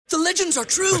The legends are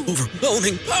true.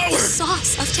 Overwhelming power!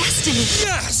 Sauce of destiny.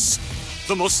 Yes!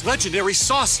 The most legendary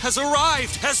sauce has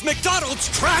arrived as McDonald's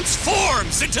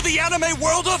transforms into the anime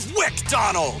world of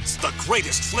WickDonald's. The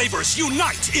greatest flavors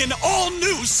unite in all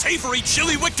new savory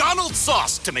chili McDonald's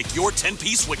sauce to make your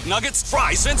 10-piece Wick Nuggets,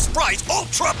 fries, and Sprite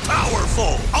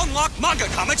ultra-powerful. Unlock manga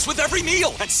comics with every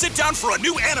meal and sit down for a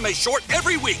new anime short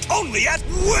every week only at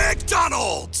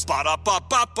WickDonald's.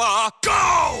 Ba-da-ba-ba-ba,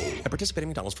 go! At participating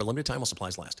McDonald's for a limited time while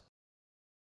supplies last.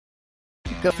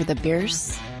 Go for the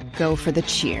beers. Go for the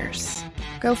cheers.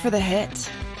 Go for the hit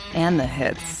and the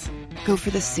hits. Go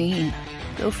for the scene.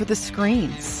 Go for the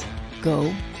screens.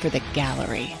 Go for the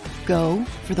gallery. Go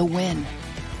for the win.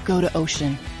 Go to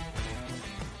Ocean.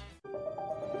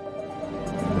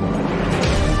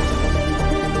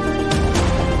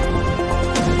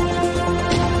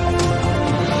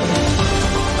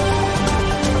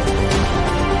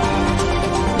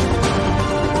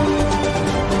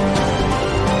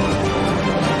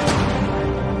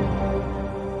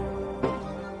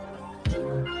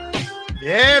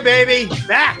 Yeah, baby,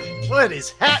 back. What is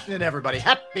happening, everybody?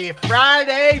 Happy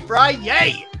Friday,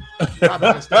 Friday.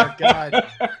 God.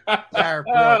 Barrett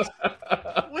Brooks.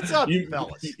 What's up,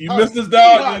 fellas? You missed us,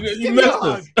 dog. You missed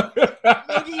us.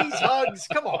 Huggies, hugs.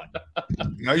 Come on.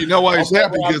 Now you know why he's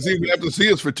happy, because he didn't have to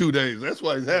see us for 2 days. That's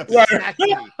why he's happy.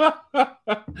 Exactly.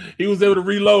 He was able to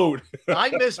reload. I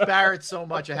miss Barrett so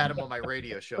much. I had him on my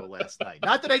radio show last night.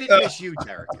 Not that I didn't miss you,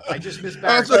 Derrick. I just miss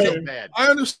Barrett so bad. I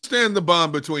understand the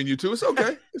bond between you two. It's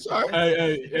okay. It's all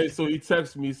right. Hey, so he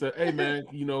texted me, he said, hey, man,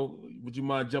 would you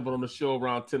mind jumping on the show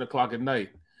around 10 o'clock at night?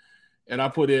 And I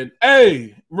put in,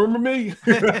 hey, remember me?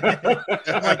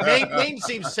 I'm like,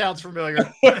 name sounds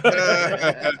familiar.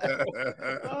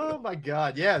 Oh my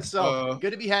God. Yeah. So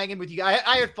good to be hanging with you. I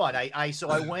had fun. So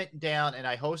I went down and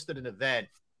I hosted an event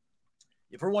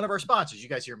for one of our sponsors. You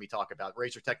guys hear me talk about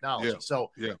Razor Technology. Yeah.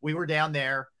 So we were down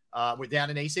there. We're down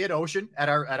in AC at Ocean at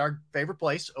our favorite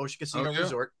place, Ocean Casino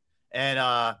Resort. And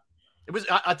it was,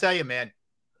 I'll tell you, man,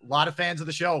 a lot of fans of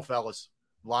the show, fellas.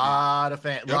 A lot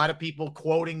of people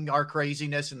quoting our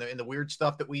craziness and the weird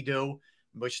stuff that we do,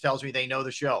 which tells me they know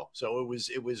the show. So it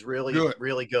was really good.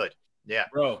 Really good. Yeah,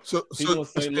 bro. So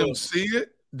MC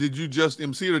it? Did you just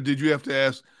MC it, or did you have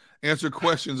to answer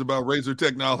questions about Razor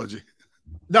Technology?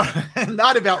 No,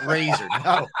 not about Razor.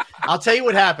 No, I'll tell you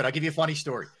what happened. I'll give you a funny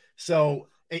story. So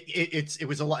it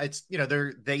was a lot. It's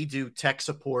they do tech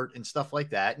support and stuff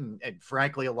like that, and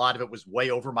frankly, a lot of it was way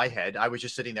over my head. I was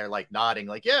just sitting there like nodding,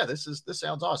 like, yeah, this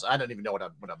sounds awesome. I don't even know what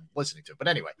I'm listening to, but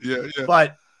anyway, yeah.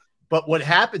 But what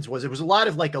happens was it was a lot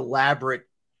of like elaborate,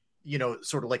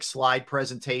 sort of like slide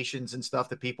presentations and stuff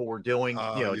that people were doing,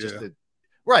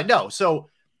 right. No, so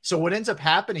what ends up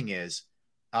happening is,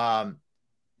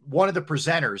 one of the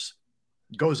presenters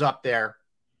goes up there,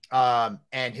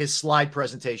 and his slide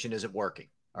presentation isn't working.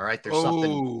 All right. There's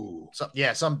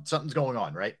something's going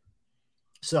on. Right.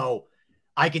 So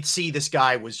I could see this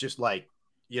guy was just like,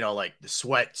 like the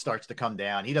sweat starts to come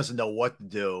down. He doesn't know what to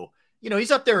do.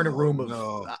 He's up there in a room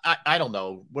of, I don't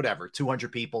know, whatever, 200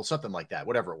 people, something like that,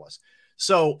 whatever it was.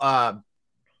 So I'm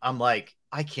like,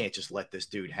 I can't just let this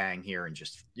dude hang here and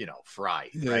just, fry.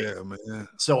 Right? Yeah, man.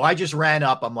 So I just ran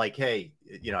up. I'm like, hey,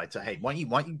 I said, hey, why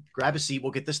don't you grab a seat?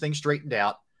 We'll get this thing straightened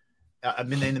out. In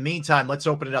the meantime, let's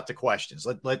open it up to questions.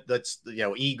 Let's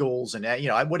Eagles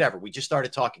and whatever. We just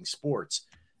started talking sports,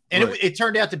 and it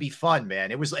turned out to be fun,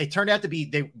 man. It turned out to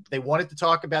be they wanted to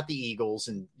talk about the Eagles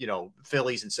and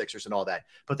Phillies and Sixers and all that,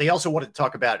 but they also wanted to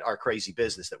talk about our crazy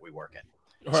business that we work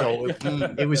in. Right. So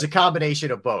it was a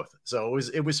combination of both. So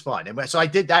it was fun, and so I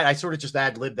did that. I sort of just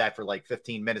ad-libbed that for like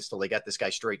 15 minutes till they got this guy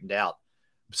straightened out.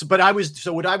 So, what I was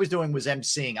doing was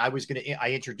emceeing. I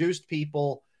introduced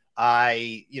people.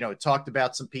 I, talked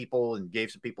about some people and gave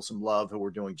some people some love who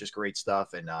were doing just great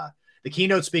stuff. And the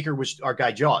keynote speaker was our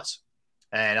guy Jaws.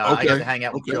 And I got to hang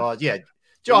out with Jaws. Yeah,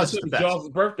 Jaws is the best. Jaws'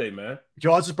 birthday, man.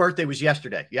 Jaws' birthday was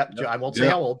yesterday. Yep. I won't say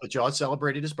how old, but Jaws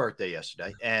celebrated his birthday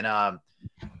yesterday. And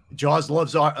Jaws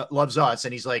loves us.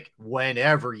 And he's like,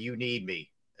 whenever you need me,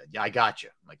 I got you.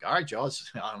 I'm like, all right, Jaws,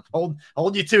 I'm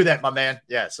hold you to that, my man.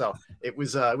 Yeah. So it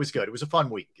was good. It was a fun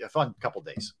week, a fun couple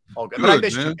days. All good. But I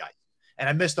missed you guys. And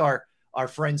I missed our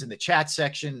friends in the chat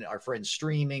section, our friends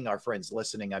streaming, our friends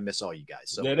listening. I miss all you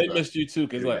guys. So yeah, they missed you too,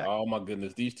 because oh my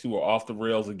goodness, these two are off the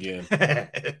rails again.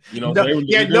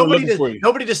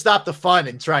 Nobody to stop the fun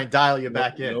and try and dial you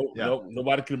back in.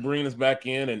 Nobody could bring us back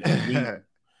in, and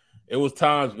it was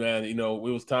times, man. It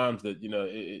was times that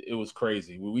it was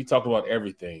crazy. We talked about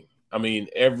everything. I mean,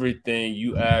 everything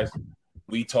you asked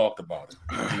we talked about it.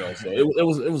 So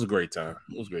it was a great time.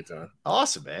 It was a great time.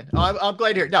 Awesome, man. I'm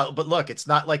glad to hear it. No, but look, it's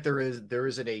not like there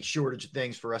isn't a shortage of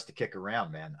things for us to kick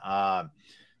around, man.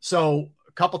 So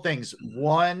a couple things.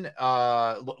 One,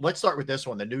 let's start with this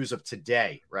one, the news of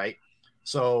today, right?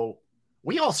 So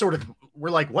we all we're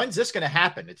like, when's this going to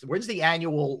happen? When's the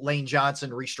annual Lane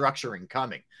Johnson restructuring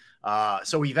coming?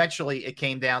 So eventually it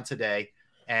came down today.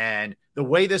 And the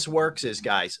way this works is,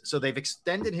 guys, so they've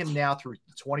extended him now through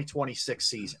the 2026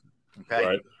 season. Okay.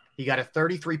 Right. He got a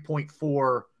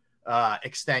 33.4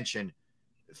 extension,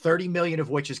 30 million of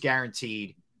which is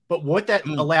guaranteed. But what that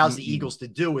allows the Eagles to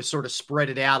do is sort of spread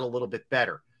it out a little bit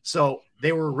better. So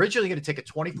they were originally going to take a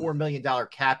 $24 million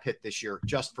cap hit this year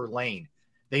just for Lane.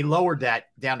 They lowered that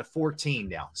down to 14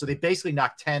 now. So they basically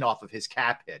knocked 10 off of his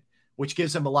cap hit, which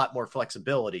gives him a lot more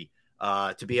flexibility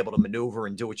to be able to maneuver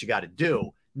and do what you got to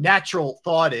do. Natural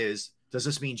thought is, does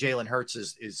this mean Jalen Hurts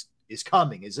is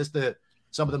coming? Is this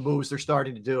some of the moves they're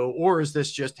starting to do? Or is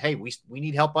this just, hey, we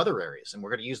need help other areas and we're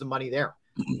going to use the money there?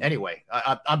 Anyway,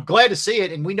 I'm glad to see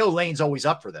it. And we know Lane's always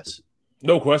up for this.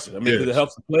 No question. I mean, because it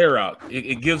helps the player out.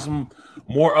 It gives him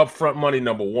more upfront money,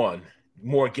 number one,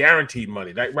 more guaranteed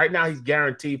money. Like right now, he's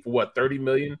guaranteed for what, $30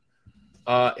 million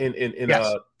in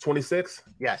 26?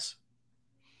 Yes.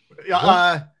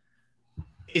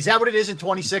 Is that what it is in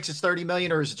 26? It's 30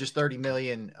 million, or is it just 30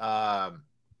 million? I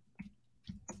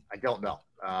don't know.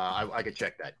 I could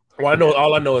check that. Well,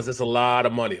 all I know is it's a lot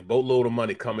of money, a boatload of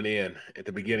money coming in at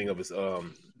the beginning of his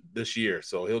this year.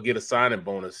 So he'll get a signing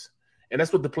bonus. And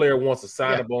that's what the player wants, a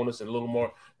signing bonus and a little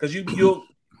more. Because you'll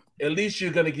at least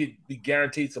you're going to be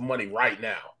guaranteed some money right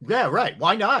now. Yeah, right.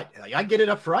 Why not? I get it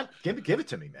up front. Give it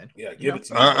to me, man. Yeah, give it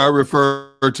to me. I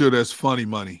refer to it as funny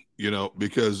money,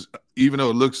 because even though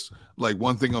it looks like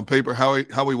one thing on paper, how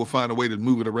he will find a way to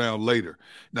move it around later.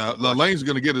 Now, Lane's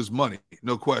going to get his money,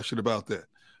 no question about that.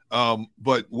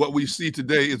 But what we see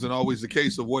today isn't always the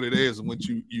case of what it is and once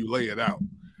you lay it out.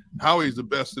 Howie's the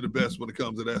best of the best when it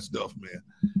comes to that stuff, man.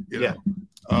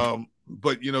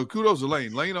 But kudos to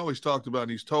Lane. Lane always talked about,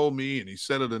 and he's told me, and he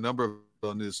said it a number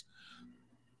on this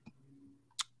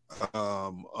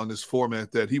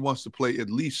format, that he wants to play at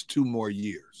least 2 more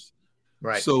years.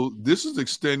 Right. So this is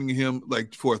extending him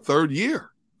like for a third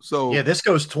year. So this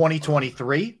goes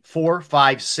 2023, 4,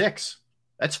 5, 6.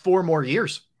 That's 4 more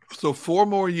years. So 4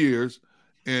 more years,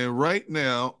 and right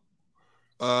now,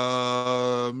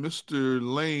 Mr.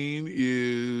 Lane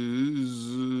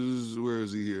is, where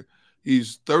is he here?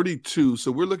 He's 32,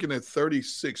 so we're looking at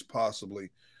 36 possibly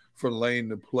for Lane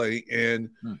to play. And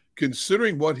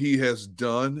considering what he has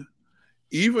done,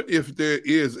 even if there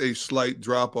is a slight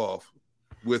drop-off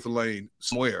with Lane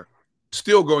somewhere,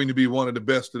 still going to be one of the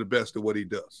best of what he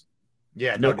does.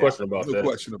 Yeah, no question about that.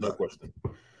 No question.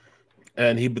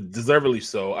 And he deservedly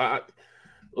so.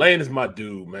 Lane is my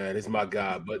dude, man. He's my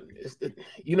guy. But,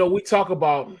 we talk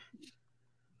about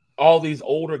all these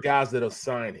older guys that are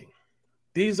signing.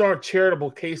 These aren't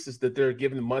charitable cases that they're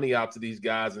giving money out to these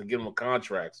guys and giving them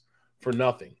contracts for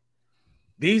nothing.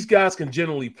 These guys can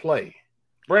generally play.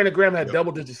 Brandon Graham had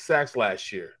double-digit sacks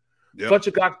last year.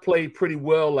 Fletcher Cox played pretty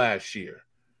well last year.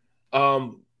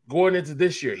 Going into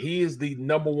this year, he is the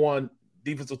number 1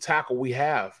 defensive tackle we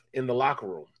have in the locker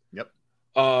room.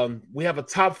 We have a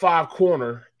top 5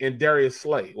 corner in Darius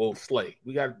Slay. Well, Slay.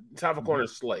 We got top 5 corner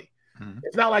Slay.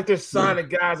 It's not like they're signing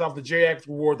guys off the JX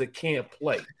reward that can't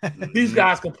play. These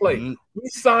guys can play. We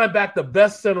signed back the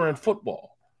best center in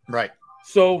football. Right.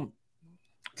 So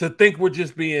to think we're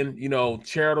just being,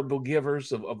 charitable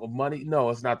givers of money, no,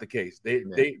 it's not the case.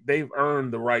 They've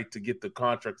earned the right to get the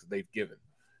contracts that they've given.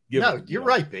 You're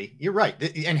right, B. You're right.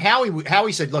 And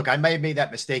Howie said, look, I may have made that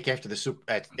mistake after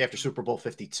Super Bowl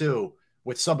 52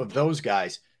 with some of those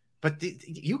guys. But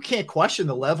you can't question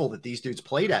the level that these dudes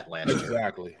played at last year.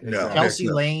 Exactly. Kelsey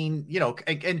Lane,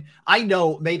 and I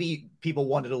know maybe people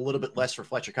wanted a little bit less for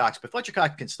Fletcher Cox, but Fletcher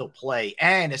Cox can still play.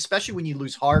 And especially when you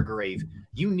lose Hargrave,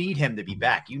 you need him to be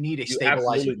back. You need a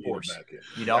stabilizing force.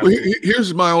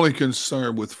 Here's my only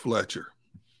concern with Fletcher.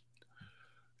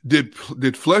 Did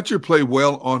Fletcher play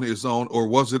well on his own, or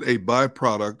was it a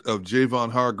byproduct of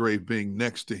Javon Hargrave being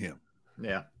next to him?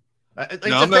 Yeah. Now,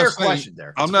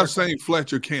 I'm not saying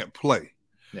Fletcher can't play.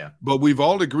 Yeah. But we've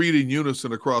all agreed in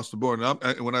unison across the board.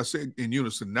 And when I say in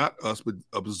unison, not us, but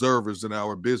observers in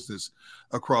our business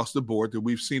across the board, that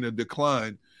we've seen a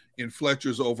decline in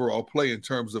Fletcher's overall play in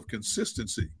terms of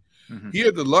consistency. He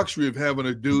had the luxury of having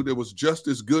a dude that was just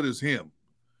as good as him.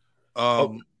 You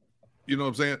know what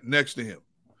I'm saying? Next to him.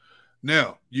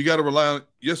 Now, you got to rely on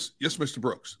 – yes, Mr.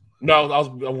 Brooks. No,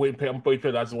 I'm waiting. I'm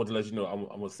waiting. I just want to let you know. I'm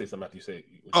going to say something after you say it.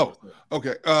 Oh,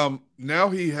 okay. Now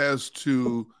he has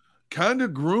to kind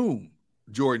of groom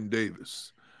Jordan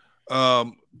Davis.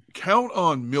 Count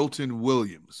on Milton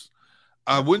Williams.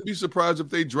 I wouldn't be surprised if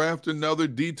they draft another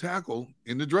D tackle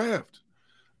in the draft.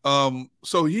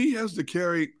 So he has to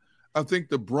carry, I think,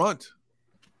 the brunt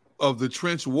of the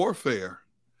trench warfare.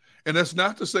 And that's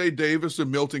not to say Davis or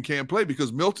Milton can't play,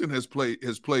 because Milton has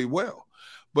played well.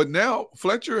 But now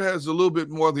Fletcher has a little bit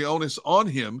more of the onus on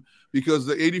him because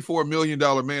the $84 million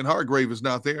man Hargrave is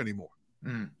not there anymore.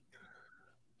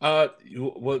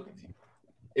 Well,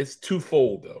 it's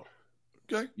twofold though.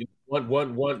 Okay.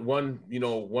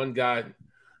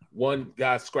 One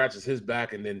guy scratches his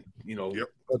back, and then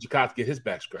Jakob get his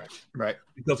back scratched. Right.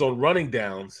 Because on running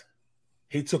downs,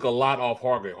 he took a lot off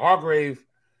Hargrave. Hargrave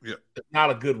is not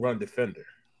a good run defender.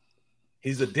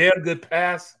 He's a damn good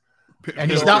pass.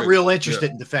 And he's not real interested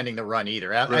in defending the run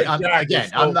either. I'm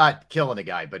not killing the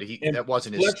guy, but that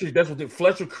wasn't Fletcher, his. That's what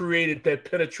Fletcher created, that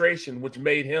penetration, which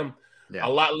made him a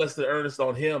lot less than earnest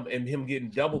on him, and him getting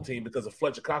double teamed because of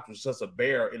Fletcher Cox was such a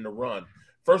bear in the run.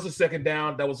 First and second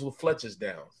down, that was with Fletcher's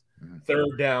downs. Mm-hmm.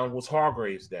 Third down was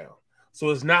Hargrave's down. So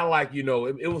it's not like,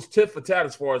 it was tit for tat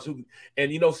as far as who,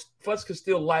 and Fletcher could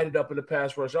still light it up in the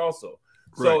pass rush also.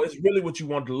 So it's really what you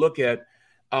want to look at.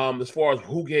 As far as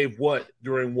who gave what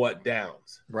during what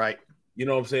downs, right? You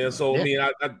know what I'm saying. So I mean,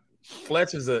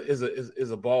 Fletch is a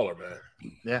baller, man.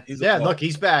 Yeah, look,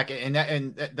 he's back, and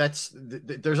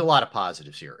there's a lot of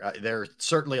positives here. There's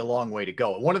certainly a long way to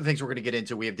go. One of the things we're going to get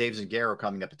into, we have Davis and Garrow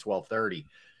coming up at 12:30.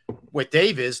 With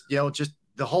Davis, just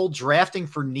the whole drafting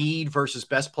for need versus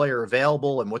best player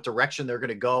available and what direction they're going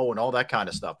to go and all that kind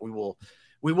of stuff. We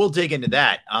will dig into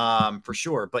that for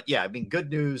sure. But yeah, I mean, good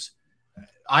news.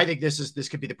 I think this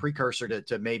could be the precursor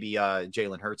to maybe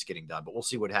Jalen Hurts getting done, but we'll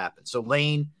see what happens. So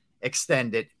Lane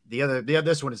extended.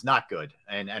 This one is not good,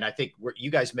 and I think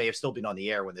you guys may have still been on the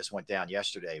air when this went down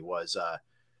yesterday. Was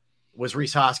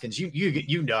Reese Hoskins?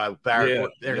 You know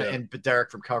Barrett and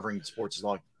Derrick from covering sports as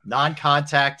long.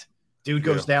 Non-contact dude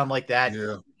goes down like that.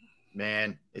 Yeah,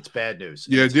 man, it's bad news.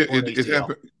 Yeah, it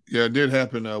happened. Yeah, it did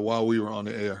happen while we were on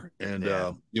the air, and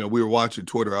we were watching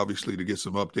Twitter obviously to get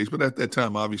some updates. But at that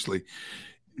time, obviously,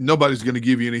 nobody's going to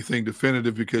give you anything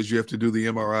definitive because you have to do the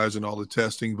MRIs and all the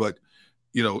testing. But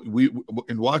we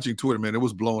in watching Twitter, man, it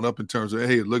was blown up in terms of,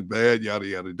 hey, it looked bad, yada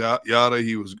yada yada.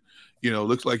 He was,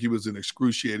 looks like he was in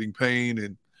excruciating pain,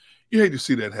 and you hate to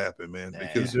see that happen, man.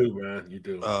 Because you do, man. You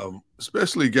do.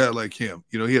 Especially a guy like him.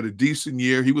 He had a decent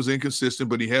year. He was inconsistent,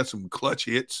 but he had some clutch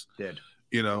hits. Did.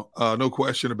 No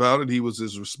question about it. He was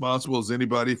as responsible as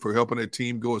anybody for helping that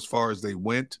team go as far as they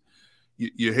went.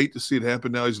 You hate to see it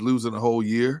happen. Now he's losing a whole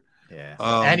year. Yeah,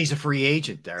 and he's a free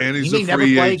agent there. And he may never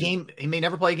play a game. He may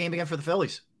never play a game again for the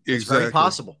Phillies. It's very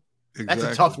possible. Exactly.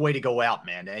 That's a tough way to go out,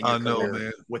 man. I know,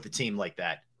 man. With a team like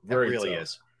that, it very really tough.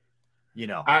 Is.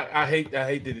 I hate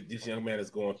that this young man is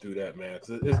going through that, man.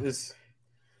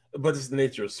 But it's the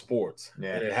nature of sports, and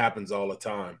it happens all the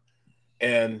time.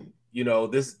 And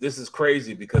this is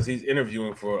crazy because he's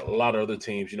interviewing for a lot of other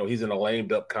teams. He's in a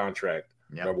lamed up contract,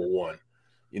 number one.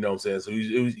 You know what I'm saying? So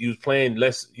he was playing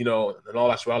less, in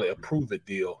all actuality, a prove-it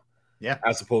deal,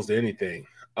 as opposed to anything.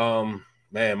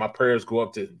 Man, my prayers go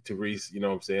up to Reese, you know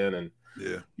what I'm saying? And,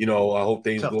 I hope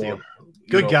things go on.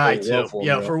 Good guy, too.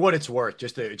 For what it's worth,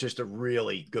 just a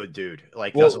really good dude.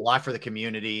 Does a lot for the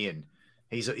community, and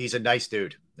he's a nice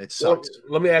dude. It sucks.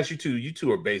 Well, let me ask you two. You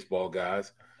two are baseball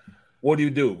guys. What do you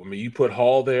do? I mean, you put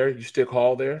Hall there. You stick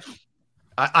Hall there?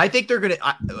 I think they're going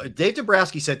to Dave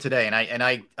Dombrowski said today, and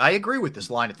I agree with this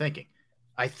line of thinking.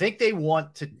 I think they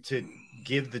want to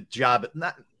give the job,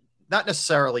 not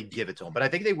necessarily give it to him, but I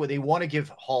think they want to give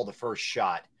Hall the first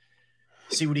shot,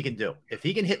 see what he can do. If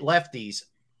he can hit lefties,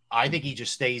 I think he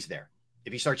just stays there.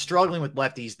 If he starts struggling with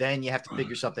lefties, then you have to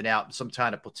figure something out, some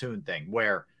kind of platoon thing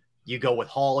where you go with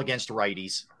Hall against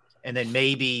righties, and then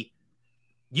maybe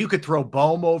you could throw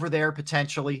Bohm over there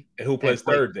potentially. And who plays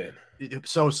third then?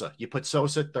 Sosa. You put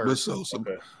Sosa third.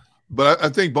 Okay. But I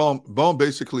think Bohm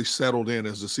basically settled in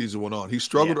as the season went on. He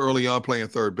struggled early on playing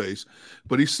third base,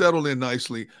 but he settled in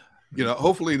nicely.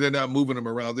 Hopefully they're not moving him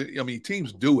around. I mean,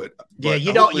 teams do it. Yeah,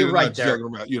 you're right there.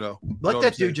 Let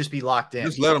that dude just be locked in.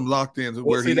 Just let him locked in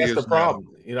where he is. That's the problem.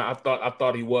 I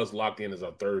thought he was locked in as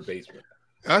a third baseman.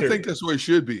 I think that's where he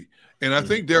should be. And I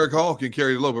think Derrick Hall can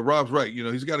carry the load. But Rob's right.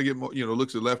 He's got to get more,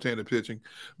 looks at left-handed pitching.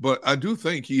 But I do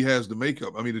think he has the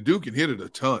makeup. I mean, the dude can hit it a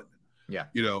ton. Yeah.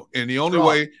 And the only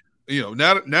way,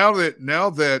 now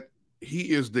that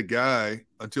he is the guy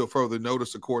until further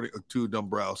notice, according to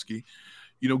Dombrowski,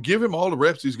 Give him all the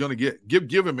reps he's going to get.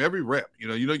 Give him every rep.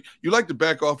 You like to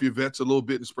back off your vets a little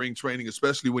bit in spring training,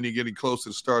 especially when you're getting close to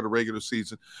the start of regular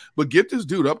season. But get this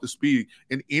dude up to speed.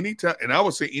 And I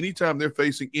would say anytime they're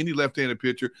facing any left-handed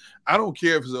pitcher, I don't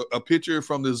care if it's a pitcher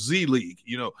from the Z League,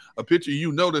 a pitcher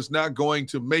that's not going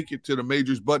to make it to the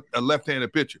majors, but a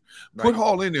left-handed pitcher. Right. Put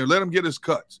Hall in there. Let him get his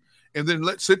cuts. And then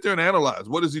let's sit there and analyze.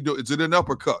 What does he do? Is it an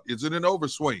uppercut? Is it an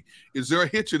overswing? Is there a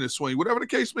hitch in his swing? Whatever the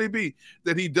case may be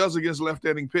that he does against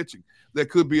left-handing pitching, that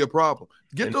could be a problem.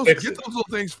 Get those little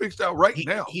things fixed out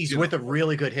now. He's with a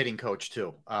really good hitting coach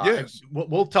too. Yes.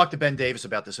 We'll talk to Ben Davis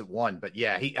about this at 1, but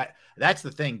yeah, that's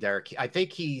the thing, Derrick. I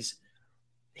think he's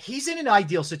in an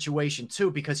ideal situation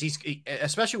too, because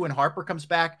especially when Harper comes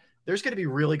back, there's going to be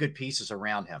really good pieces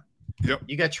around him. Yep.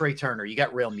 You got Trey Turner, you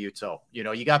got Real Muto,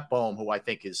 you got Bohm, who I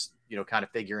think is, kind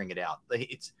of figuring it out.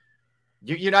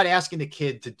 You're not asking the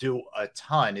kid to do a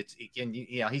ton.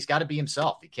 He's got to be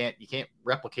himself. You can't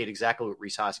replicate exactly what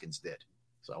Rhys Hoskins did.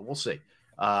 So we'll see.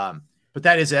 But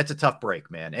that's a tough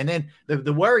break, man. And then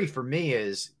the worry for me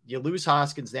is you lose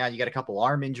Hoskins now. You got a couple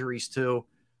arm injuries too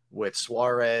with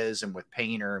Suarez and with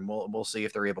Painter, and we'll see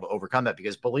if they're able to overcome that,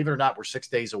 because believe it or not, we're 6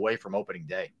 days away from opening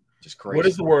day. Just crazy. What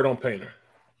is the word on Painter?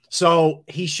 So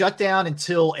he shut down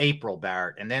until April,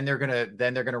 Barrett, and then they're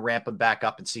gonna ramp him back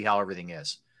up and see how everything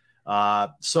is.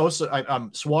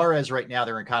 Suarez right now,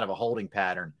 they're in kind of a holding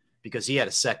pattern because he had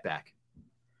a setback.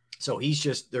 So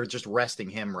they're just resting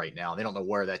him right now. They don't know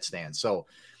where that stands. So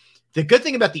the good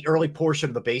thing about the early portion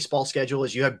of the baseball schedule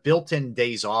is you have built-in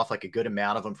days off, like a good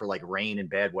amount of them for like rain and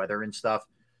bad weather and stuff.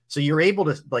 So you're able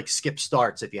to like skip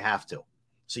starts if you have to.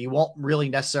 So you won't really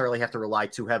necessarily have to rely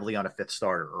too heavily on a fifth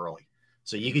starter early.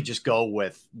 So you could just go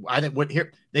with, I think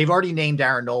they've already named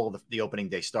Aaron Nola the opening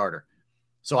day starter.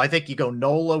 So I think you go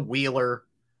Nola, Wheeler,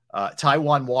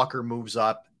 Taijuan Walker moves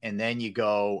up, and then you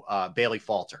go Bailey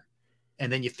Falter,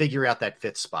 and then you figure out that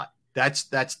fifth spot. That's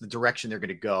the direction they're going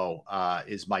to go.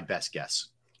 Is my best guess.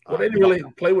 Well, they didn't really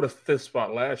play with a fifth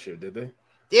spot last year, did they?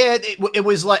 Yeah, it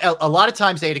was like a lot of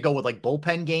times they had to go with like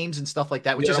bullpen games and stuff like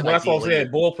that. Which isn't that's what I'm saying.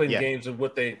 Bullpen games and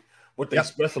what they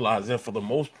specialize in for the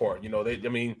most part.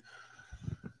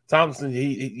 Thompson,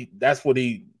 he that's what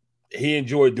he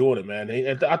enjoyed doing it, man.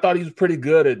 I thought he was pretty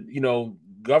good at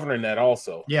governing that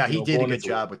also. Yeah, he did a good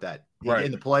job with that. Right.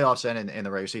 In the playoffs and in the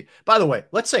regular season. By the way,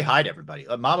 let's say hi to everybody.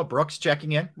 Mama Brooks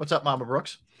checking in. What's up, Mama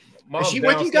Brooks? Mom's is she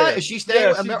with you guys? Is she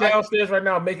staying? Yeah, she's downstairs right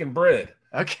now making bread.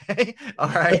 Okay. All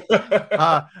right.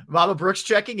 Mama Brooks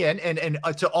checking in. And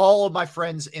to all of my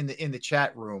friends in the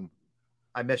chat room,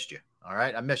 I missed you. All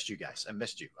right. I missed you guys. I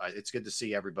missed you. It's good to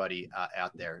see everybody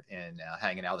out there and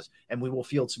hanging out with us. And we will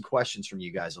field some questions from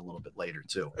you guys a little bit later,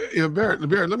 too. Yeah, Barrett,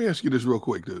 let me ask you this real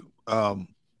quick, dude.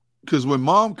 Because when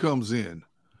Mom comes in,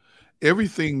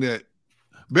 everything that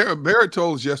Barrett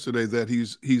told us yesterday that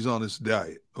he's on his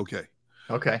diet. Okay.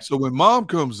 So when Mom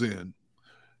comes in,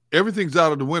 everything's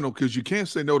out of the window because you can't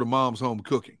say no to Mom's home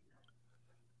cooking.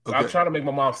 Okay. I'm trying to make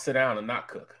my mom sit down and not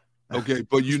cook. Okay,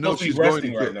 but she's going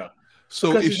to cook. Right now.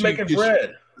 So because she's making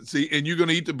bread. And you're going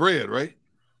to eat the bread, right?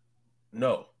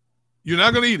 No. You're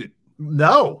not going to eat it?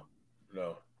 No.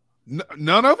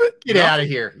 None of it? Get out of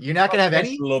here. You're not going to have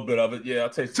any? A little bit of it. Yeah, I'll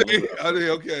taste a little bit of it.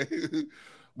 Okay.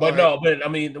 But no, but I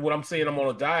mean, what I'm saying, I'm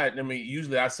on a diet. I mean,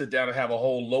 usually I sit down and have a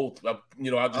whole loaf. I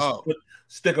just put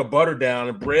stick of butter down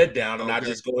and bread down, and I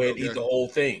just go ahead and eat the whole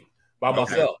thing by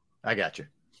myself. I got you.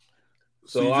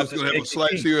 So you're just going to have a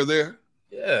slice here or there?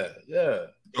 Yeah.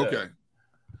 Okay.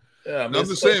 Yeah, I'm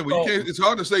just saying, it's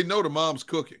hard to say no to Mom's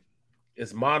cooking.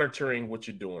 It's monitoring what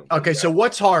you're doing. Okay, so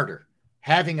what's harder,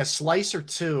 having a slice or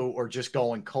two or just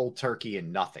going cold turkey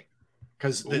and nothing?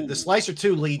 Because the slice or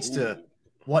two leads to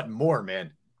wanting more,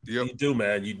 man. Yep. You do,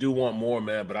 man. You do want more,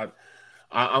 man. But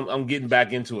I'm getting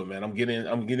back into it, man. I'm getting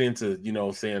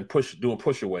into saying doing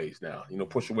pushaways now.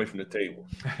 Push away from the table.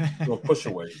 Doing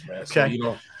pushaways, man. Okay.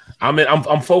 So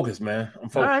I'm focused, man. I'm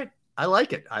focused. All right. I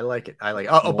like it.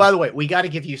 Oh, by the way, we got to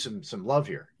give you some love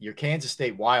here. Your Kansas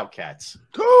State Wildcats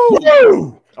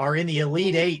are in the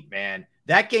Elite Eight, man.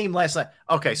 That game last night.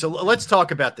 Okay, so let's talk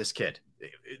about this kid,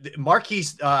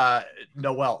 Marquise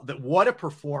Noel. What a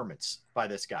performance by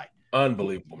this guy!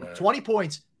 Unbelievable, man. 20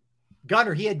 points.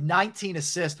 Gunner, he had 19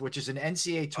 assists, which is an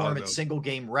NCAA tournament single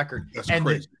game record. That's and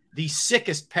crazy. The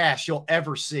sickest pass you'll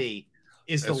ever see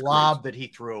is the lob that he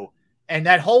threw. And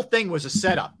that whole thing was a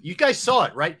setup. You guys saw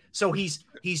it, right? So he's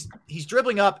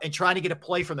dribbling up and trying to get a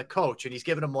play from the coach, and he's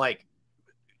giving him like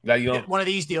one of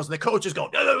these deals, and the coach is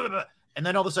going, and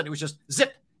then all of a sudden it was just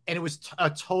zip, and it was a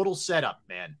total setup,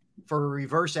 man, for a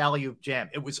reverse alley-oop jam.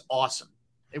 It was awesome.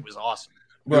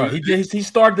 Bro, he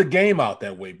started the game out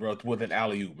that way, bro, with an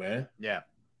alley-oop, man. Yeah.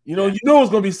 You know it was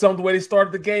going to be something the way they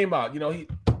started the game out.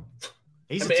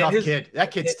 He's a tough kid.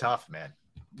 That kid's tough, man.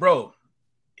 Bro,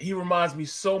 he reminds me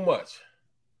so much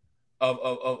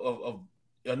of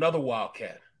another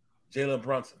Wildcat, Jalen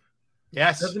Brunson.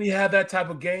 Yes. Doesn't he have that type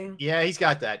of game? Yeah, he's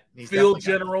got that. He's field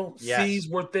general, sees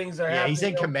where things are happening. He's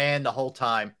in command the whole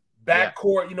time.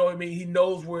 Backcourt, you know what I mean? He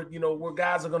knows where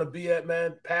guys are going to be at,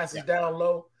 man. Passes down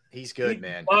low. He's good,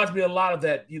 man. Reminds me a lot of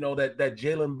that, that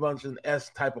Jalen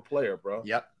Brunson-esque type of player, bro.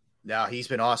 Yep. No, he's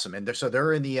been awesome. And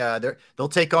they're in the they'll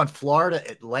take on Florida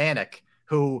Atlantic,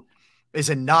 who is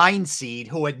a 9 seed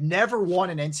who had never won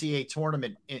an NCAA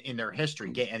tournament in their history,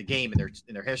 in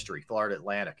their history, Florida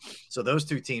Atlantic. So those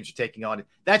two teams are taking on it.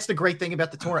 That's the great thing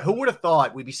about the tournament. Who would have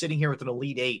thought we'd be sitting here with an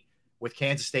Elite 8 with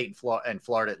Kansas State and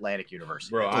Florida Atlantic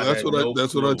University? Bro,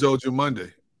 that's what I told you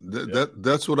Monday.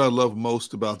 That's what I love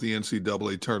most about the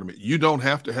NCAA tournament. You don't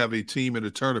have to have a team in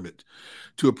a tournament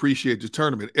to appreciate the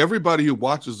tournament. Everybody who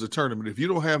watches the tournament, if you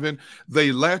don't have it,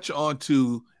 they latch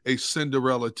onto a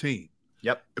Cinderella team.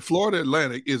 Yep. Florida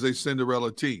Atlantic is a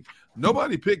Cinderella team.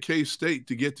 Nobody picked K-State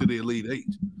to get to the Elite 8.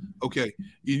 Okay.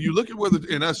 You look at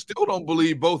and I still don't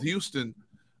believe both Houston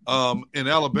and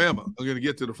Alabama are going to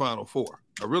get to the Final Four.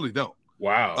 I really don't.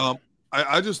 Wow.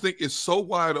 I just think it's so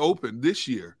wide open this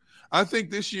year. I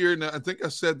think this year, and I think I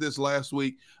said this last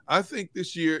week, I think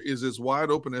this year is as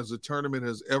wide open as the tournament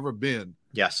has ever been.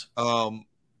 Yes.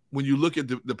 When you look at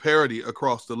the parity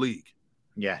across the league.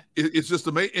 Yeah, it's just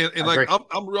amazing. And like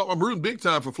I'm rooting big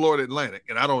time for Florida Atlantic,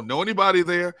 and I don't know anybody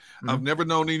there. Mm-hmm. I've never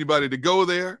known anybody to go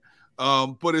there.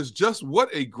 But it's just what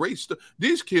a great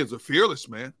these kids are fearless,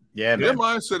 man. Yeah, their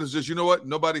mindset is just, you know what?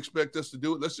 Nobody expects us to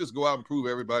do it. Let's just go out and prove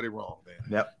everybody wrong, man.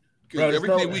 Yep. Because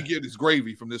everything we get is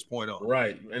gravy from this point on.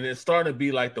 Right, and it's starting to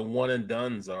be like the one and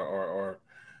dones or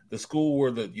the school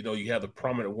where you have the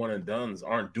prominent one and dones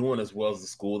aren't doing as well as the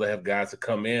school that have guys that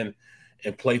come in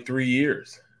and play 3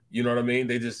 years. You know what I mean?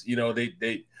 They just,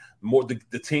 they more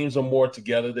the teams are more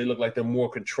together. They look like they're more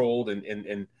controlled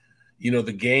and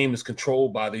the game is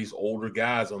controlled by these older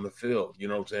guys on the field. You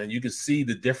know what I'm saying? You can see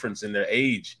the difference in their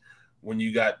age when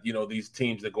you got, these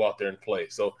teams that go out there and play.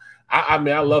 So I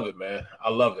mean, I love it, man. I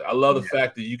love it. I love the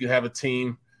fact that you can have a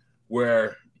team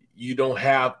where you don't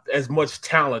have as much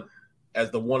talent as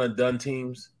the one and done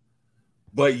teams,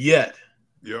 but yet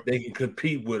they can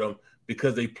compete with them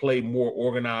because they play more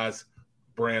organized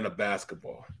brand of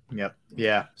basketball. Yep.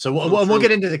 Yeah. So we'll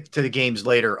get into the games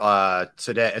later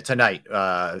tonight,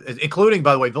 including,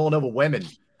 by the way, Villanova women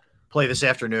play this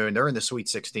afternoon. They're in the Sweet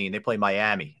 16. They play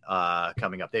Miami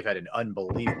coming up. They've had an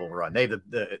unbelievable run. They have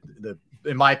the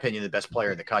in my opinion, the best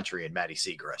player in the country in Maddie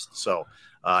Segrist. So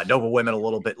Nova women a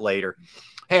little bit later.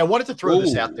 Hey, I wanted to throw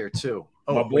this out there too.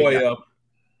 Oh, my boy.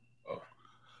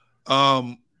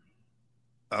 I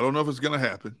don't know if it's going to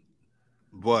happen,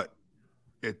 but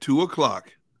at 2:00,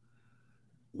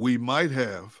 we might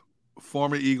have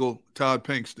former Eagle Todd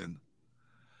Pinkston,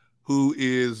 who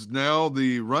is now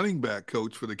the running back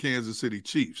coach for the Kansas City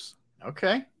Chiefs.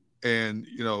 Okay. And,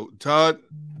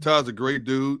 Todd's a great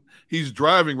dude. He's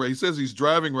driving right. He says he's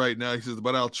driving right now. He says,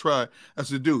 but I'll try. I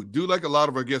said, dude, do like a lot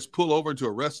of our guests, pull over into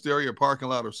a rest area, parking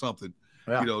lot or something,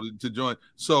 to join.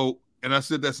 So, and I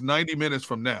said, that's 90 minutes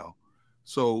from now.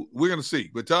 So we're going to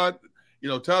see. But Todd,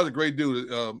 Todd's a great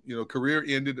dude. Career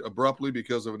ended abruptly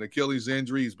because of an Achilles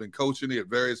injury. He's been coaching at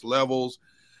various levels.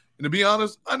 And to be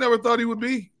honest, I never thought he would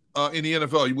be in the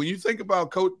NFL. When you think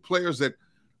about players that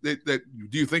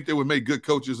do you think they would make good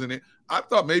coaches in it? I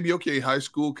thought maybe, high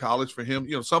school, college for him,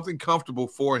 something comfortable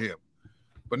for him.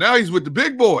 But now he's with the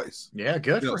big boys. Yeah,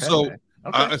 good for him.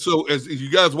 So, so as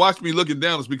you guys watch me looking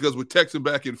down, it's because we're texting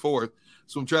back and forth.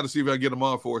 So I'm trying to see if I can get him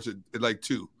on for us at like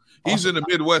 2. He's in the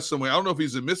Midwest somewhere. I don't know if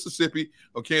he's in Mississippi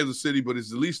or Kansas City, but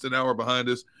he's at least an hour behind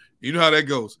us. You know how that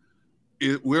goes.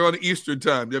 We're on Eastern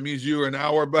time. That means you're an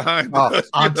hour behind us.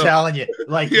 I'm telling you,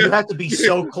 you have to be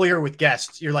so clear with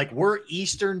guests. You're like, we're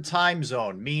Eastern time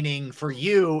zone, meaning for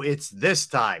you, it's this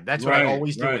time. That's what I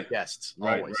always do with guests.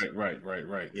 Always. Right.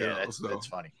 Yeah, that's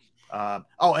funny.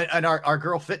 And our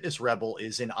girl Fitness Rebel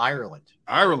is in Ireland.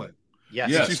 Ireland.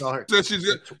 Yes. She saw her.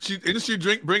 Isn't she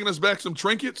bringing us back some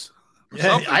trinkets?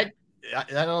 I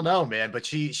don't know, man, but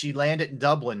she landed in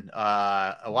Dublin.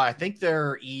 I think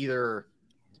they're either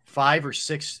 5 or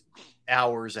 6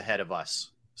 hours ahead of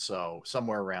us, so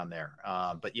somewhere around there.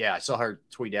 But yeah, I saw her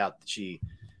tweet out that she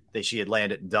had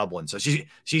landed in Dublin, so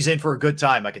she's in for a good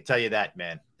time. I can tell you that,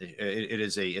 man.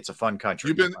 It's a fun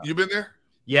country. You been there?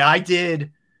 Yeah, I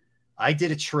did. I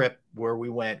did a trip where we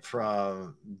went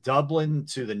from Dublin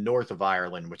to the north of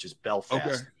Ireland, which is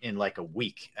Belfast, in like a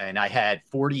week. And I had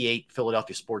 48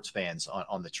 Philadelphia sports fans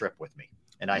on the trip with me.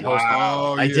 And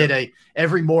I did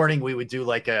every morning we would do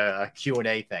like a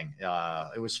Q&A thing.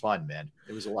 It was fun, man.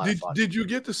 It was a lot of fun. Did you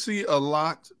get to see a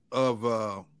lot of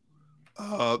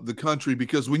the country?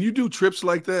 Because when you do trips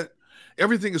like that,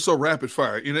 everything is so rapid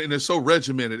fire, and it's so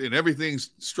regimented, and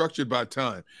everything's structured by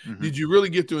time. Mm-hmm. Did you really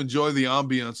get to enjoy the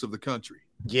ambiance of the country?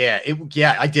 Yeah,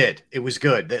 I did. It was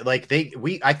good. I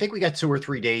think we got 2 or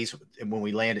 3 days when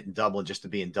we landed in Dublin just to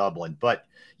be in Dublin. But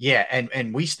yeah,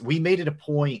 and we made it a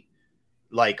point,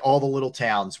 like all the little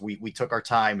towns, we took our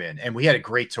time in, and we had a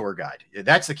great tour guide.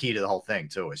 That's the key to the whole thing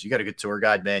too. Is you got a good tour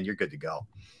guide, man, you're good to go.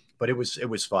 But it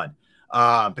was fun.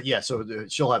 But yeah, so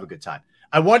she'll have a good time.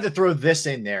 I wanted to throw this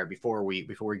in there before we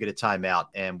get a timeout,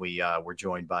 and we're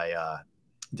joined by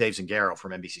Dave Zingaro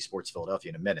from NBC Sports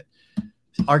Philadelphia in a minute.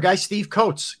 Our guy Steve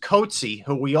Coatsy,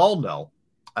 who we all know,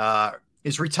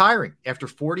 is retiring after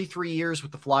 43 years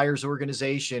with the Flyers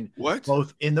organization. What?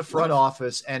 Both in the front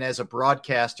office and as a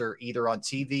broadcaster, either on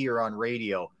TV or on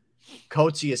radio.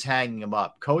 Coatsy is hanging him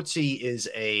up. Coatsy is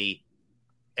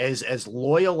as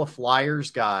loyal a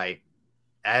Flyers guy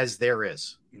as there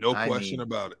is. No question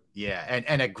about it. Yeah,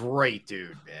 and a great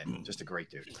dude, man. Just a great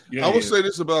dude. Yeah, I will say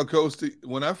this about Coasty.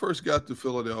 When I first got to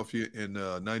Philadelphia in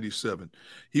 97,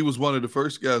 he was one of the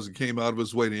first guys that came out of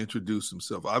his way to introduce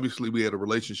himself. Obviously, we had a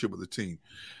relationship with the team.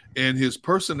 And his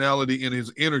personality and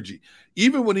his energy,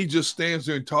 even when he just stands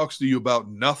there and talks to you about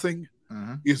nothing,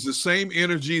 is the same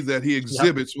energy that he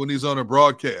exhibits when he's on a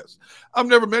broadcast. I've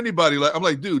never met anybody I'm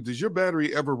like, dude, does your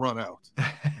battery ever run out?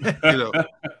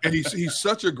 And he's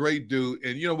such a great dude.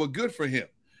 And, well, good for him.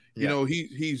 Yeah.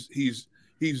 He's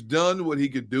done what he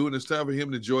could do, and it's time for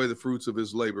him to enjoy the fruits of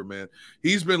his labor, man.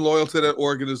 He's been loyal to that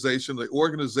organization. The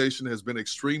organization has been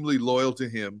extremely loyal to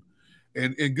him,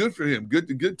 and good for him.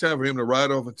 Good time for him to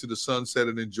ride off into the sunset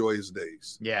and enjoy his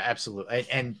days. Yeah, absolutely.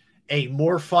 And a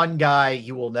more fun guy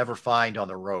you will never find on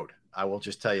the road. I will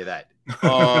just tell you that.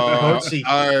 Coatsy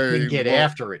can get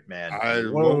after it, man. I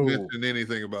won't mention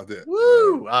anything about that.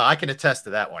 Woo! I can attest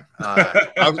to that one.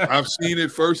 I've seen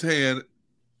it firsthand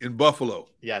in Buffalo.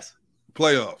 Yes.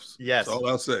 Playoffs. Yes. That's all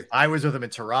I'll say. I was with him in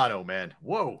Toronto, man.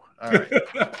 Whoa. All right.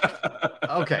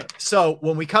 Okay. So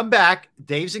when we come back,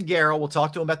 Dave Zingaro, we'll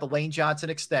talk to him about the Lane Johnson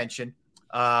extension.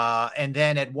 And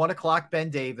then at 1:00, Ben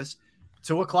Davis.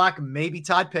 2:00, maybe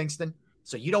Todd Pinkston.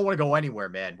 So you don't want to go anywhere,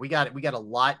 man. We got a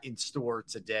lot in store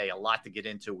today, a lot to get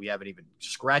into. We haven't even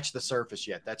scratched the surface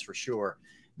yet. That's for sure.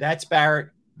 That's Barrett.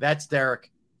 That's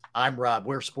Derrick. I'm Rob.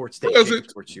 We're Sports Day.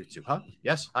 Sports YouTube. Huh?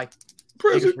 Yes. Hi.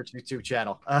 Sports YouTube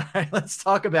channel. All right. Let's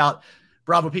talk about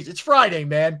Bravo Pizza. It's Friday,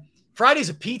 man. Friday's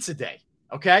a pizza day.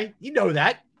 Okay. You know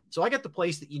that. So I got the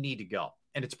place that you need to go.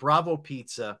 And it's Bravo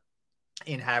Pizza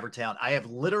in Havertown. I have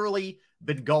literally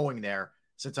been going there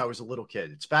since I was a little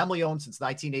kid. It's family owned since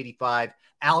 1985.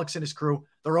 Alex and his crew,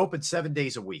 they're open 7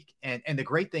 days a week. And the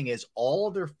great thing is all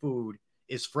of their food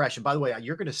is fresh. And by the way,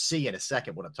 you're going to see in a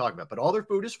second what I'm talking about, but all their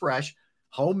food is fresh,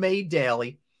 homemade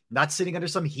daily, not sitting under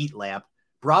some heat lamp.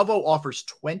 Bravo offers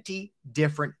 20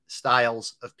 different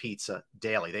styles of pizza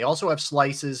daily. They also have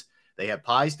slices. They have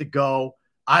pies to go.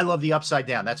 I love the upside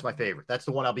down. That's my favorite. That's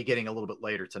the one I'll be getting a little bit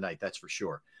later tonight. That's for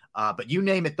sure. But you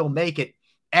name it, they'll make it.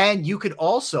 And you could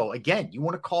also, again, you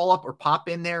want to call up or pop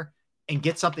in there and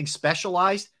get something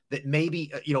specialized that maybe,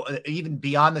 even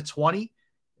beyond the 20,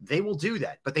 they will do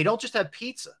that. But they don't just have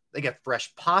pizza. They get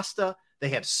fresh pasta. They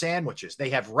have sandwiches. They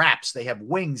have wraps. They have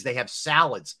wings. They have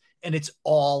salads. And it's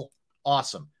all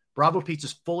awesome. Bravo Pizza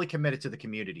is fully committed to the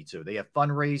community, too. They have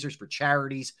fundraisers for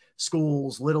charities,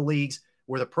 schools, little leagues,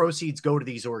 where the proceeds go to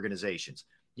these organizations.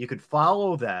 You can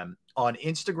follow them on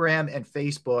Instagram and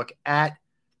Facebook at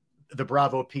the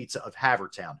Bravo Pizza of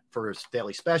Havertown for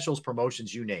daily specials,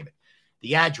 promotions, you name it.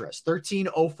 The address,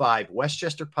 1305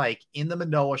 Westchester Pike in the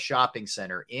Manoa Shopping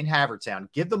Center in Havertown.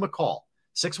 Give them a call,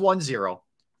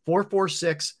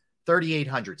 610-446-3800,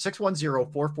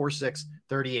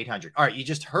 610-446-3800. All right, you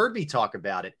just heard me talk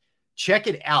about it. Check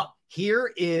it out. Here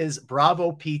is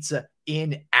Bravo Pizza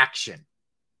in action.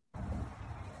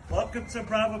 Welcome to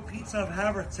Bravo Pizza of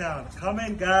Havertown. Come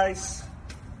in, guys.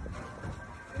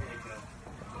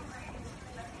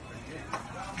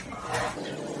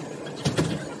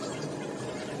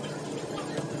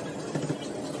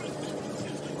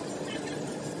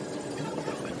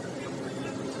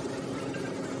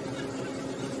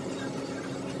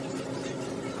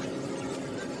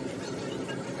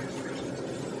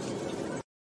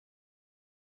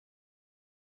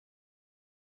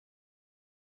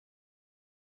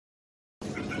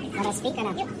 Speaker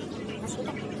now.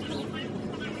 Speaker.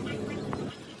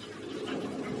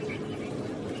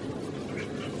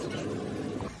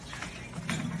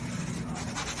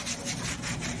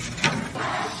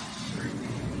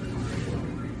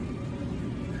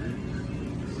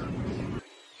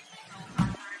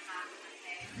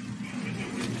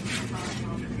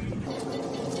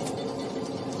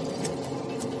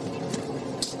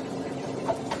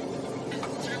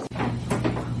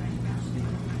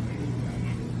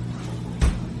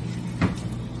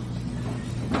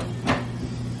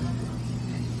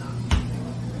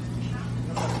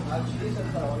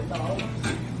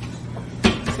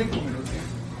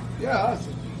 Yeah.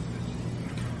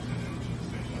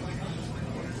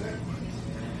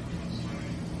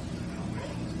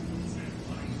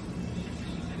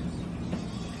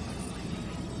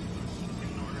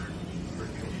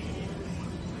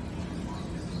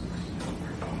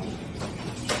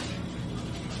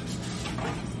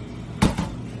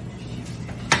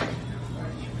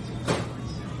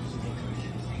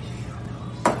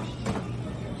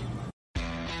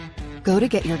 Go to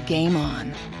get your game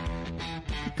on.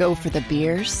 Go for the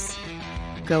beers.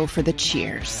 Go for the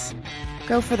cheers.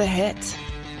 Go for the hit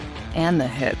and the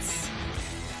hits.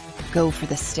 Go for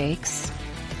the stakes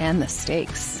and the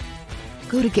stakes.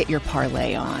 Go to get your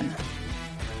parlay on.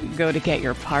 Go to get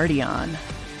your party on.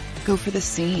 Go for the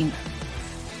scene.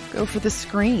 Go for the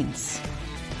screens.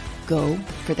 Go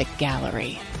for the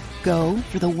gallery. Go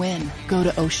for the win. Go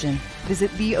to Ocean. Visit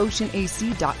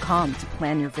theoceanac.com to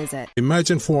plan your visit.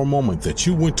 Imagine for a moment that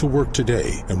you went to work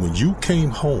today and when you came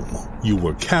home, you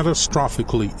were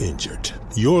catastrophically injured.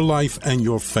 Your life and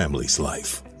your family's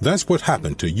life. That's what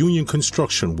happened to union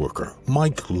construction worker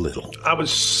Mike Little. I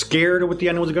was scared of what the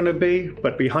end was going to be,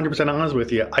 but to be 100% honest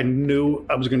with you, I knew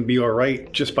I was going to be all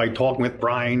right just by talking with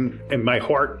Brian. In my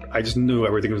heart, I just knew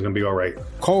everything was going to be all right.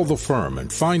 Call the firm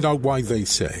and find out why they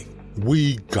say,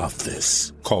 "We got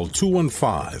this." Call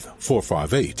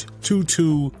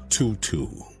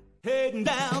 215-458-2222. Heading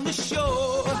down the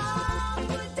shore.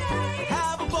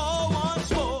 Have a ball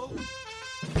once more.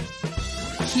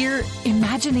 Here,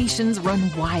 imaginations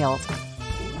run wild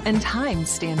and time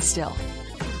stands still.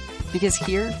 Because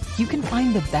here, you can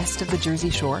find the best of the Jersey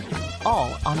Shore,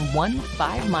 all on one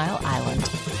 5-mile island.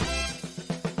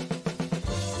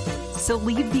 So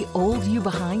leave the old you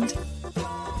behind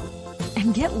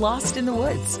and get lost in the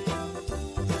woods.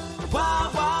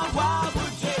 Wild, wild,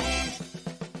 wildwood days.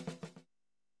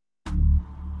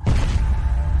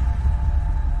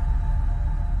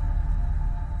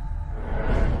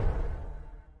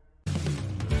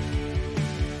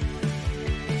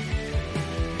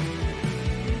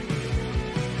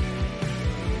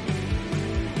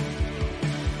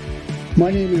 My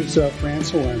name is Fran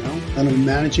Salerno, and I'm a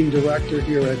managing director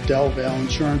here at Del Valle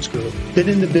Insurance Group. Been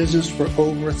in the business for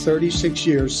over 36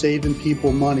 years, saving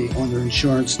people money on their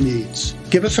insurance needs.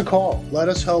 Give us a call. Let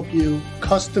us help you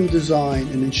custom design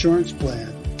an insurance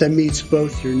plan that meets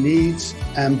both your needs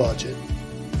and budget.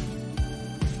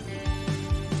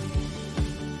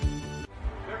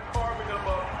 They're carving them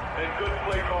up and good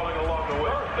play calling along the way.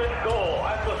 First and goal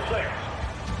at the 6.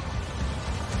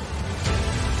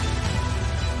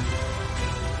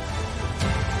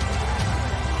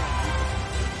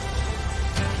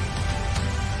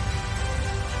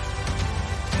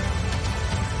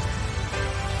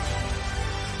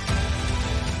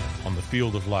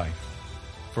 Field of life,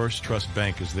 First Trust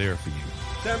Bank is there for you.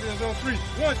 Champions on 3.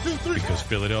 1, 2, 3. Because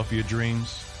Philadelphia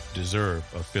dreams deserve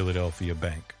a Philadelphia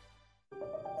bank.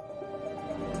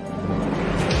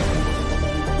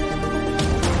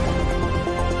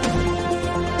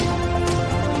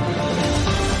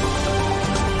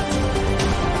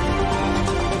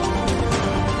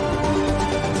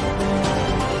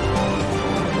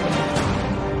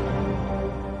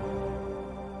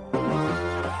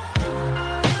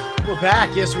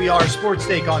 Back. Yes, we are. Sports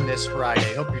Take on this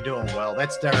Friday. Hope you're doing well.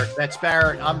 That's Derrick. That's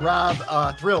Barrett. I'm Rob.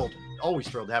 Thrilled, always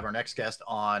thrilled to have our next guest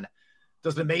on.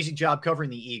 Does an amazing job covering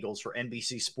the Eagles for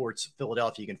NBC Sports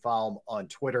Philadelphia. You can follow him on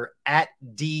Twitter at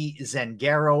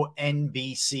DZengaro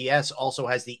NBCS. Also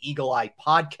has the Eagle Eye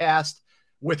podcast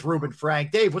with Ruben Frank.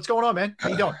 Dave, what's going on, man? How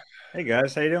you doing? Hey,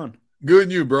 guys. How you doing? Good,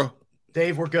 and you, bro?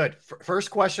 Dave, we're good.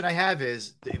 First question I have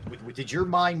is, did your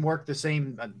mind work the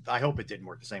same? I hope it didn't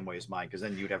work the same way as mine, because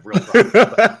then you'd have real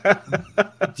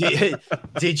problems.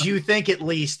 Did you think at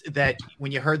least that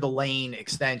when you heard the Lane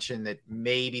extension that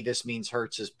maybe this means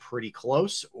Hurts is pretty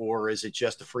close, or is it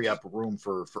just to free up room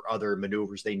for other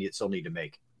maneuvers they still need to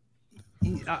make?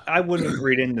 I wouldn't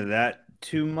read into that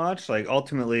too much. Like,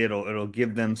 ultimately, it'll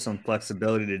give them some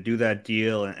flexibility to do that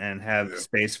deal and have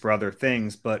space for other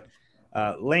things, but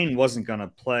Lane wasn't going to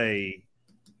play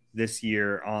this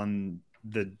year on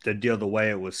the deal the way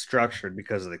it was structured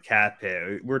because of the cap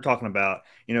hit. We're talking about,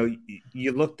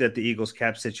 you looked at the Eagles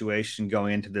cap situation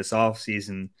going into this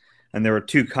offseason, and there were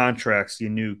 2 contracts you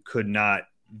knew could not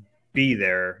be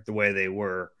there the way they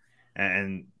were.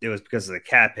 And it was because of the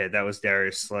cap hit. That was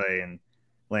Darius Slay and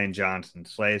Lane Johnson.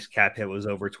 Slay's cap hit was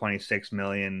over $26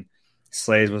 million.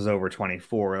 Slay's was over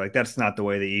 24. Like, that's not the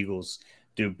way the Eagles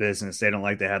do business. They don't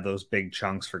like to have those big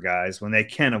chunks for guys when they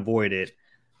can avoid it.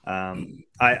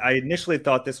 I initially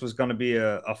thought this was going to be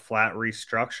a flat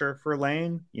restructure for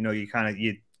Lane.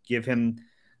 You give him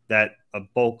that a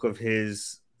bulk of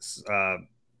his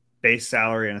base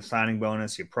salary and a signing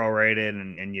bonus, you prorate it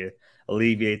and you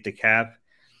alleviate the cap.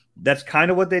 That's kind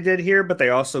of what they did here, but they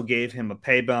also gave him a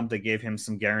pay bump. They gave him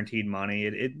some guaranteed money.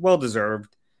 It well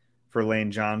deserved for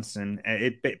Lane Johnson.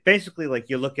 It basically, like,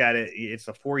 you look at it, it's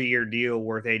a 4-year deal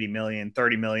worth $80 million,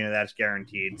 $30 million of that's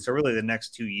guaranteed. So really the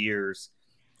next 2 years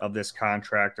of this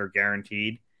contract are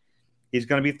guaranteed. He's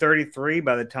going to be 33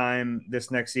 by the time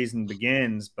this next season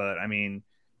begins. But I mean,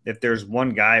 if there's one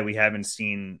guy we haven't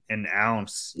seen an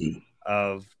ounce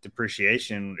of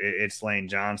depreciation, it's Lane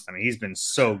Johnson. I mean, he's been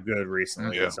so good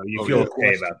recently. Yeah. So you feel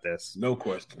okay about this. No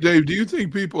question. Dave, do you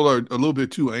think people are a little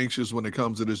bit too anxious when it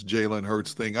comes to this Jalen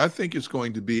Hurts thing? I think it's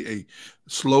going to be a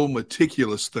slow,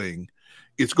 meticulous thing.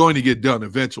 It's going to get done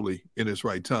eventually in its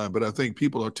right time, but I think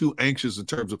people are too anxious in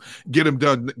terms of get him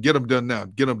done now,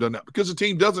 because the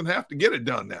team doesn't have to get it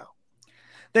done now.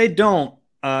 They don't.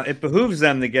 It behooves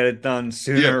them to get it done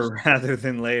sooner rather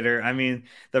than later. I mean,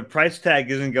 the price tag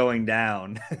isn't going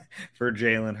down for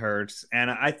Jalen Hurts.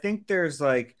 And I think there's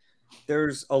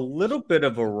a little bit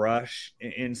of a rush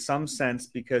in some sense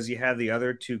because you have the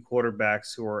other two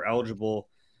quarterbacks who are eligible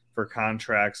for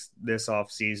contracts this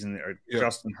offseason, or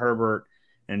Justin Herbert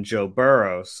and Joe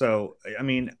Burrow. So, I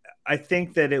mean, I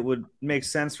think that it would make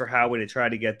sense for Howie to try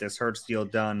to get this Hurts deal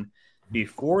done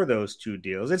before those two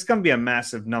deals. It's going to be a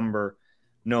massive number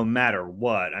no matter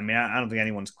what. I mean, I don't think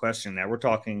anyone's questioning that. We're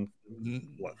talking,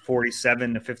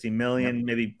 47 to 50 million,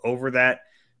 maybe over that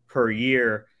per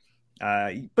year.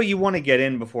 But you want to get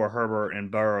in before Herbert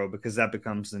and Burrow because that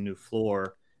becomes the new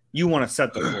floor. You want to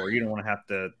set the floor. You don't want to have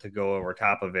to go over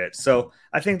top of it. So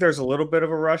I think there's a little bit of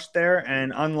a rush there.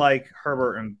 And unlike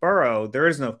Herbert and Burrow, there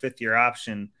is no fifth-year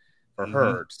option for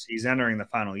Hurts. He's entering the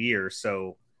final year.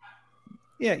 So,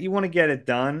 yeah, you want to get it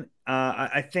done.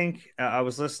 I think I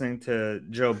was listening to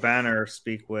Joe Banner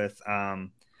speak with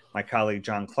my colleague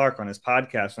John Clark on his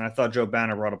podcast, and I thought Joe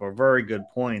Banner brought up a very good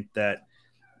point that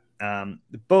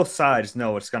both sides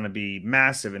know it's going to be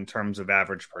massive in terms of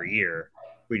average per year.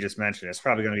 We just mentioned it's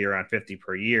probably going to be around 50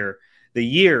 per year. The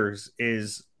years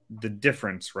is the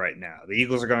difference right now. The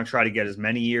Eagles are going to try to get as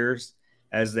many years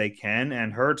as they can,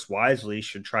 and Hurts wisely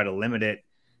should try to limit it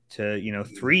to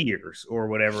 3 years or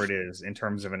whatever it is in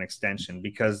terms of an extension,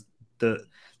 because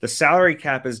the salary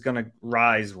cap is going to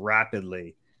rise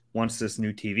rapidly once this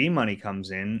new TV money comes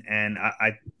in. And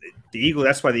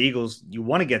that's why the Eagles, you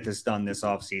want to get this done this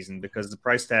offseason because the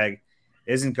price tag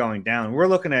isn't going down. We're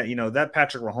looking at, that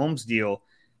Patrick Mahomes deal.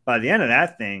 By the end of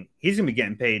that thing, he's going to be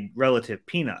getting paid relative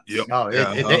peanuts. Yep.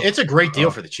 It's a great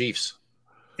deal for the Chiefs.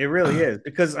 It really is,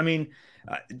 because, I mean,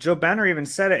 Joe Banner even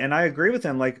said it, and I agree with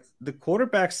him. Like, the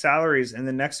quarterback salaries in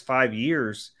the next 5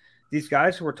 years, these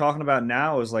guys who we're talking about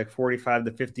now is like $45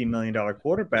 to $50 million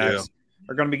quarterbacks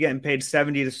are going to be getting paid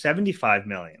 $70 to $75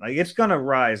 million. Like, it's going to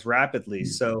rise rapidly.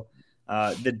 So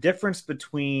the difference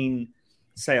between,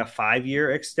 say, a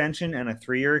 5-year extension and a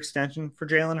 3-year extension for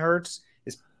Jalen Hurts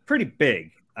is pretty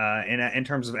big in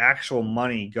terms of actual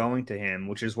money going to him,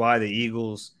 which is why the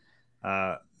Eagles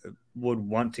would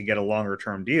want to get a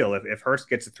longer-term deal. If Hurts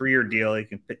gets a 3-year deal,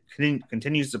 he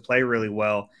continues to play really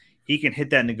well. He can hit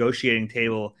that negotiating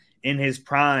table in his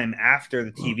prime after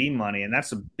the TV money, and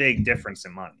that's a big difference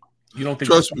in money. You don't think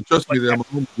trust me,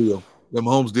 that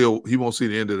Mahomes deal, he won't see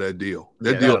the end of that deal.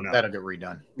 That'll get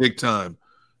redone big time.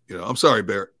 I'm sorry,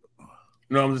 Barrett.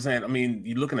 No, I'm just saying. I mean,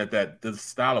 you're looking at that, the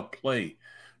style of play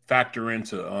factor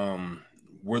into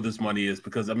where this money is,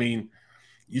 because I mean,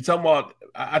 you talk about.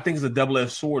 I think it's a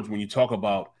double-edged sword when you talk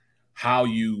about how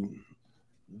you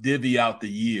divvy out the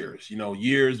years.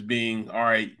 Years being all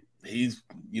right. He's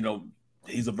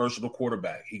a versatile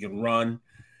quarterback. He can run.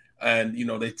 And,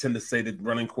 they tend to say that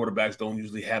running quarterbacks don't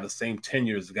usually have the same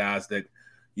tenure as guys that,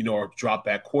 are drop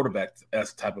back quarterbacks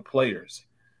as type of players.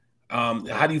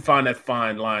 How do you find that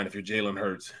fine line if you're Jalen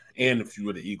Hurts and if you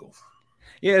were the Eagles?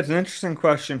 Yeah, it's an interesting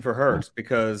question for Hurts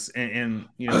because,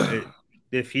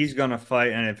 if he's going to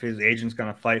fight and if his agent's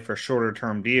going to fight for a shorter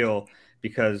term deal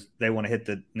because they want to hit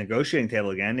the negotiating table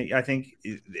again, I think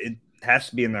it has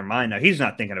to be in their mind. Now, he's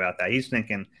not thinking about that. He's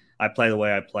thinking, I play the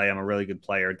way I play. I'm a really good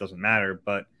player. It doesn't matter.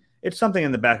 But it's something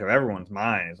in the back of everyone's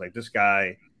mind. It's like, this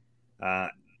guy,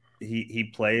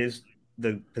 he plays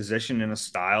the position in a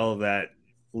style that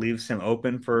leaves him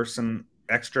open for some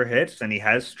extra hits, and he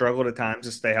has struggled at times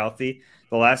to stay healthy.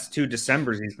 The last 2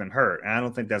 Decembers he's been hurt, and I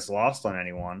don't think that's lost on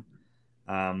anyone.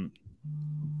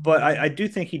 But I do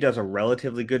think he does a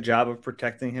relatively good job of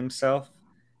protecting himself.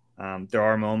 There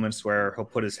are moments where he'll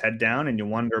put his head down, and you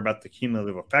wonder about the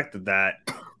cumulative effect of that.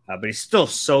 But he's still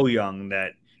so young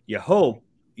that you hope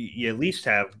you at least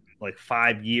have like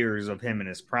 5 years of him in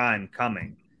his prime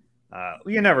coming.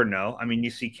 You never know. I mean, you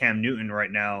see Cam Newton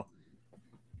right now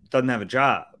doesn't have a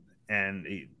job, and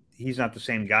he's not the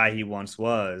same guy he once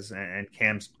was. And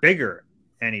Cam's bigger,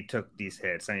 and he took these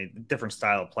hits. I mean, different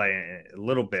style of play a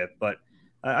little bit, but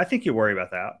I think you worry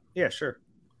about that. Yeah, sure.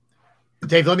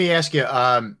 Dave, let me ask you.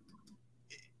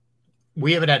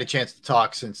 We haven't had a chance to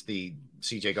talk since the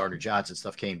C.J. Gardner-Johnson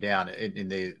stuff came down, and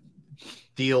the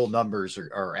deal numbers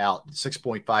are out.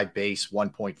 6.5 base,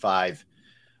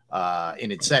 1.5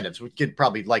 in incentives. We could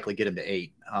probably likely get him to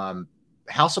 8.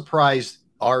 How surprised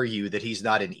are you that he's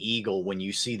not an Eagle when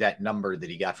you see that number that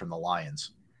he got from the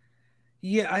Lions?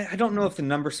 Yeah, I don't know if the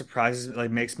number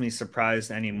makes me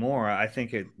surprised anymore. I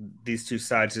think these two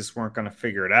sides just weren't going to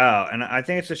figure it out, and I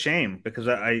think it's a shame because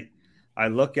I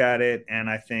look at it and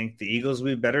I think the Eagles would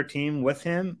be a better team with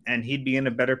him, and he'd be in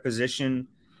a better position,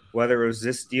 whether it was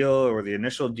this deal or the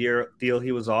initial deal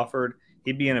he was offered.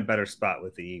 He'd be in a better spot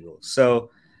with the Eagles. So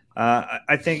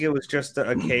I think it was just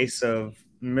a case of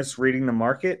misreading the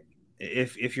market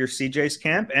if you're CJ's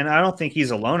camp, and I don't think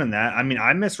he's alone in that. I mean,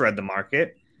 I misread the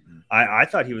market. I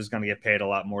thought he was going to get paid a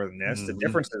lot more than this. The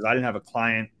difference is I didn't have a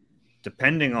client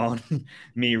depending on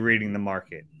me reading the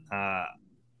market.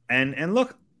 And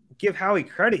look, give Howie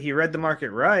credit. He read the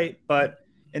market right, but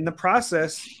in the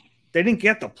process, they didn't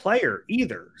get the player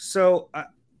either. So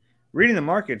reading the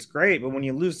market's great, but when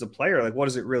you lose the player, like, what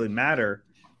does it really matter?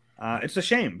 It's a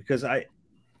shame because I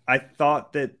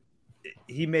thought that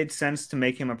he made sense to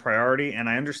make him a priority, and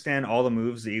I understand all the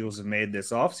moves the Eagles have made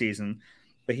this offseason,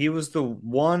 but he was the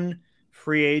one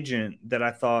free agent that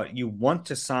I thought you want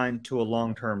to sign to a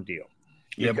long-term deal.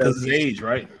 Yeah, because of age,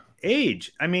 right?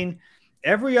 Age. I mean,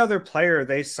 every other player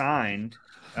they signed,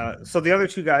 so the other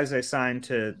two guys they signed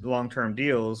to long-term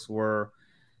deals were,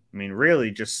 I mean,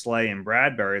 really just Slay and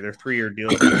Bradbury. They're 3-year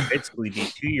deals, basically be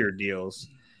 2-year deals.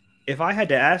 If I had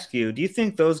to ask you, do you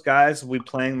think those guys will be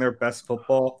playing their best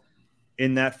football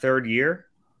in that third year?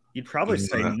 You'd probably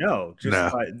say no,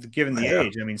 given the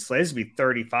age. I mean, Slay's be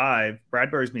 35,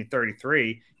 Bradbury's be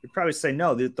 33. You'd probably say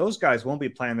no. Those guys won't be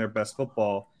playing their best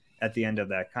football at the end of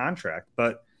that contract.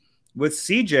 But with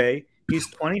CJ, he's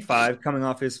 25, coming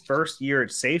off his first year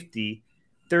at safety.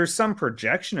 There's some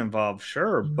projection involved,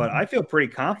 sure, but I feel pretty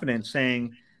confident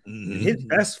saying his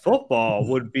best football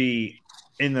would be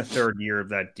in the third year of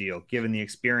that deal. Given the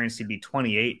experience, he'd be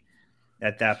 28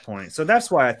 at that point. So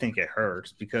that's why I think it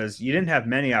hurts, because you didn't have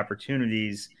many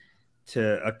opportunities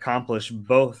to accomplish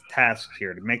both tasks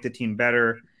here, to make the team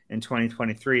better in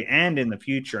 2023 and in the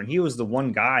future. And he was the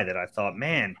one guy that I thought,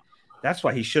 man, that's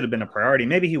why he should have been a priority.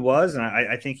 Maybe he was, and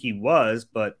I think he was,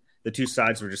 but the two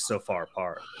sides were just so far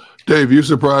apart. Dave, you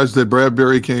surprised that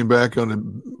Bradbury came back on a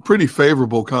pretty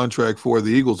favorable contract for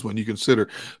the Eagles when you consider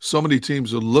so many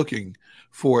teams are looking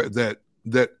for that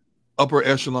upper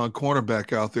echelon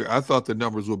cornerback out there? I thought the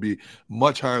numbers would be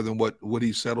much higher than what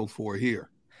he settled for here.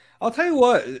 I'll tell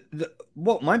you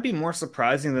what might be more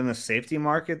surprising than the safety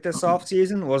market this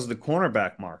offseason was the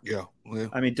cornerback market. Yeah.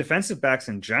 I mean, defensive backs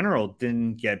in general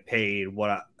didn't get paid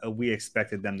what we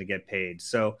expected them to get paid.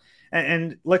 So,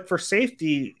 and like for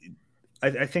safety,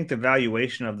 I think the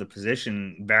valuation of the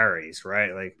position varies,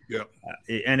 right? Like,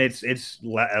 and it's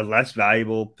a less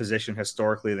valuable position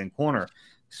historically than corner.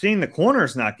 Seeing the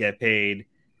corners not get paid,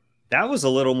 that was a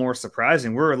little more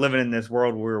surprising. We're living in this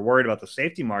world where we're worried about the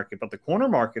safety market, but the corner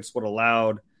market's what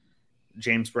allowed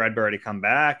James Bradbury to come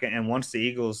back. And once the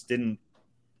Eagles didn't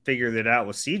figure that out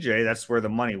with CJ, that's where the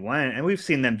money went. And we've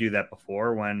seen them do that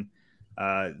before when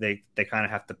they kind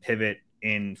of have to pivot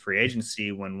in free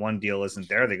agency. When one deal isn't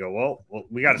there, they go, well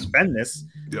we got to spend this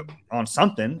on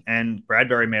something. And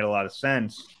Bradbury made a lot of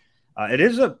sense. It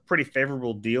is a pretty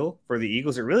favorable deal for the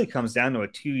Eagles. It really comes down to a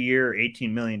 2-year,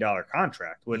 $18 million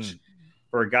contract, which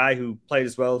for a guy who played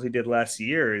as well as he did last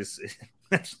year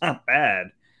that's not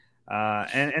bad.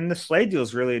 And the Slade deal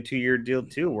is really a 2-year deal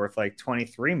too, worth like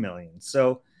 $23 million.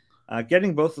 So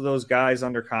getting both of those guys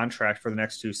under contract for the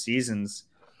next 2 seasons,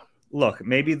 look,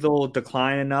 maybe they'll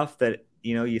decline enough that,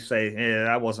 you say, hey,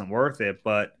 that wasn't worth it,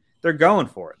 but they're going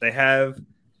for it. They have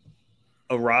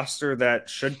a roster that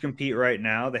should compete right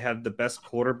now. They have the best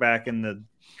quarterback in the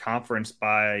conference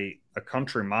by a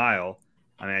country mile.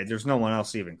 I mean, there's no one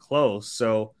else even close.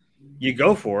 So you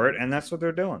go for it, and that's what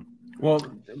they're doing. Well,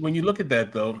 when you look at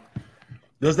that, though,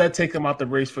 does that take them out the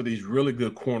race for these really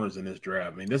good corners in this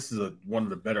draft? I mean, this is one of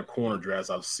the better corner drafts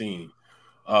I've seen.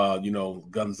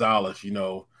 Gonzalez,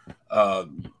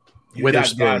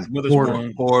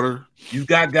 Witherspoon, Porter. You've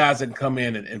got guys that can come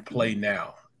in and play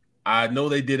now. I know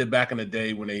they did it back in the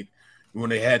day when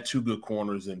they had 2 good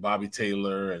corners and Bobby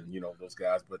Taylor and those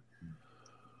guys, but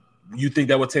you think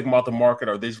that would take them out the market,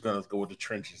 or are they just going to go with the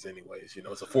trenches anyways? You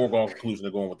know, it's a foregone conclusion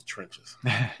they're going with the trenches.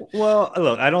 Well,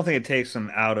 look, I don't think it takes them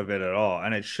out of it at all,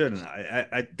 and it shouldn't.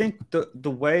 I think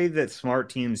the way that smart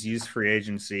teams use free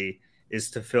agency is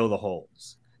to fill the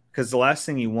holes, because the last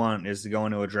thing you want is to go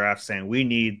into a draft saying we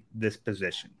need this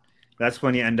position. That's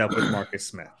when you end up with Marcus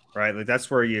Smith, right? Like that's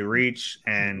where you reach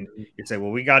and you say,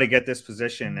 well, we got to get this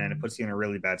position, and it puts you in a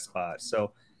really bad spot.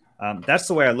 So that's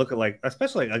the way I look at,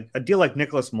 especially a deal like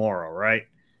Nicholas Morrow, right?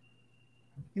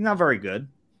 He's not very good,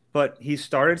 but he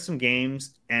started some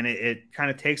games, and it kind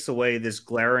of takes away this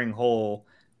glaring hole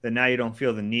that now you don't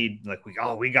feel the need, like we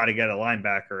got to get a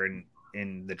linebacker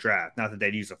in the draft. Not that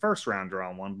they'd use a first rounder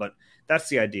on one, but that's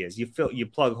the idea: is you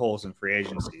plug holes in free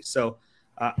agency. So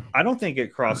I don't think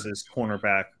it crosses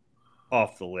cornerback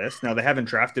off the list. Now they haven't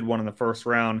drafted one in the first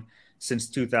round since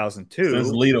 2002. Since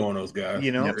Lito on those guys.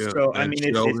 You know, so I mean,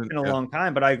 it's been a long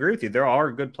time, but I agree with you. There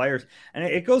are good players, and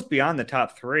it goes beyond the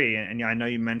top three. And I know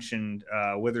you mentioned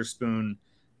Witherspoon,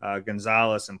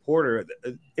 Gonzalez, and Porter.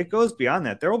 It goes beyond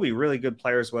that. There will be really good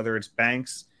players, whether it's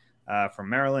Banks from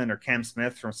Maryland or Cam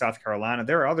Smith from South Carolina.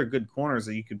 There are other good corners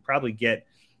that you could probably get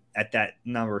at that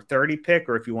number 30 pick,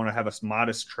 or if you want to have a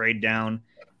modest trade down,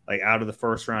 like out of the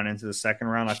first round into the second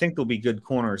round. I think there'll be good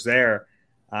corners there.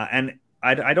 And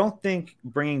I don't think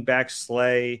bringing back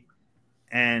Slay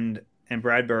and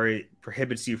Bradbury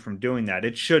prohibits you from doing that.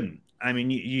 It shouldn't. I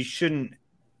mean, you shouldn't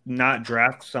not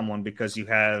draft someone because you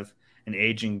have an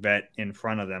aging vet in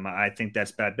front of them. I think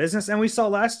that's bad business. And we saw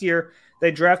last year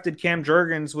they drafted Cam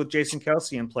Jurgens with Jason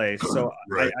Kelsey in place. So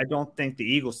right. I don't think the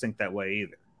Eagles think that way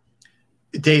either.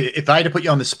 Dave, if I had to put you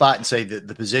on the spot and say that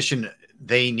the position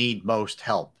they need most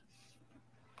help,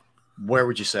 where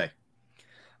would you say?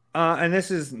 And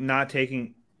this is not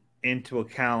taking into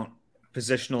account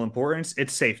positional importance.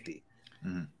 It's safety.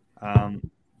 Mm-hmm.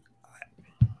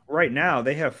 Right now,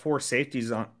 they have 4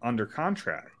 safeties under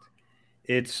contract.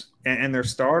 And their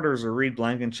starters are Reed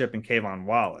Blankenship and Kayvon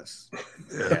Wallace.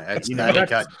 Yeah, that's that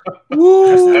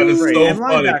is great. so and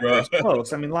funny, linebacker is bro.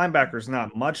 close. I mean, linebacker's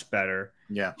not much better.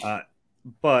 Yeah.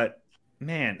 But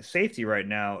man, safety right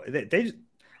now, they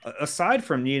aside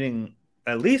from needing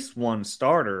at least one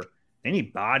starter, they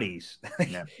need bodies.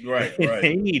 Yeah. Right.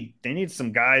 They need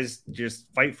some guys just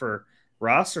fight for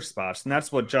roster spots, and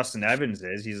that's what Justin Evans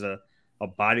is. He's a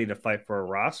body to fight for a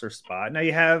roster spot. Now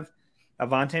you have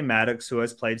Avonte Maddox, who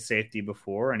has played safety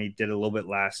before, and he did a little bit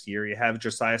last year. You have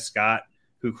Josiah Scott,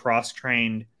 who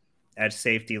cross-trained at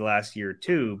safety last year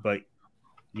too, but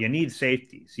you need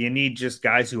safeties. You need just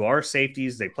guys who are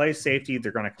safeties. They play safety.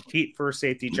 They're going to compete for a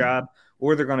safety job,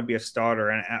 or they're going to be a starter.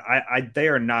 And they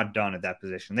are not done at that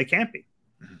position. They can't be.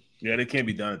 Yeah, they can't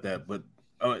be done at that. But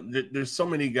there's so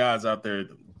many guys out there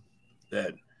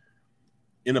that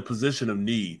in a position of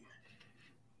need,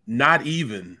 not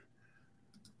even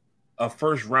a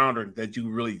first rounder that you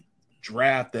really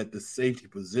draft at the safety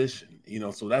position. You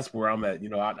know, so that's where I'm at. You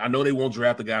know, I know they won't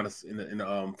draft a guy in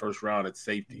the first round at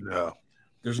safety. No.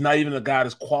 There's not even a guy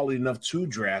that's quality enough to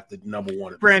draft at number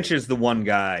one. Branch is the one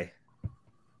guy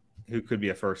who could be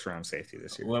a first round safety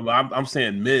this year. Well, I'm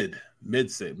saying mid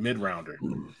rounder.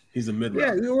 He's a mid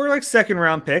rounder. Yeah, we're like second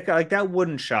round pick. Like that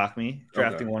wouldn't shock me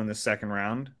drafting one in the second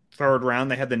round. Third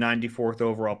round, they had the 94th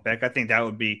overall pick. I think that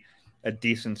would be a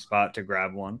decent spot to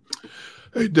grab one.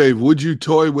 Hey, Dave, would you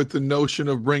toy with the notion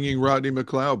of bringing Rodney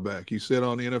McLeod back? He said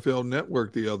on the NFL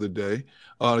Network the other day,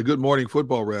 Good Morning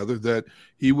Football rather, that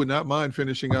he would not mind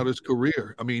finishing out his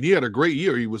career. I mean, he had a great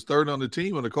year. He was third on the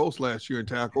team on the Colts last year in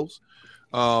tackles.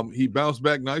 He bounced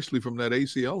back nicely from that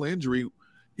ACL injury.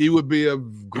 He would be a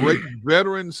great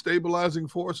veteran stabilizing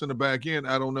force in the back end.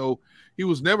 I don't know. He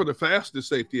was never the fastest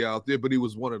safety out there, but he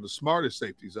was one of the smartest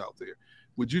safeties out there.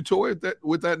 Would you toy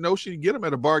with that notion? You get him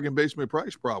at a bargain basement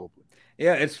price, probably.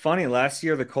 Yeah, it's funny. Last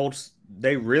year, the Colts,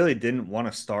 they really didn't want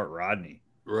to start Rodney.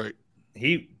 Right.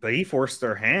 But he forced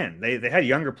their hand. They had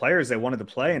younger players they wanted to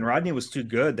play, and Rodney was too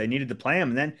good. They needed to play him.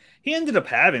 And then he ended up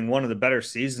having one of the better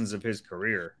seasons of his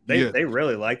career. They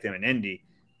really liked him in Indy.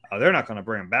 They're not going to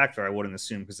bring him back there, I wouldn't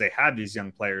assume, because they have these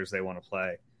young players they want to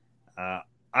play.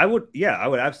 I would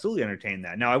absolutely entertain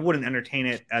that. Now, I wouldn't entertain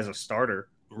it as a starter.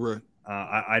 Right.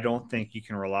 I don't think you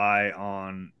can rely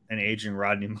on an aging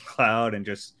Rodney McLeod and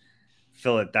just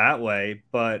fill it that way.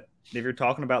 But if you're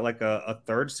talking about like a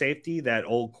third safety, that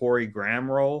old Corey Graham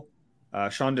role,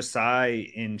 Sean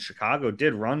Desai in Chicago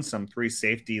did run some 3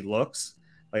 safety looks.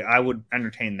 Like I would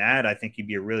entertain that. I think he'd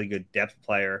be a really good depth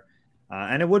player,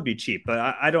 and it would be cheap. But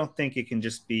I don't think it can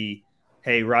just be,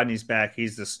 hey, Rodney's back,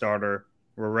 he's the starter,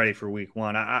 we're ready for week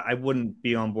 1. I wouldn't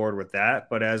be on board with that.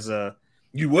 But as a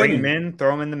you bring him in,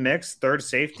 throw him in the mix, third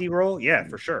safety role, yeah,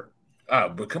 for sure.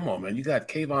 But come on, man. You got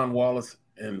Kayvon Wallace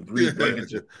and Reed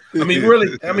Blankenship. I mean,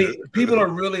 really, people are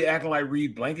really acting like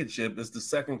Reed Blankenship is the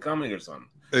second coming or something.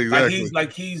 Exactly.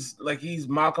 Like he's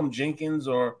Malcolm Jenkins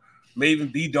or maybe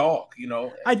even B-Dog, you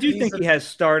know. I do think he has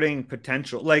starting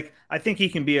potential. Like, I think he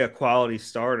can be a quality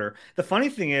starter. The funny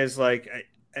thing is, like,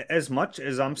 as much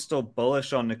as I'm still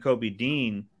bullish on Nakobe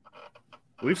Dean,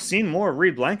 we've seen more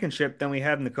Reed Blankenship than we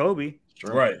have Nakobe.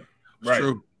 Right.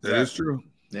 True. That is true.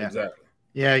 Yeah. Exactly.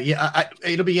 Yeah.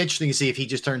 It'll be interesting to see if he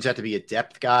just turns out to be a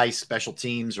depth guy, special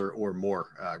teams, or more.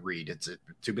 Reed, it's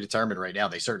to be determined right now.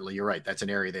 You're right. That's an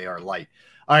area they are light.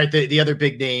 All right. The other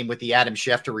big name with the Adam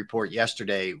Schefter report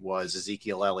yesterday was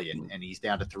Ezekiel Elliott, and he's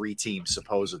down to 3 teams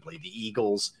supposedly: the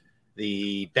Eagles,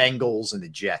 the Bengals, and the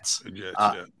Jets.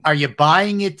 Are you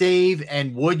buying it, Dave?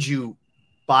 And would you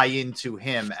buy into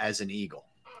him as an Eagle?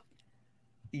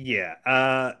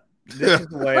 Yeah. This is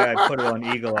the way I put it on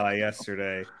Eagle Eye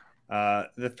yesterday.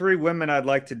 The 3 women I'd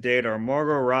like to date are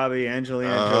Margot Robbie,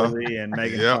 Angelina Jolie, and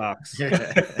Megan Fox.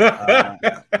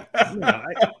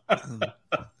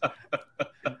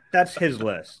 That's his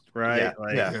list, right?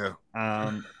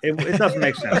 It doesn't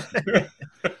make sense.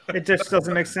 It just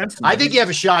doesn't make sense to me. I think you have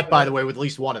a shot, by the way, with at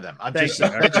least one of them. I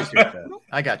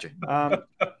got you.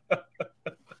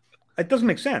 It doesn't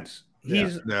make sense.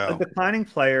 He's a declining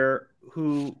player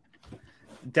who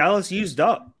Dallas used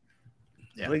up.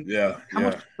 He's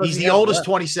the oldest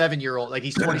 27-year-old. Like,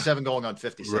 he's 27 going on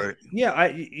 56. Right. Yeah,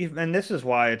 and this is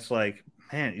why it's like,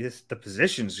 man, the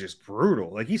position's just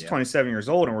brutal. Like, he's 27 years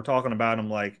old, and we're talking about him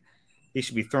like he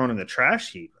should be thrown in the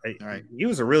trash heap. He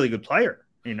was a really good player,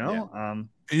 you know. Yeah. And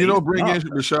you don't bring in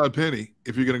Rashad Penny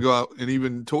if you're going to go out and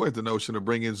even toy at the notion of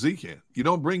bringing Zeke in. You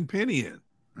don't bring Penny in.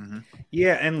 Mm-hmm.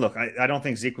 Yeah, and look, I don't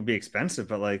think Zeke would be expensive,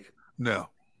 but like, no.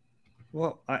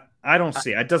 Well, I don't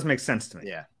see it. It doesn't make sense to me.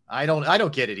 Yeah. I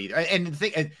don't get it either. And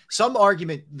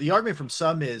the argument from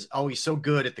some is, oh, he's so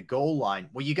good at the goal line.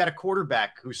 Well, you got a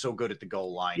quarterback who's so good at the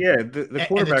goal line. Yeah, the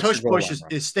quarterback and the tush push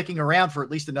is sticking around for at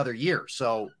least another year.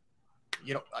 So,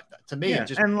 you know, to me,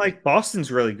 and like Boston's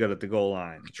really good at the goal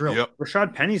line. True. Yep.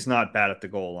 Rashad Penny's not bad at the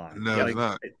goal line. No, he's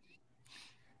not.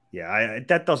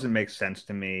 That doesn't make sense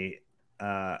to me.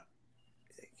 I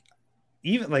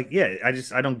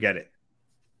don't get it.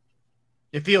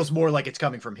 It feels more like it's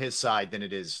coming from his side than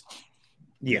it is.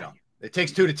 You know, it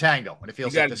takes 2 to tango, and it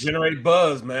feels you like got to generate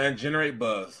buzz, man. Generate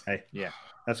buzz. Hey,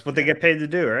 that's what they get paid to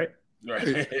do, right? Right.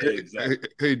 Exactly.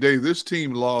 Hey, Dave, this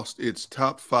team lost its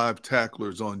top 5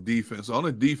 tacklers on defense, on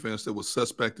a defense that was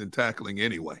suspect in tackling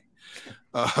anyway.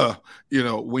 You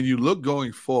know, when you look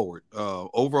going forward,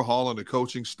 overhauling the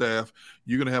coaching staff,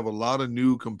 you're going to have a lot of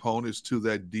new components to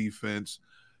that defense.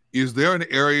 Is there an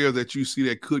area that you see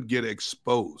that could get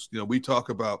exposed? You know, we talk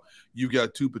about you've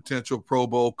got 2 potential Pro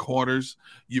Bowl corners.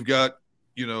 You've got,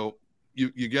 you know,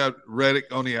 you got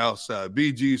Reddick on the outside.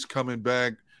 BG's coming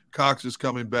back. Cox is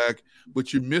coming back.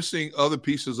 But you're missing other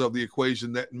pieces of the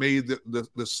equation that made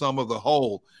the sum of the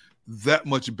whole that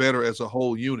much better as a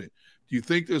whole unit. Do you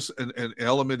think there's an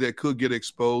element that could get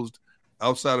exposed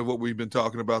outside of what we've been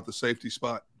talking about, the safety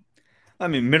spot? I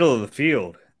mean, middle of the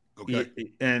field.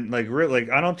 Okay. And like,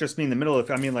 really, I don't just mean the middle of,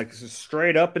 I mean, like,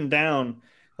 straight up and down.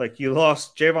 Like, you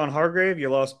lost Javon Hargrave, you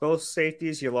lost both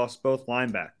safeties, you lost both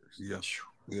linebackers. Yeah.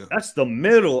 That's the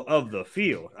middle of the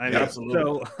field. I mean,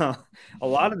 absolutely. So a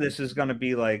lot of this is going to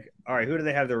be like, all right, who do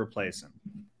they have to replace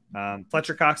him?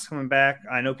 Fletcher Cox coming back.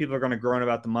 I know people are going to groan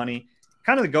about the money,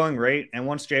 kind of the going rate. And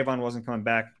once Javon wasn't coming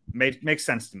back, makes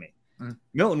sense to me.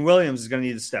 Milton Williams is going to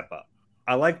need to step up.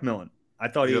 I like Milton. I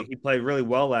thought he played really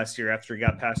well last year after he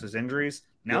got past his injuries.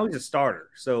 Now he's a starter.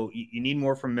 So you need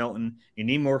more from Milton. You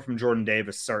need more from Jordan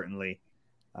Davis, certainly,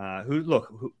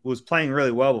 who was playing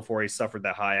really well before he suffered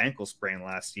that high ankle sprain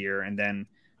last year and then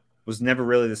was never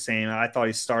really the same. I thought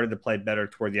he started to play better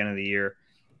toward the end of the year.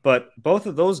 But both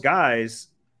of those guys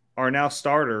are now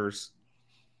starters,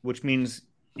 which means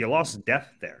you lost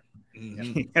depth there.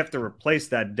 Mm-hmm. You have to replace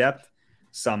that depth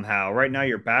somehow. Right now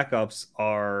your backups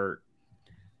are –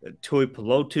 Tui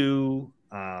Pelotu,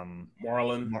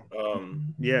 Marvin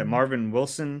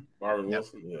Wilson. Yeah.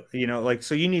 You know, like,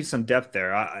 so you need some depth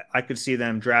there. I could see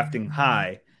them drafting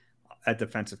high at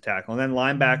defensive tackle. And then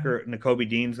linebacker, Nakobe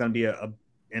Dean is going to be a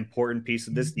important piece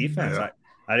of this defense. Yeah.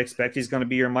 I'd expect he's going to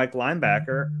be your Mike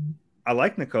linebacker. I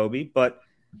like Nakobe, but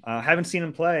haven't seen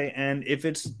him play. And if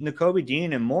it's Nakobe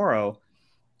Dean and Morrow,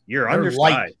 you're undersized.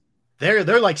 Light.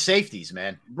 They're like safeties,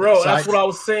 man. Bro, that's what I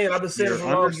was saying. I've been saying for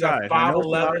long.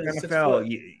 5'11",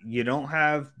 NFL. You don't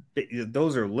have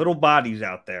those are little bodies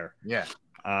out there. Yeah.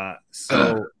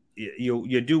 So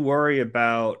you do worry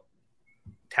about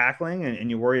tackling, and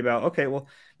you worry about, okay, well,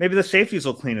 maybe the safeties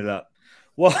will clean it up.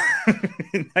 Well,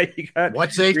 now you got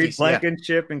what safeties?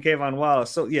 Blankenship and Kayvon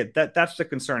Wallace. So yeah, that's the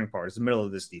concerning part. Is the middle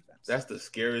of this defense. That's the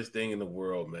scariest thing in the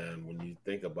world, man. When you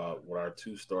think about what our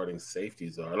two starting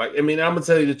safeties are, like, I mean, I'm gonna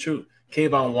tell you the truth.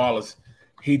 Kayvon Wallace,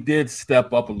 he did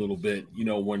step up a little bit, you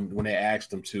know, when they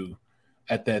asked him to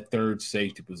at that third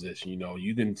safety position. You know,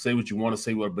 you can say what you want to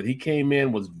say, but he came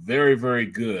in, was very, very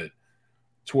good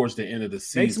towards the end of the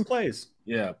season. Made some plays.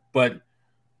 Yeah, but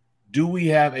do we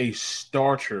have a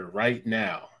starter right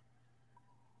now?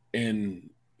 And,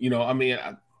 you know, I mean,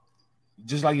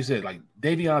 just like you said, like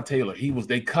Davion Taylor,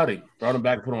 they cut him, brought him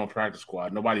back, put him on practice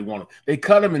squad. Nobody wanted him. They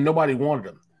cut him and nobody wanted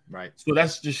him. Right. So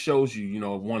that just shows you, you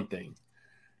know, one thing.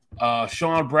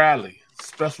 Sean Bradley,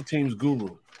 special teams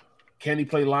guru. Can he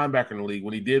play linebacker in the league?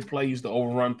 When he did play, he used to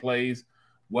overrun plays,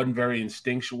 wasn't very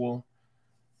instinctual.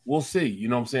 We'll see. You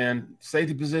know what I'm saying?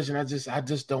 Safety position, I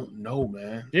just don't know,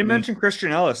 man. You mentioned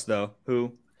Christian Ellis, though,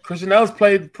 who Christian Ellis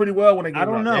played pretty well when they gave I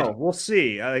don't him know. out. We'll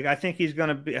see. I think he's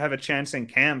going to have a chance in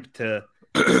camp to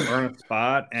earn a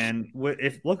spot. And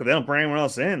if they don't bring anyone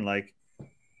else in, like,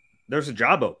 there's a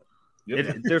job open.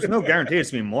 Yep. There's no guarantee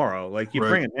it's going to be tomorrow. Like, you Right.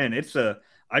 bring him in.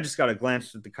 I just got a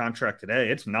glance at the contract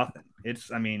today. It's nothing.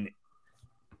 I mean,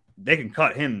 they can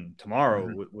cut him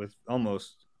tomorrow with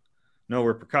almost no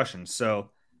repercussions. So,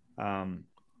 that's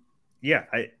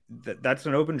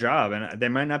an open job, and they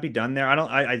might not be done there.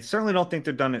 I certainly don't think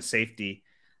they're done at safety.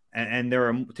 And there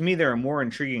are more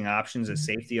intriguing options at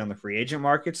safety on the free agent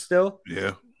market still.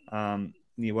 Yeah.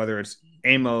 Whether it's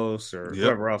Amos or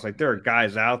whoever else, like there are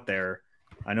guys out there.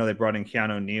 I know they brought in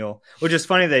Keanu Neal, which is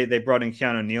funny. They brought in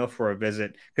Keanu Neal for a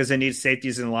visit because they need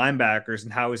safeties and linebackers.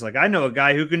 And Howie's like, I know a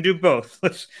guy who can do both.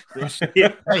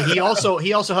 Hey, he also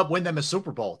helped win them a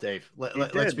Super Bowl, Dave.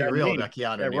 Let's be real about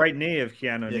Keanu Neal. Right knee of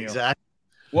Keanu Neal. Exactly.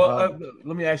 Well,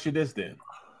 let me ask you this then.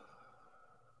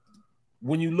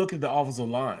 When you look at the offensive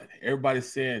line,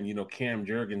 everybody's saying, you know, Cam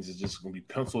Jurgens is just going to be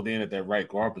penciled in at that right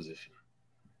guard position.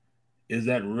 Is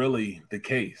that really the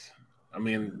case? I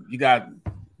mean, you got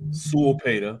Sewell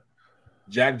Peta,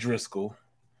 Jack Driscoll.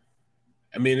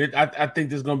 I mean, I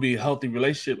think there's going to be a healthy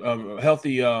relationship,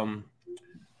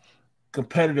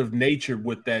 competitive nature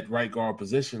with that right guard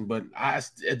position. But at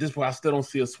this point, I still don't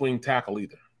see a swing tackle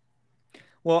either.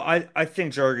 Well, I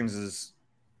think Jurgens is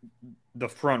the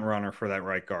front runner for that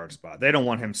right guard spot. They don't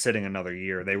want him sitting another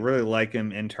year. They really like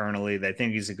him internally. They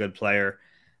think he's a good player.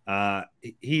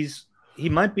 He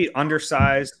might be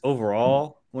undersized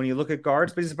overall when you look at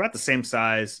guards, but he's about the same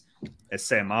size as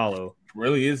Seumalo.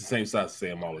 Really is the same size as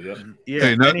Seumalo, yep.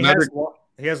 Yeah,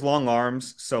 he has long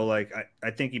arms, so like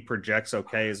I think he projects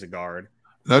okay as a guard.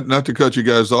 Not to cut you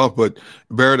guys off, but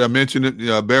Barrett, I mentioned it.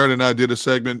 Barrett and I did a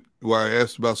segment where I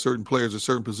asked about certain players at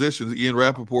certain positions. Ian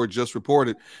Rappaport just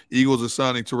reported Eagles are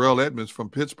signing Terrell Edmonds from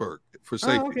Pittsburgh for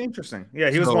safety. Oh, okay, interesting.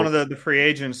 Yeah, he was one of the free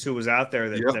agents who was out there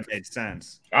that made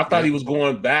sense. I thought he was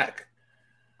going back.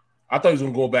 I thought he was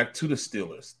going to go back to the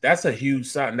Steelers. That's a huge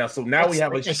sign. Now we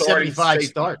have a starting 75 safety.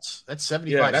 starts. That's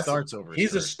 75 starts over.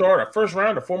 He's a starter,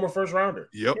 former first rounder.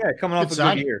 Yep. Yeah, coming off a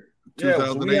good year.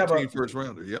 2018 first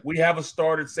rounder. Yep. We have a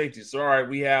started safety. So all right,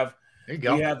 we have. There you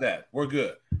go. We have that. We're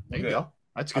good. There you go.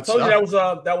 That's good. I told you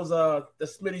that was the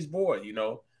Smitty's boy. You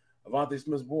know, Avante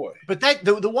Smith's boy. But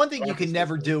the one thing you can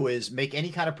never do is make any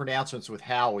kind of pronouncements with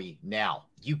Howie now.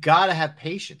 You got to have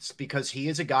patience because he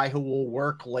is a guy who will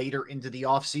work later into the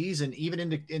offseason, even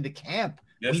into camp.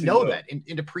 Yes, we know that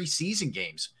into preseason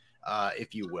games,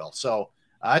 if you will. So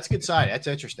that's a good sign. That's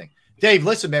interesting. Dave,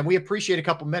 listen, man, we appreciate a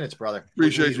couple minutes, brother.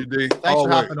 Appreciate you, Dave. Thanks for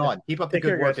hopping on. Keep up the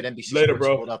good work at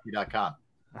NBCSportsPhiladelphia.com.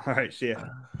 All right, see ya.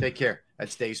 Take care.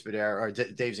 That's Dave Spadaro or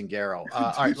Dave Zangaro.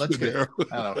 All right, let's go.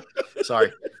 I don't know.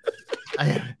 Sorry.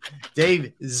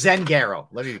 Dave Zangaro.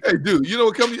 Hey, dude, you know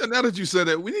what? Now that you said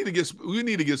that, we need to get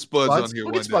Spuds on here.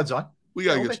 We'll get Spuds on. We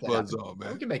gotta get Spuds on,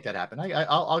 man. We can make that happen.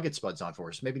 I'll get Spuds on for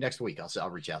us. Maybe next week. I'll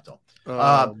reach out to him.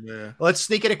 Oh, man. Let's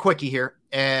sneak in a quickie here,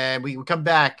 and we come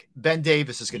back. Ben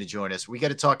Davis is going to join us. We got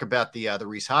to talk about the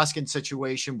Reese Hoskins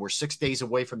situation. We're 6 days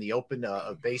away from the open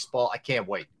of baseball. I can't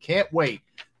wait. Can't wait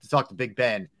to talk to Big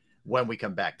Ben when we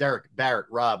come back. Derrick, Barrett,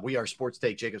 Rob, we are Sports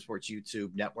Take, Jacob Sports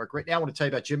YouTube Network. Right now, I want to tell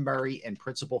you about Jim Murray and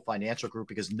Principal Financial Group,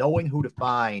 because knowing who to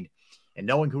find and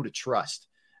knowing who to trust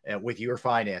with your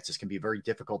finances can be a very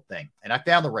difficult thing. And I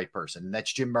found the right person, and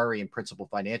that's Jim Murray and Principal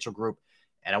Financial Group.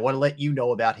 And I want to let you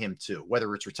know about him too,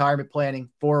 whether it's retirement planning,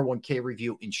 401k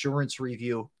review, insurance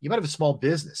review. You might have a small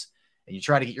business and you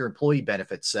try to get your employee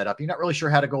benefits set up. You're not really sure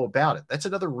how to go about it. That's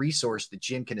another resource that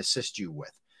Jim can assist you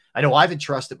with. I know I've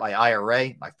entrusted my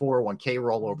IRA, my 401k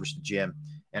rollovers to Jim,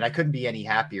 and I couldn't be any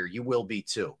happier. You will be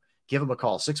too. Give him a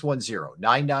call,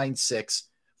 610-996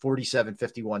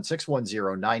 4751,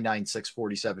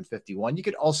 610-996-4751. You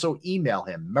could also email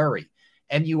him, Murray,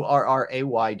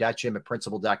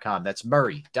 MURRAY.Jim@principal.com. That's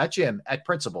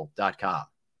Murray.Jim@principal.com.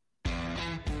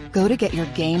 Go to get your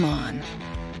game on.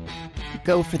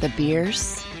 Go for the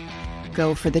beers.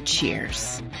 Go for the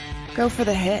cheers. Go for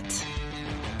the hit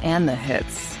and the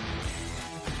hits.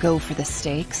 Go for the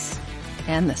stakes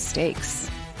and the stakes.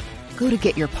 Go to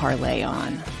get your parlay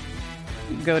on.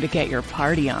 Go to get your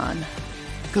party on.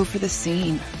 Go for the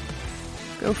scene.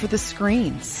 Go for the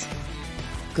screens.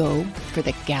 Go for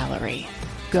the gallery.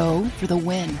 Go for the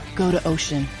win. Go to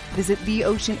Ocean. Visit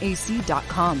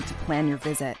theoceanac.com to plan your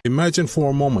visit. Imagine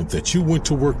for a moment that you went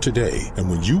to work today and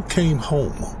when you came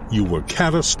home, you were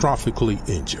catastrophically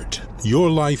injured. Your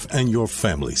life and your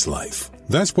family's life.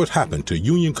 That's what happened to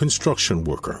union construction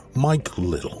worker Mike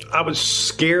Little. I was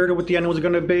scared of what the end was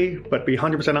going to be, but to be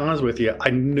 100% honest with you, I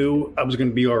knew I was going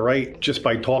to be all right just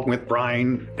by talking with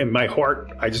Brian. In my heart,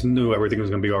 I just knew everything was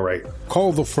going to be all right.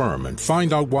 Call the firm and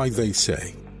find out why they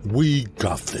say, "We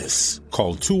got this."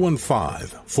 Call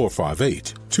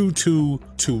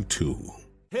 215-458-2222.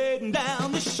 Heading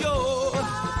down the shore.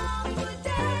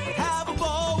 Have a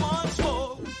ball once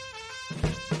more.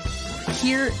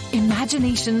 Here,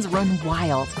 imaginations run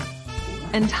wild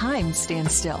and time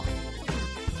stands still.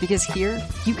 Because here,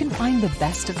 you can find the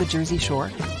best of the Jersey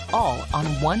Shore, all on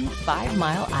one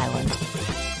 5-mile island.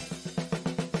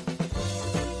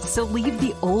 So leave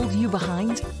the old you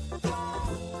behind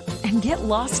and get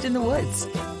lost in the woods.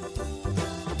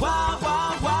 Wild,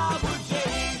 wild, wildwood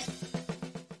days.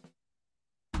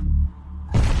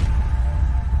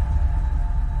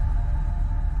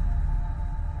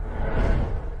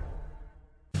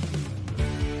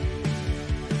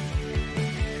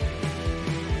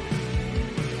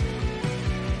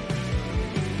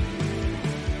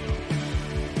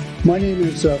 My name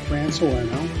is Fran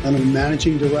Salerno. I'm a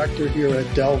managing director here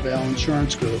at Del Valle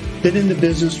Insurance Group. Been in the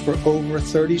business for over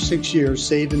 36 years,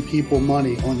 saving people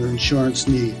money on their insurance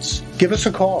needs. Give us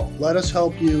a call. Let us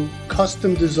help you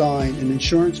custom design an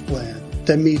insurance plan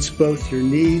that meets both your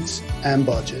needs and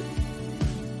budget.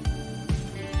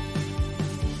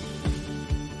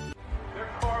 They're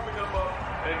carving them up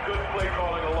and good play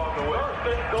calling along the way. First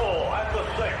and goal at the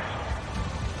 6.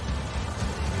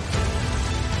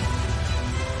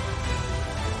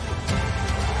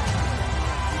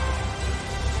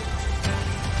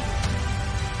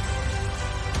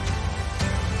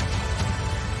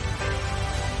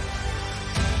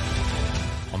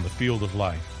 On the field of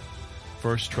life,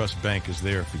 First Trust Bank is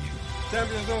there for you.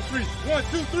 Champions on 3. 1,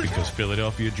 2, 3. Because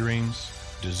Philadelphia dreams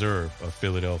deserve a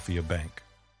Philadelphia bank.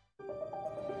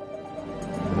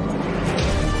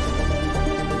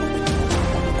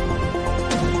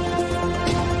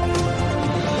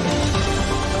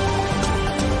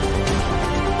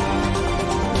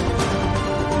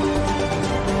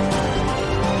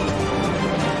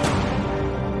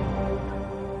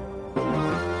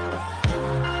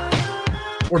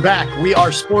 We're back. We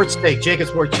are Sports Take, Jacob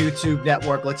Sports YouTube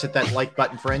Network. Let's hit that like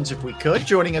button, friends, if we could.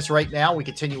 Joining us right now, we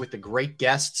continue with the great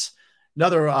guests.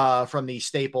 Another from the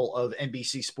staple of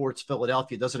NBC Sports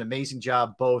Philadelphia, does an amazing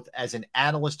job both as an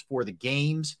analyst for the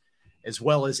games as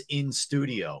well as in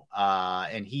studio.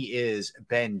 And he is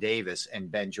Ben Davis.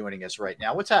 And Ben joining us right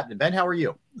now. What's happening, Ben? How are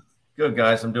you? Good,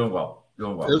 guys. I'm doing well.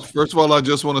 First of all, I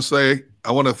just want to say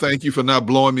I want to thank you for not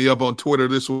blowing me up on Twitter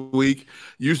this week.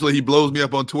 Usually he blows me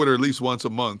up on Twitter at least once a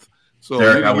month. So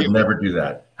Derrick, I would never do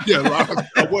that. Yeah,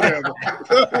 whatever.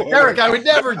 Derrick, I would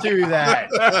never do that.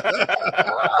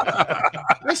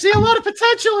 I see a lot of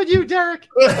potential in you, Derrick.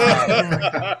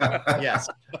 Yes.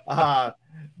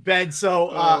 Ben,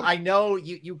 so I know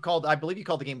you called, I believe you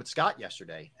called the game with Scott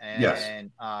yesterday. And, yes.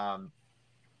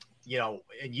 You know,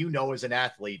 and you know, as an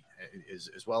athlete,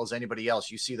 as well as anybody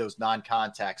else, you see those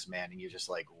non-contacts, man, and you're just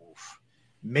like, oof,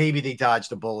 maybe they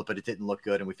dodged a bullet, but it didn't look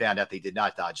good. And we found out they did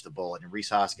not dodge the bullet. And Reese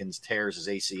Hoskins tears his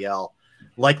ACL,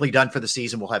 likely done for the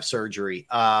season, will have surgery.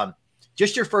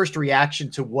 Just your first reaction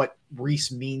to what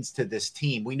Reese means to this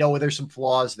team. We know there's some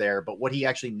flaws there, but what he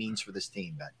actually means for this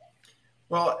team, Ben.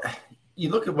 Well, you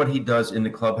look at what he does in the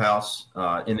clubhouse,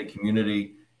 in the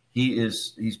community.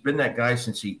 He's been that guy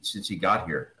since he got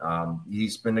here.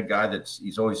 He's been a guy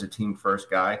he's always a team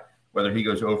first guy. Whether he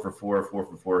goes 0 for 4 or 4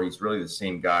 for 4, he's really the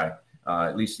same guy.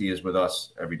 At least he is with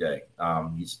us every day.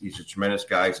 He's a tremendous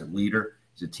guy. He's a leader.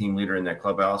 He's a team leader in that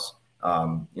clubhouse.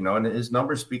 You know, and his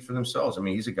numbers speak for themselves. I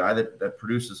mean, he's a guy that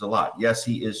produces a lot. Yes,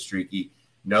 he is streaky.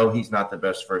 No, he's not the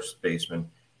best first baseman,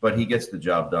 but he gets the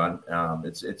job done.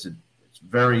 This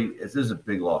is a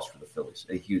big loss for the Phillies,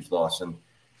 a huge loss. And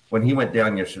when he went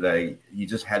down yesterday, you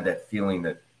just had that feeling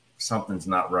that something's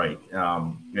not right.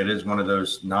 It is one of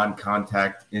those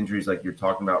non-contact injuries like you're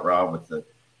talking about, Rob, with the,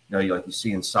 like you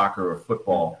see in soccer or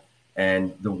football.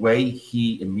 And the way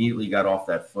he immediately got off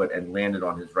that foot and landed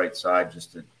on his right side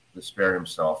just to spare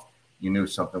himself, you knew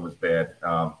something was bad.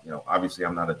 Obviously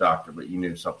I'm not a doctor, but you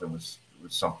knew something was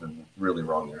something really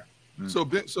wrong there. So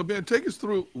Ben, take us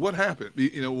through what happened.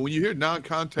 When you hear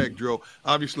non-contact drill,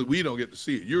 obviously we don't get to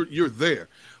see it. You're there.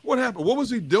 What happened? What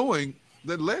was he doing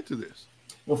that led to this?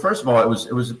 Well, first of all, it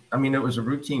was a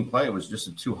routine play. It was just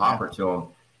a two-hopper to him,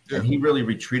 and he really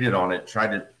retreated on it,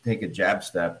 tried to take a jab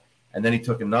step, and then he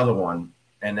took another one,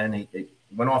 and then it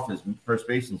went off his first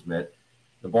baseman's mitt.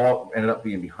 The ball ended up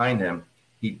being behind him.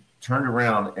 He turned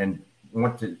around and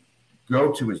went to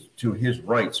go to his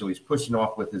right, so he's pushing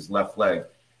off with his left leg,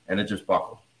 and it just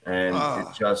buckled. And it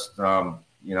just,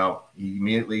 he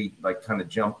immediately kind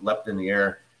of leapt in the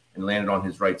air and landed on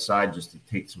his right side just to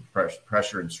take some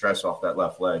pressure and stress off that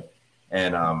left leg.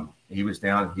 And he was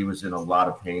down. He was in a lot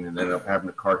of pain and ended up having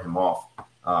to cart him off.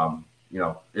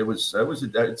 It's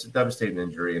a devastating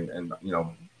injury, and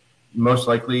most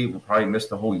likely will probably miss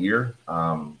the whole year.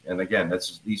 And again,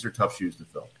 these are tough shoes to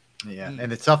fill. Yeah, and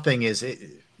the tough thing is,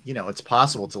 it's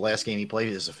possible it's the last game he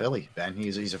played as a Philly, Ben.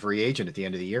 He's a free agent at the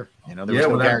end of the year. There was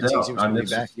no guarantees he was going to be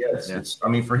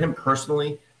back. For him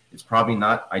personally, it's probably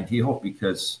not ideal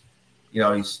because,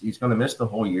 he's going to miss the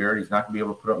whole year. He's not going to be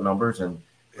able to put up numbers.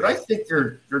 But I think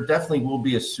there definitely will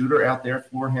be a suitor out there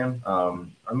for him.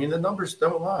 The numbers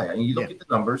don't lie. You look at the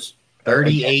numbers.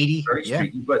 30, 80. 30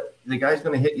 but the guy's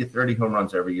going to hit you 30 home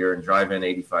runs every year and drive in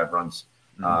 85 runs.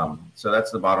 So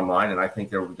that's the bottom line, and I think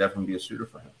there will definitely be a suitor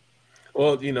for him.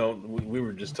 Well, we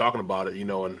were just talking about it,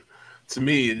 and to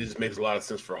me, it just makes a lot of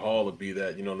sense for Hall to be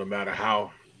that, no matter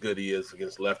how good he is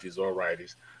against lefties or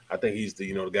righties, I think he's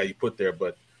the guy you put there.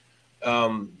 But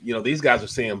these guys are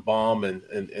saying Baum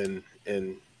and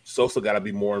Sosa got to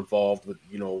be more involved with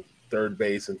third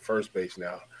base and first base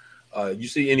now. You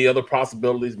see any other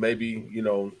possibilities? Maybe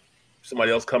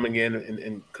somebody else coming in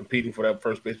and competing for that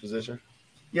first base position.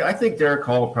 Yeah, I think Derrick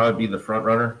Hall will probably be the front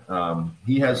runner.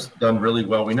 He has done really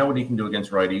well. We know what he can do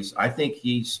against righties. I think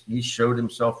he's showed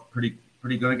himself pretty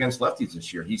good against lefties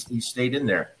this year. He's stayed in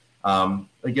there.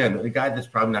 Again, a guy that's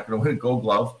probably not going to win a Gold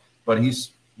Glove, but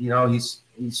he's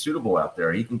suitable out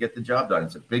there. He can get the job done.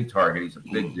 He's a big target. He's a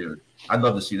big dude. I'd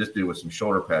love to see this dude with some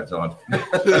shoulder pads on.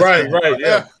 Right,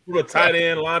 yeah. A tight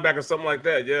end, linebacker, something like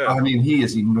that. Yeah. He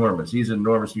is enormous. He's an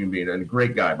enormous human being and a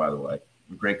great guy, by the way.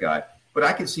 A great guy. But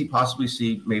I could possibly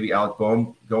see maybe Alec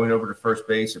Boehm going over to first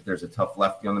base if there's a tough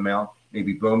lefty on the mound.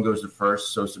 Maybe Boehm goes to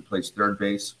first, Sosa plays third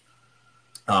base.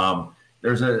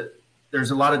 There's a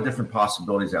lot of different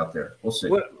possibilities out there. We'll see.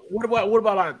 What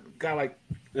about a guy like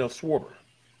Schwarber?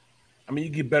 You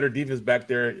get better defense back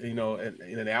there, in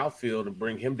the outfield and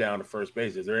bring him down to first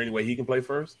base. Is there any way he can play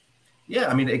first?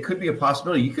 Yeah, it could be a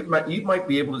possibility. You might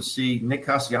be able to see Nick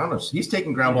Castellanos. He's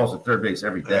taking ground balls at third base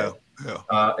every day.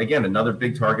 Yeah. Again, another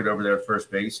big target over there at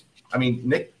first base.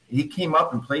 Nick, he came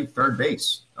up and played third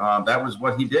base. That was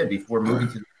what he did before moving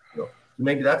to the field. So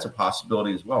maybe that's a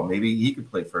possibility as well. Maybe he could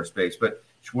play first base, but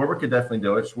Schwarber could definitely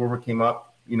do it. Schwarber came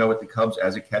up, with the Cubs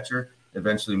as a catcher,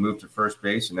 eventually moved to first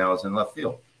base, and now is in left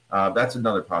field. That's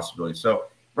another possibility. So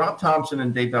Rob Thompson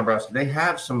and Dave Dombrowski, they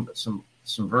have some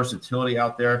versatility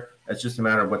out there. It's just a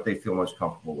matter of what they feel most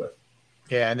comfortable with.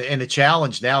 Yeah, and the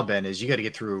challenge now, Ben, is you got to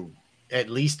get through at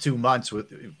least 2 months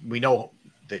with. We know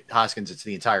that Hoskins it's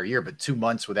the entire year, but 2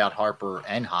 months without Harper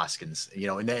and Hoskins.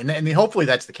 And hopefully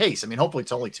that's the case. Hopefully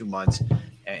it's only 2 months,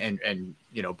 and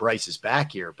Bryce is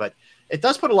back here, but it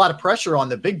does put a lot of pressure on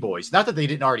the big boys. Not that they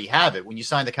didn't already have it when you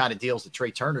sign the kind of deals that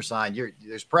Trey Turner signed.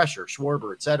 There's pressure,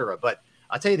 Schwarber, et cetera. But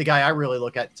I'll tell you the guy I really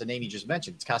look at. It's a name you just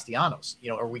mentioned. It's Castellanos.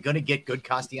 Are we going to get good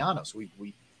Castellanos?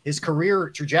 His career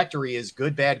trajectory is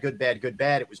good, bad, good, bad, good,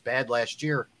 bad. It was bad last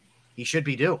year. He should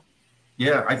be due.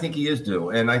 Yeah, I think he is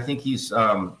due, and I think he's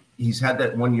had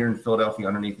that 1 year in Philadelphia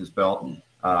underneath his belt.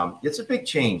 It's a big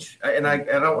change, and I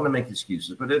don't want to make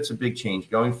excuses, but it's a big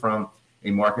change going from a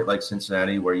market like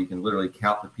Cincinnati where you can literally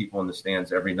count the people in the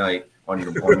stands every night on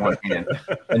one hand,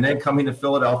 and then coming to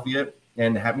Philadelphia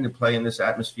and having to play in this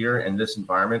atmosphere and this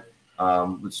environment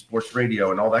with sports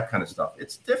radio and all that kind of stuff.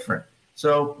 It's different.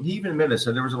 So he even admitted,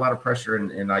 so there was a lot of pressure,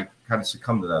 and I kind of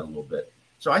succumbed to that a little bit.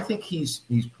 So I think he's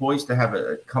poised to have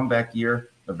a comeback year,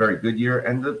 a very good year.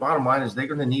 And the bottom line is they're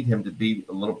going to need him to be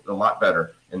a lot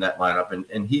better in that lineup.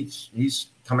 And he's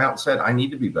come out and said, I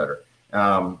need to be better.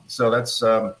 So that's,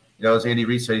 as Andy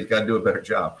Reid said, he's got to do a better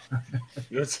job.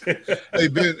 Hey,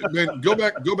 Ben, go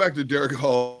back to Derrick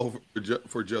Hall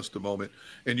for just a moment.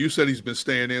 And you said he's been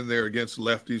staying in there against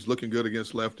lefties, looking good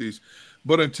against lefties.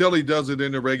 But until he does it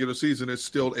in the regular season, it's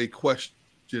still a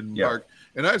question mark.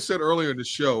 And I said earlier in the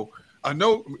show, I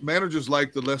know managers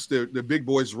like the less the big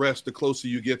boys rest, the closer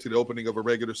you get to the opening of a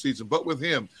regular season. But with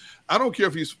him, I don't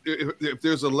care if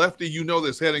there's a lefty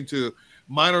that's heading to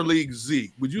minor league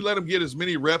Z. Would you let him get as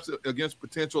many reps against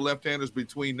potential left-handers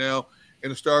between now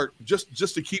and the start,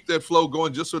 just to keep that flow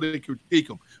going, just so they can peak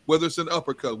him? Whether it's an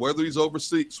uppercut, whether he's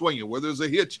swinging, whether there's a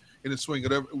hitch in his swing,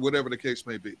 whatever the case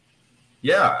may be.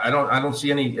 Yeah, I don't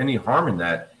see any harm in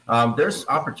that. There's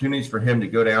opportunities for him to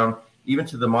go down even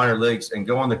to the minor leagues and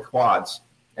go on the quads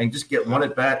and just get one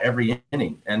at bat every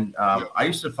inning. And I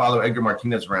used to follow Edgar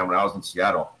Martinez around when I was in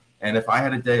Seattle. And if I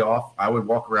had a day off, I would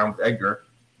walk around with Edgar,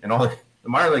 and all the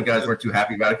minor league guys weren't too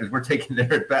happy about it because we're taking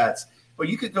their at bats. But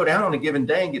you could go down on a given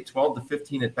day and get 12 to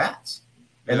 15 at bats.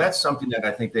 And that's something that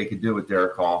I think they could do with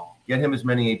Derrick Hall. Get him as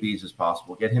many ABs as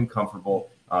possible, get him comfortable,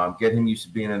 get him used to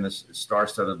being in this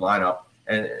star-studded lineup,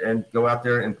 and go out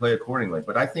there and play accordingly.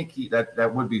 But I think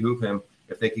that would behoove him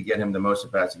if they could get him the most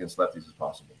at bats against lefties as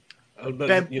possible.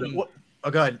 Ben, go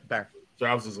ahead, Barrett. So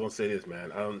I was just going to say this,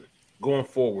 man. Going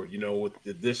forward, with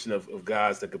the addition of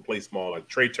guys that can play small, like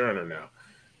Trey Turner now,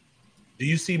 do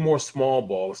you see more small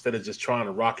ball instead of just trying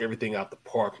to rock everything out the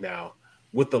park now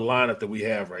with the lineup that we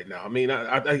have right now? I mean,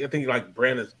 I think like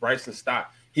Bryson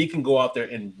Stott, he can go out there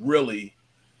and really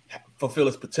fulfill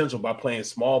his potential by playing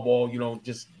small ball,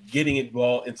 just getting it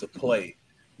ball into play,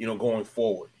 going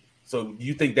forward. So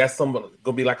you think that's going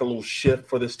to be like a little shift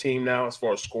for this team now as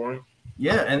far as scoring?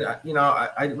 Yeah, and,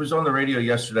 I was on the radio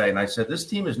yesterday, and I said this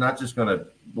team is not just going to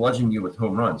bludgeon you with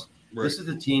home runs. Right. This is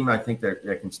a team I think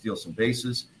that can steal some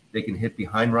bases. They can hit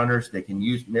behind runners. They can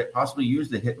possibly use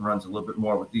the hit and runs a little bit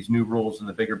more with these new rules and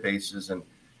the bigger bases. And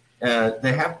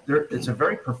it's a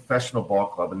very professional ball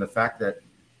club, and the fact that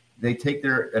they take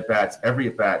their at-bats, every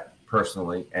at-bat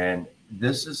personally, and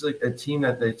this is a team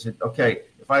that they said, okay,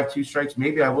 if I have 2 strikes,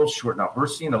 maybe I will shorten up. We're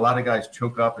seeing a lot of guys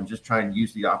choke up and just try and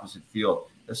use the opposite field.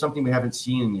 That's something we haven't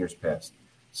seen in years past.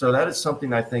 So that is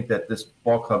something I think that this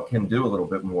ball club can do a little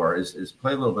bit more is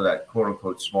play a little bit of that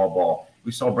quote-unquote small ball.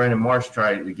 We saw Brandon Marsh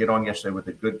try to get on yesterday with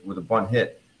a bunt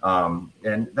hit. And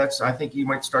I think you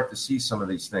might start to see some of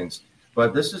these things.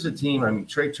 But this is a team, I mean,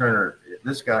 Trey Turner,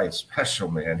 this guy is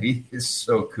special, man. He is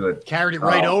so good. Carried it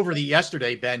right over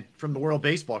yesterday, Ben, from the World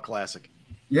Baseball Classic.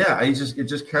 Yeah, it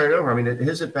just carried over. I mean,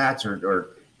 his at-bats are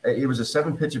it was a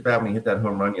 7-pitch at-bat when he hit that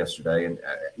home run yesterday. And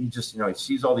he just, he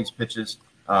sees all these pitches.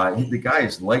 The guy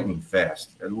is lightning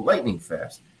fast.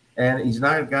 And he's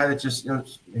not a guy that just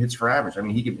hits for average. I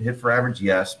mean, he can hit for average,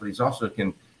 yes, but he's also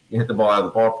can hit the ball out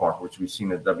of the ballpark, which we've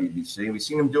seen at WBC. We've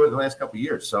seen him do it in the last couple of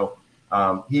years. So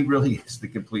he really is the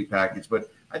complete package.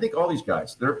 But I think all these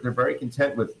guys, they're very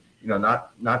content with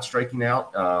not striking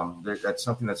out. That's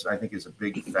something that's I think is a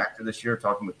big factor this year.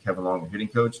 Talking with Kevin Long, the hitting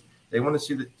coach, they want to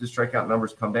see the strikeout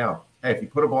numbers come down. Hey, if you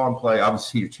put a ball in play,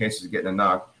 obviously your chances of getting a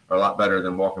knock are a lot better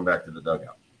than walking back to the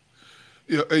dugout.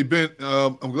 Yeah, hey, Ben,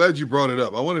 I'm glad you brought it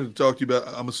up. I wanted to talk to you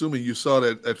about, I'm assuming you saw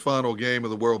that final game of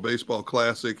the World Baseball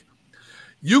Classic.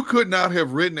 You could not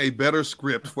have written a better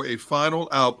script for a final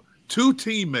out, 2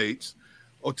 teammates,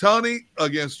 Ohtani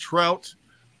against Trout,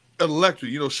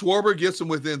 electric. Schwarber gets him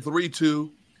within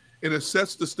 3-2, and it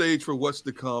sets the stage for what's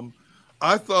to come.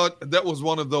 I thought that was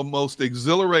one of the most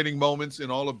exhilarating moments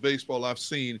in all of baseball I've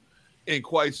seen in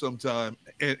quite some time.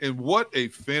 And what a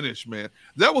finish, man.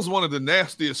 That was one of the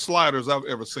nastiest sliders I've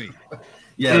ever seen.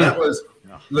 Yeah, that was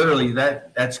literally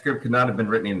that script could not have been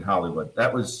written in Hollywood.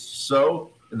 That was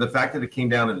the fact that it came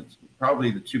down to probably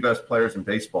the 2 best players in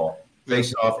baseball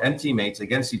face off and teammates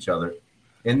against each other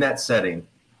in that setting,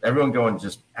 everyone going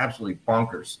just absolutely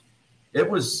bonkers. It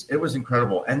was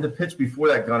incredible. And the pitch before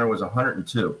that, Gunner, was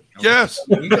 102. Yes.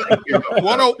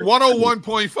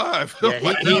 101.5.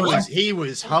 Yeah, he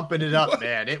was humping it up,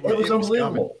 man. It was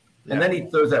unbelievable. And then he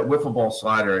throws that wiffle ball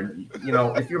slider. And,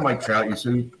 if you're Mike Trout, he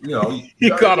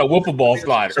caught a wiffle ball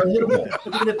slider.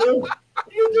 What are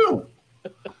you do?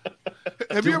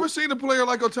 Have you ever seen a player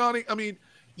like Ohtani? I mean,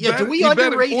 do we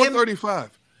underrate him?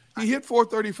 435. He hit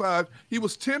 435. He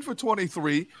was 10 for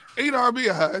 23, 8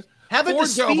 RBIs. Having the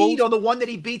speed on the one that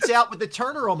he beats out with the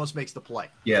Turner almost makes the play.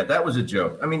 Yeah, that was a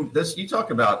joke. I mean, you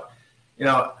talk about,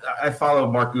 I follow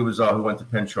Mark Gubicza, who went to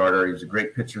Penn Charter. He was a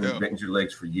great pitcher in Major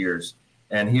Leagues for years.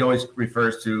 And he always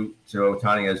refers to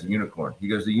Ohtani as a unicorn. He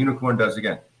goes, the unicorn does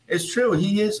again. It's true.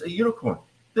 He is a unicorn.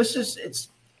 They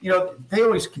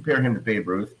always compare him to Babe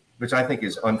Ruth, which I think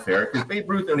is unfair because Babe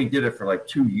Ruth only did it for like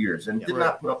 2 years and did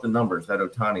not put up the numbers that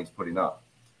Ohtani is putting up.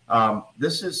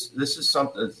 This is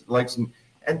something like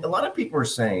and a lot of people are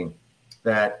saying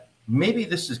that maybe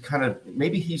this is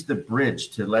maybe he's the bridge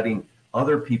to letting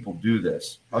other people do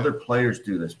this, other players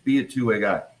do this, be a two-way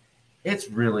guy. It's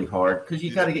really hard because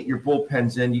you got to get your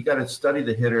bullpens in. You got to study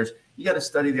the hitters. You got to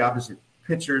study the opposite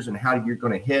pitchers and how you're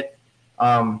going to hit.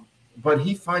 But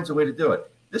he finds a way to do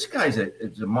it. This guy's a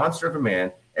monster of a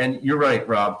man. And you're right,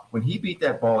 Rob. When he beat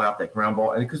that ball out, that ground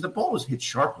ball, and because the ball was hit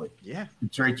sharply,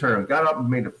 Terry Turner got up and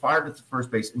made a fire to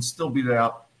first base and still beat it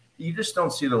out. You just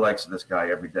don't see the likes of this guy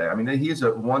every day. I mean, he is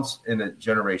a once in a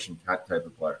generation type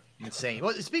of player. Insane.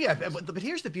 Well, speaking of, but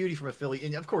here's the beauty from a Philly,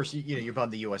 and of course, you're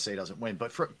bummed the USA doesn't win,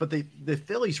 but the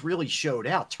Phillies really showed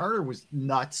out. Turner was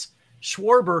nuts.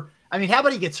 Schwarber, I mean, how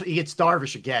about he gets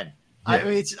Darvish again? Yeah. I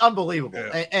mean, it's unbelievable.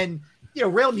 Yeah. And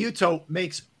Real Muto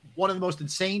makes one of the most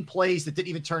insane plays that didn't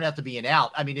even turn out to be an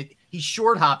out. I mean, he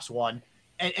short hops one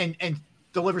and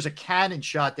delivers a cannon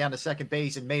shot down to second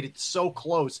base and made it so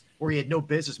close where he had no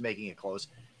business making it close.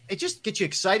 It just gets you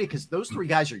excited because those three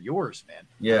guys are yours, man.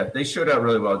 Yeah, they showed out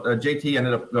really well. JT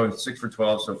ended up going 6 for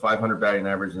 12, so 500 batting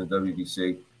average in the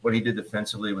WBC. What he did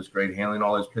defensively was great, handling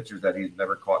all those pitchers that he's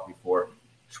never caught before.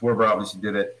 Schwarber obviously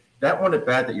did it. That one at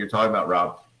bat that you're talking about,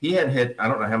 Rob, he had hit, I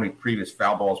don't know how many previous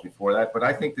foul balls before that, but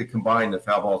I think they combined the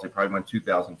foul balls, they probably went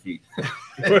 2,000 feet.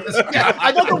 Yeah,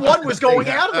 I know the one was going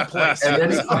out of the place. And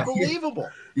then unbelievable.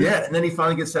 Yeah, and then he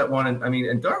finally gets that one.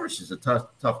 And Darvish is a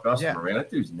tough customer, man. That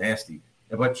dude's nasty.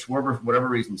 But Schwarber, for whatever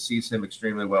reason, sees him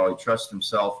extremely well. He trusts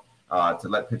himself to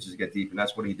let pitches get deep, and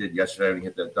that's what he did yesterday when he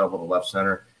hit that double to left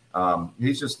center.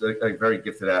 He's just a very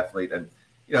gifted athlete. And,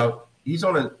 he's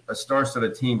on a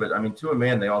star-studded team, but, to a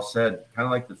man, they all said, kind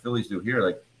of like the Phillies do here,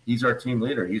 like, he's our team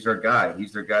leader. He's our guy.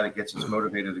 He's their guy that gets us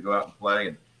motivated to go out and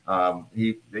play. And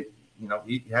he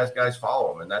has guys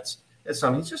follow him, and that's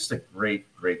something. He's just a great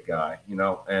guy,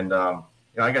 And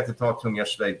I got to talk to him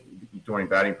yesterday during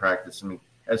batting practice.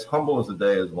 As humble as the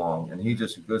day is long, and he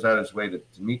just goes out of his way to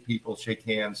meet people, shake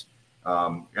hands.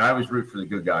 I always root for the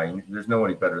good guy, and there's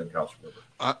nobody better than Kyle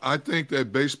Schwarber. I think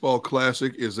that Baseball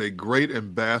Classic is a great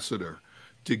ambassador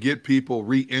to get people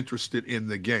reinterested in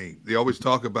the game. They always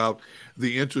talk about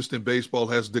the interest in baseball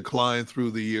has declined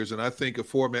through the years, and I think a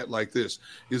format like this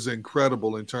is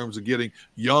incredible in terms of getting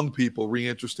young people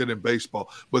reinterested in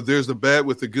baseball. But there's the bad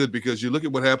with the good, because you look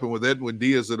at what happened with Edwin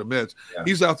Diaz at the Mets. Yeah.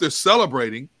 He's out there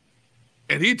celebrating,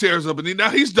 and he tears up, and now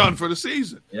he's done for the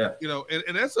season. Yeah,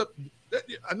 and that's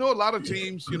I know a lot of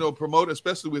teams, promote,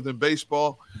 especially within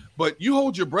baseball, but you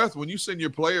hold your breath when you send your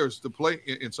players to play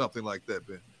in something like that,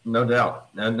 Ben. No doubt.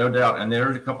 And there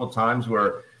was a couple of times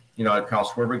where, Kyle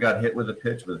Schwarber got hit with a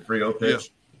 3-0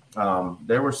 pitch. Yeah.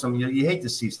 There were some, you hate to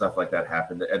see stuff like that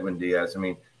happen to Edwin Diaz.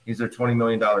 He's their $20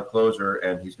 million closer,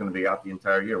 and he's going to be out the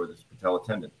entire year with his patella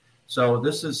tendon. So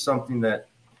this is something that,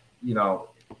 you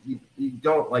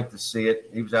don't like to see it.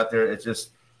 He was out there. It's just,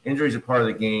 injuries are part of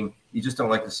the game. You just don't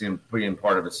like to see him being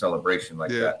part of a celebration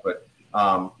like that. But,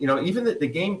 even the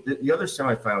game, the other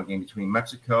semifinal game between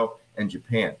Mexico and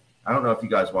Japan, I don't know if you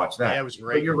guys watched that. Yeah, it was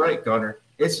great. But you're right, Gunner.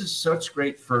 It's just such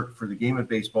great for the game of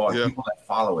baseball and people that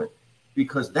follow it,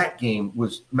 because that game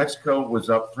was Mexico was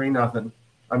up 3-0.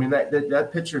 That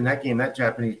pitcher in that game, that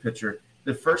Japanese pitcher,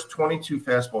 the first 22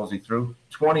 fastballs he threw,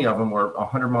 20 of them were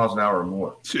 100 miles an hour or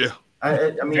more. Yeah.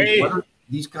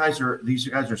 These guys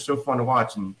are so fun to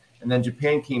watch, and then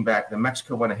Japan came back, then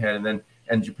Mexico went ahead,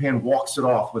 and Japan walks it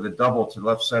off with a double to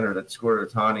left center that scored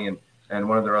Otani and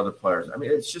one of their other players.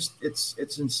 It's just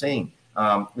it's insane.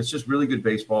 It's just really good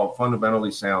baseball,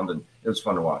 fundamentally sound, and it was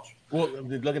fun to watch. Well,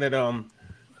 looking at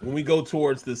when we go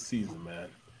towards this season, man,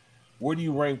 where do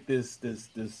you rank this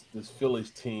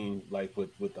Phillies team, like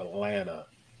with Atlanta,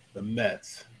 the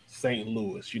Mets, St.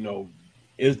 Louis?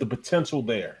 Is the potential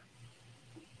there?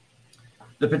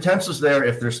 The potential's there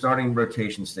if their starting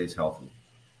rotation stays healthy.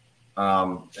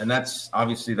 And that's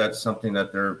something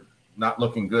that they're not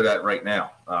looking good at right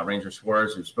now. Ranger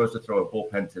Suarez, who's supposed to throw a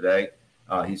bullpen today,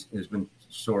 he's been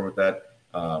sore with that,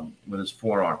 with his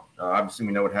forearm. Obviously,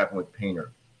 we know what happened with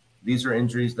Painter. These are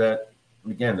injuries that,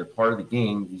 again, they're part of the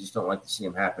game. You just don't like to see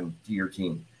them happen to your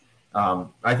team.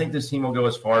 I think this team will go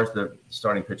as far as the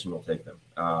starting pitching will take them.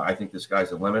 I think the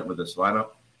sky's the limit with this lineup.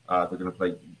 They're going to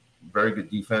play very good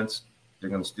defense. They're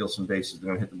going to steal some bases. They're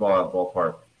going to hit the ball out of the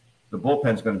ballpark. The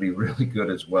bullpen's going to be really good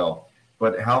as well.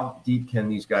 But how deep can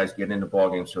these guys get into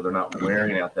ball games so they're not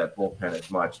wearing out that bullpen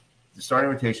as much? The starting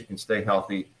rotation can stay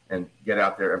healthy and get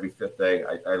out there every fifth day.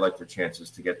 I like their chances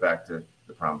to get back to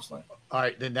the promised land. All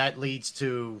right, then that leads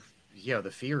to,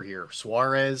 the fear here.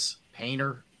 Suarez,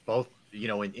 Painter, both,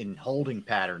 in holding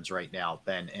patterns right now,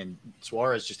 Ben. And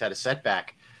Suarez just had a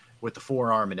setback with the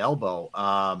forearm and elbow.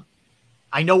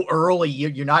 I know early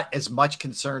you're not as much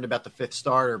concerned about the fifth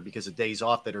starter because of days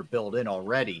off that are built in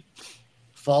already.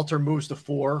 Falter moves to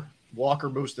 4. Walker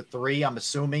moves to 3, I'm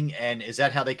assuming. And is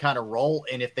that how they kind of roll?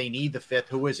 And if they need the fifth,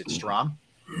 who is it, Strom?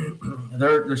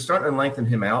 They're starting to lengthen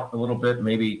him out a little bit,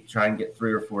 maybe try and get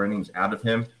 3 or 4 innings out of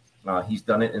him. He's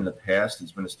done it in the past.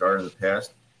 He's been a starter in the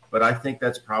past. But I think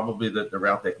that's probably the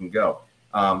route they can go.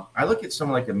 I look at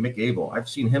someone like a Mick Abel. I've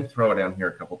seen him throw it down here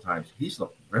a couple times. He's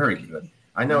looked very good.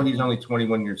 I know he's only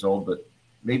 21 years old, but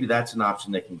maybe that's an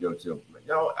option they can go to.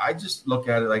 I just look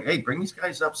at it like, hey, bring these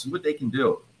guys up, see what they can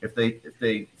do. If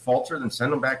they falter, then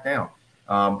send them back down.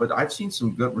 But I've seen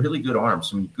some really good arms,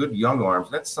 some good young arms.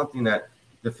 That's something that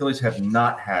the Phillies have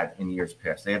not had in years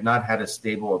past. They have not had a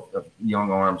stable of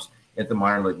young arms at the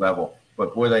minor league level.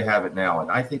 But, boy, they have it now. And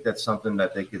I think that's something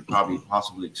that they could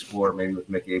possibly explore maybe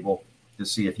with Mick Abel to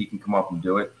see if he can come up and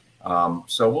do it.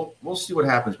 So we'll see what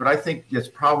happens. But I think it's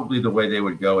probably the way they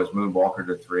would go is move Walker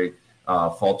to 3,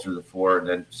 Falter to 4, and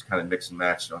then just kind of mix and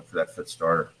match for that fifth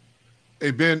starter.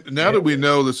 Hey, Ben, now that we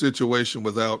know the situation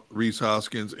without Rhys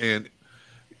Hoskins, and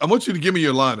I want you to give me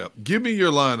your lineup. Give me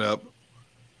your lineup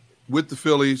with the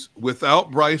Phillies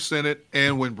without Bryce in it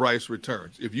and when Bryce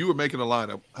returns. If you were making a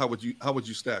lineup, how would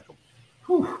you stack them?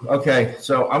 Okay,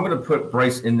 so I'm going to put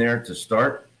Bryce in there to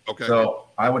start. Okay. So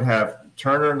I would have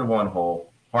Turner in the 1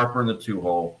 hole, Harper in the 2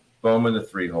 hole, Bowman in the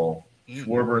 3 hole,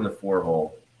 Schwarber in the 4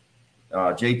 hole,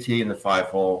 JT in the 5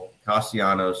 hole,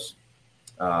 Castellanos.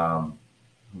 Who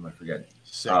am I forgetting?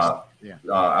 6.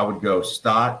 I would go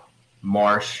Stott,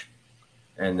 Marsh,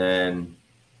 and then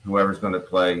whoever's going to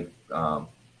play.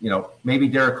 Maybe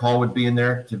Derrick Hall would be in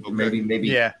there to maybe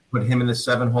put him in the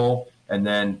 7 hole, and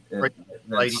then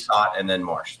Stott and then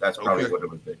Marsh. That's probably what it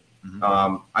would be.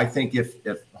 Mm-hmm. I think if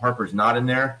Harper's not in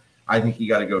there, I think you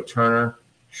got to go Turner,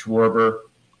 Schwarber,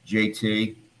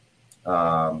 JT,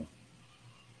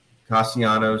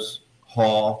 Castellanos,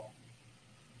 Hall,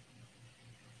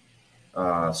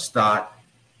 Stott,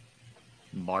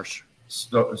 Marsh,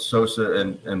 Sosa,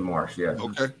 and Marsh. Yeah.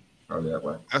 Okay. Probably that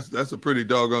way. That's a pretty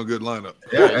doggone good lineup.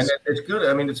 Yeah, and it's good.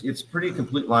 I mean, it's pretty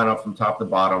complete lineup from top to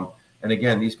bottom. And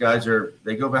again, these guys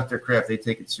they go about their craft. They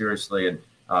take it seriously, and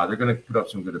they're going to put up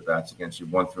some good at bats against you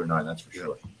 1 through 9. That's for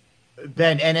sure.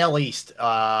 Ben, NL East,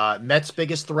 Mets'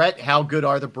 biggest threat. How good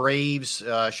are the Braves?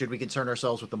 Should we concern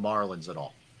ourselves with the Marlins at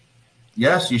all?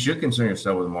 Yes, you should concern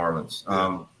yourself with the Marlins.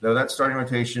 Though that starting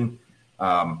rotation,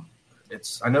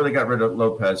 I know they got rid of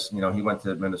Lopez. He went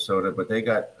to Minnesota, but they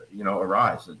got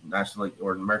Arise, a National League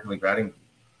or American League batting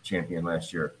champion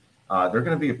last year. They're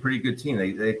going to be a pretty good team.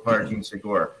 They acquired Gene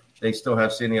Segura. They still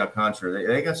have Sandy Alcantara.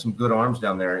 They got some good arms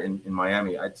down there in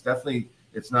Miami.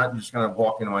 It's not just going to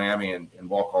walk into Miami and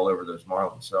walk all over those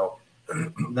Marlins. So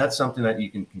that's something that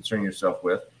you can concern yourself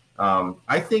with.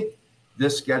 I think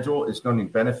this schedule is going to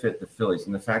benefit the Phillies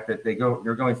in the fact that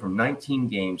they're going from 19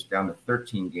 games down to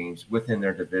 13 games within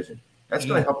their division. That's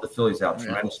going to help the Phillies out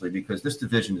tremendously because this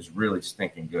division is really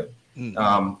stinking good. And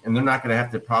they're not going to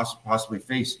have to possibly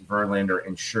face Verlander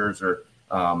and Scherzer.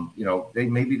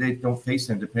 Maybe they don't face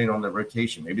them depending on the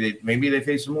rotation. Maybe they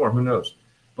face them more. Who knows?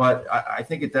 But I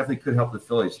think it definitely could help the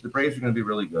Phillies. The Braves are going to be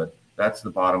really good. That's the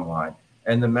bottom line.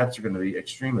 And the Mets are going to be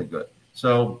extremely good.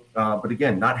 So, but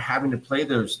again, not having to play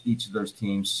each of those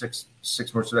teams six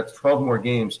more. So that's 12 more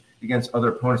games against other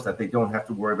opponents that they don't have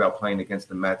to worry about playing against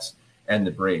the Mets and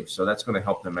the Braves. So that's going to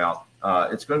help them out.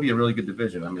 It's going to be a really good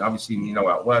division. I mean, obviously,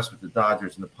 out west with the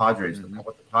Dodgers and the Padres,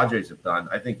 what the Padres have done,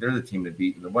 I think they're the team to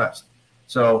beat in the West.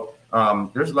 So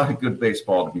there's a lot of good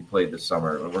baseball to be played this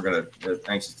summer, and we're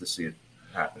anxious to see it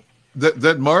happen.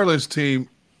 That Marlins team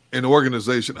and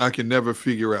organization, I can never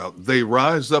figure out. They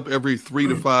rise up every 3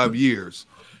 to 5 years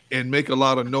and make a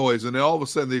lot of noise, and then all of a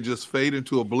sudden they just fade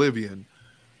into oblivion.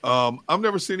 I've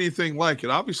never seen anything like it.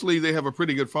 Obviously, they have a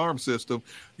pretty good farm system,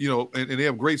 and they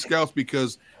have great scouts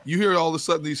because you hear all of a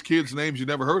sudden these kids' names you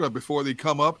never heard of before they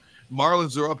come up.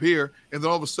 Marlins are up here, and then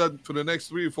all of a sudden for the next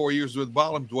 3 to 4 years with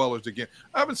bottom dwellers again.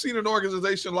 I haven't seen an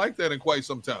organization like that in quite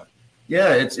some time.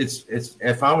 Yeah, it's.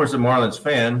 If I was a Marlins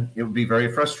fan, it would be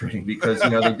very frustrating because they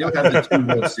do have the 2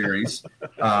 World Series,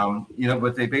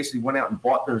 but they basically went out and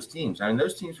bought those teams. I mean,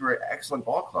 those teams were excellent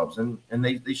ball clubs, and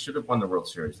they should have won the World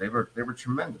Series. They were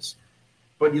tremendous.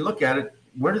 But you look at it,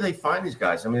 where do they find these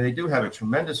guys? I mean, they do have a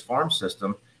tremendous farm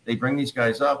system. They bring these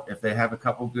guys up. If they have a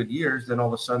couple good years, then all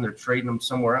of a sudden they're trading them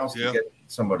somewhere else to get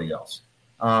somebody else.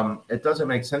 It doesn't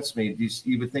make sense to me.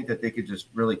 You would think that they could just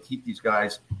really keep these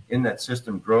guys in that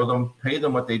system, grow them, pay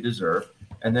them what they deserve,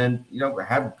 and then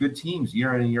have good teams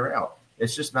year in and year out.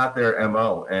 It's just not their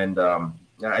MO. And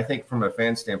I think from a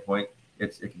fan standpoint,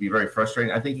 it can be very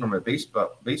frustrating. I think from a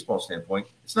baseball standpoint,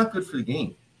 it's not good for the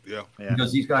game. Yeah.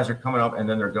 Because these guys are coming up and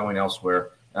then they're going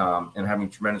elsewhere and having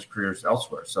tremendous careers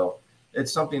elsewhere. So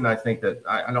it's something I think that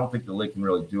I don't think the league can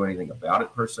really do anything about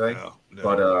it per se,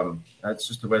 but that's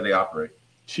just the way they operate.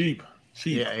 Cheap.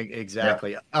 Yeah,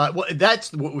 exactly. Well,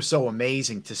 that's what was so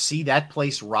amazing to see that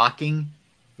place rocking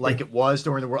like it was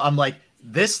during the World. I'm like,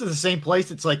 this is the same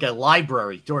place. It's like a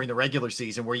library during the regular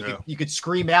season where you could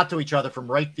scream out to each other from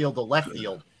right field to left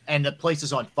field, and the place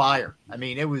is on fire. I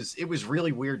mean, it was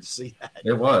really weird to see that.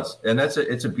 It was, and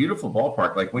it's a beautiful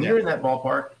ballpark. Like when you're in that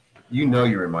ballpark, you know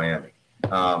you're in Miami.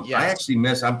 I actually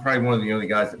I'm probably one of the only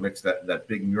guys that mixed that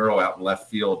big mural out in left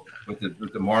field with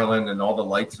the Marlin and all the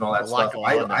lights and all that stuff.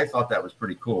 I thought that was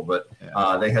pretty cool, but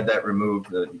they had that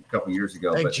removed a couple years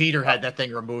ago. I think but Jeter had that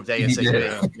thing removed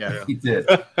ASAP. He did.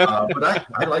 But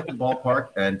I like the ballpark,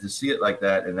 and to see it like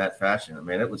that in that fashion, I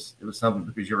mean, it was something,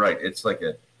 because you're right. It's like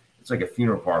a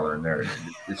funeral parlor in there.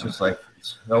 It's just like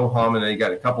it's no hum, and then you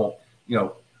got a couple,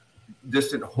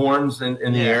 distant horns in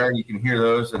the air, and you can hear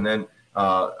those, and then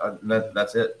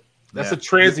that's it. That's a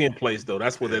transient place, though.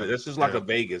 That's what it is. That's just like a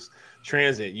Vegas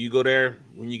transient. You go there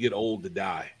when you get old to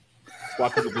die. That's why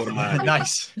people go to Miami.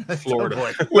 Nice, Florida.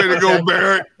 Way to go,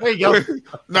 Barrett. There you go.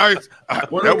 Nice.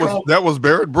 That was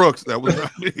Barrett Brooks. That was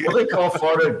not me. What do they call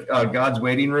Florida? God's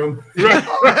waiting room.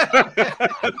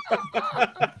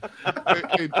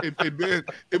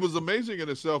 It was amazing in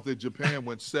itself that Japan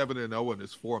went 7-0 in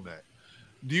this format.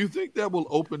 Do you think that will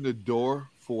open the door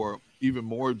for even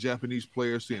more Japanese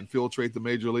players to infiltrate the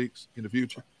major leagues in the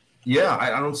future? Yeah,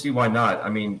 I don't see why not. I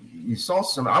mean, you saw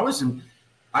some. I was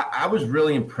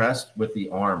really impressed with the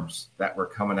arms that were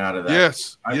coming out of that.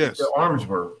 Yes. The arms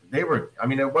were. I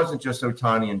mean, it wasn't just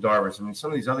Ohtani and Darvish. I mean,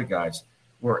 some of these other guys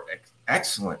were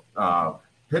excellent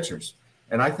pitchers,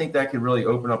 and I think that could really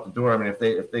open up the door. I mean,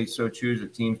 if they so choose,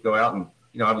 if teams go out and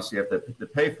obviously have to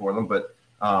pay for them, but.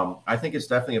 I think it's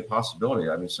definitely a possibility.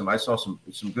 I mean, I saw some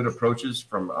good approaches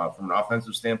from an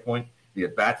offensive standpoint. The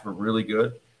at-bats were really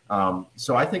good.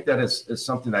 So I think that is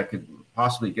something that could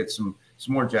possibly get some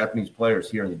more Japanese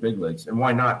players here in the big leagues. And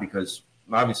why not? Because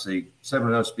obviously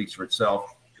 7-0 speaks for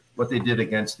itself. What they did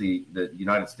against the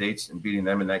United States and beating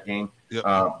them in that game,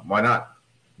 why not?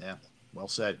 Yeah, well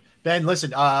said. Ben,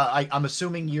 listen, I'm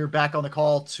assuming you're back on the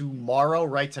call tomorrow,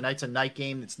 right? Tonight's a night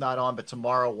game. It's not on, but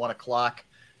tomorrow, 1 o'clock.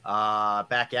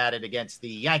 Back at it against the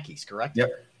Yankees, correct?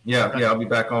 Yep. Yeah. I'll be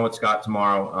back on with Scott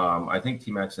tomorrow. I think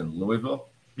T-Mac's in Louisville.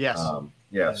 Yes.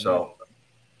 So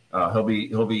he'll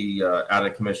be out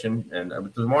of commission, and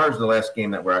tomorrow's the last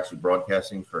game that we're actually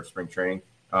broadcasting for spring training.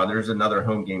 There's another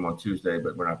home game on Tuesday,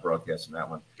 but we're not broadcasting that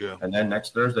one. Yeah. And then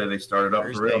next Thursday they start it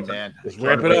up for real, man. Let's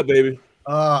ramp it up, baby.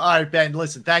 All right, Ben.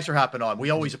 Listen, thanks for hopping on. We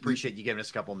always appreciate you giving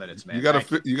us a couple of minutes, man. You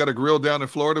got a grill down in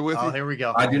Florida with you? Here we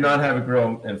go. I do not have a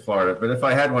grill in Florida, but if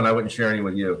I had one, I wouldn't share any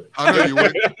with you. I know you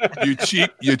wouldn't. You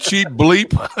cheap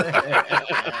bleep.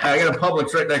 I got a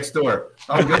Publix right next door.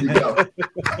 I'm good to go.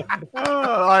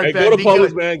 All right, hey, Ben, go to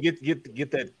Publix, man.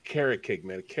 Get that carrot cake,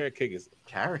 man. The carrot cake is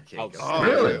carrot cake. Oh,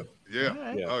 really? Yeah.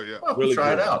 Oh yeah. Well, really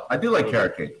try good. it out. I do like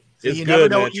carrot cake. It's you good, never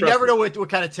know. man. You never know what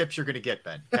kind of tips you're going to get,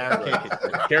 Ben.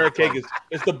 Carrot cake is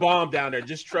it's the bomb down there.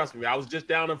 Just trust me. I was just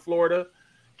down in Florida.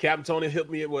 Captain Tony hit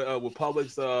me with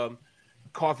Publix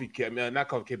coffee cake, man. Not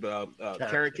coffee cake, but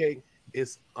carrot cake.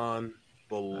 It's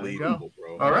unbelievable,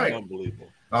 bro. All right, unbelievable.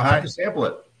 I'll have to sample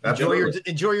it.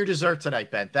 Enjoy your dessert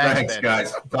tonight, Ben. Thanks, Ben.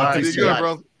 Guys. Talk to you good,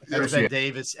 brother. That's Ben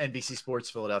Davis, NBC Sports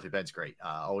Philadelphia. Ben's great.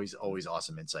 Always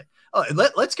awesome insight.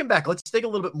 Let's come back. Let's dig a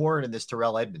little bit more into this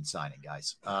Terrell Edmonds signing,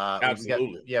 guys.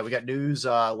 Absolutely. We got news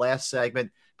last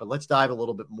segment, but let's dive a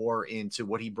little bit more into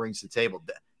what he brings to the table.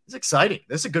 It's exciting.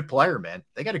 This is a good player, man.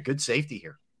 They got a good safety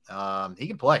here. He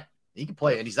can play.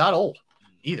 And he's not old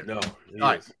either. No. All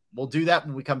right. We'll do that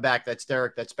when we come back. That's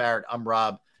Derrick. That's Barrett. I'm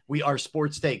Rob. We are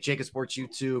Sports Take, Jacob Sports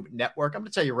YouTube Network. I'm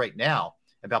going to tell you right now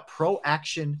about Pro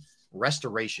Action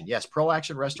Restoration. Yes, Pro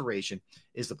Action Restoration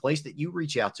is the place that you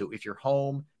reach out to if your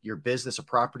home, your business, a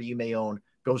property you may own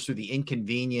goes through the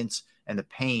inconvenience and the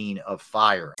pain of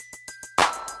fire.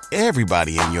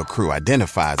 Everybody in your crew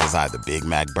identifies as either Big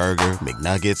Mac Burger,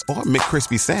 McNuggets, or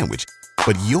McCrispy Sandwich.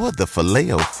 But you're the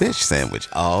Filet-O-Fish Sandwich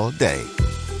all day.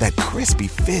 That crispy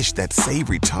fish, that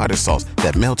savory tartar sauce,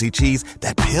 that melty cheese,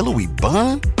 that pillowy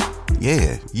bun.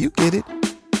 Yeah, you get it.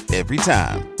 Every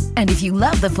time. And if you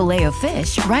love the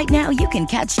Filet-O-Fish, right now you can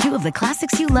catch two of the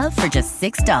classics you love for just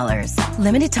 $6.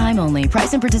 Limited time only.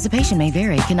 Price and participation may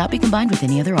vary. Cannot be combined with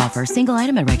any other offer. Single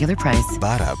item at regular price.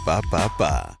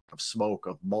 Ba-da-ba-ba-ba. Of smoke,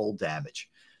 of mold damage.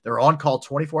 They're on call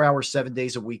 24 hours, 7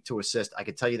 days a week to assist. I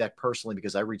can tell you that personally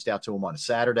because I reached out to them on a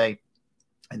Saturday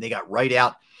and they got right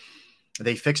out.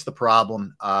 They fixed the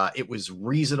problem. It was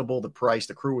reasonable. The price,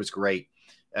 the crew was great.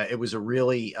 It was a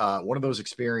really one of those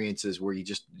experiences where you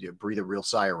breathe a real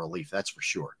sigh of relief. That's for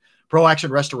sure. Pro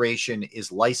Action Restoration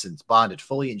is licensed, bonded,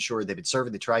 fully insured. They've been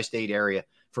serving the tri-state area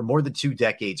for more than 2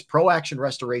 decades. Pro Action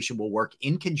Restoration will work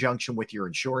in conjunction with your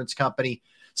insurance company.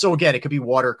 So again, it could be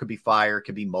water, it could be fire, it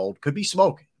could be mold, could be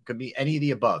smoke, it could be any of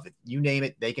the above. You name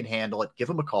it, they can handle it. Give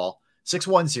them a call,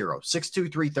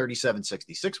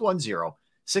 610-623-3760,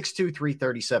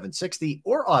 610-623-3760,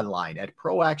 or online at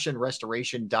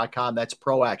proactionrestoration.com. That's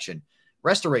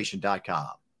proactionrestoration.com.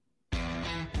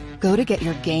 Go to get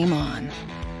your game on.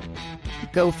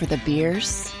 Go for the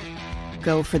beers.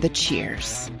 Go for the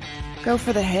cheers. Go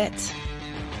for the hit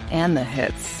and the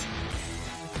hits.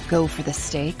 Go for the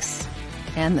stakes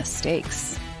and the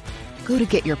stakes. Go to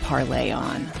get your parlay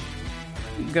on.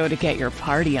 Go to get your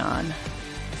party on.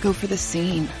 Go for the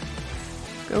scene.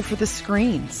 Go for the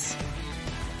screens.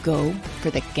 Go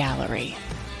for the gallery.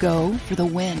 Go for the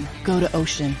win. Go to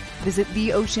Ocean. Visit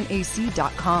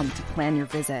theoceanac.com to plan your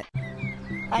visit.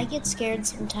 I get scared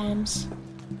sometimes.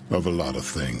 Of a lot of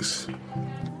things.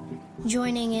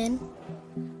 Joining in.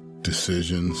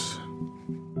 Decisions.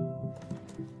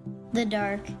 The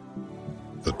dark.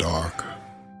 The dark.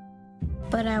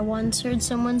 But I once heard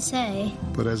someone say,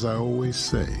 But as I always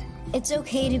say, it's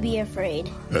okay to be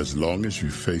afraid. As long as you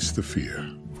face the fear.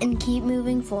 And keep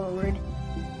moving forward.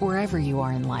 Wherever you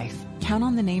are in life, count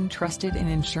on the name trusted in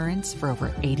insurance for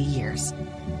over 80 years.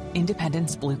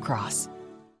 Independence Blue Cross.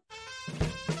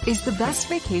 Is the best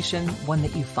vacation one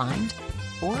that you find,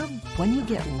 or one you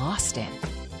get lost in?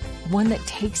 One that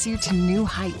takes you to new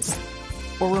heights,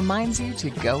 or reminds you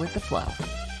to go with the flow?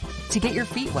 To get your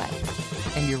feet wet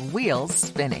and your wheels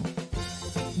spinning?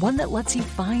 One that lets you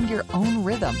find your own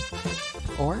rhythm,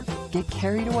 or get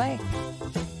carried away?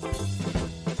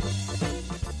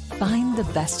 Find the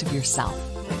best of yourself.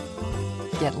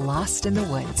 Get lost in the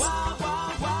woods.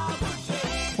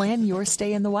 Plan your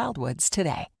stay in the Wildwoods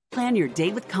today. Plan your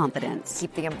day with confidence.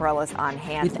 Keep the umbrellas on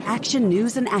hand. With Action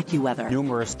News and AccuWeather.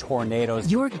 Numerous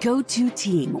tornadoes. Your go-to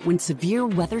team when severe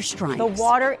weather strikes. The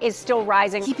water is still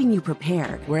rising. Keeping you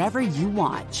prepared wherever you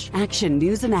watch. Action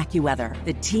News and AccuWeather,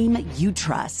 the team you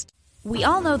trust. We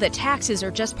all know that taxes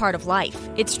are just part of life.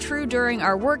 It's true during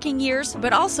our working years,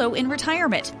 but also in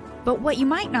retirement. But what you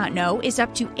might not know is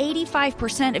up to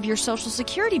 85% of your Social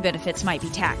Security benefits might be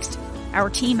taxed. Our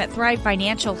team at Thrive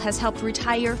Financial has helped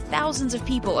retire thousands of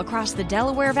people across the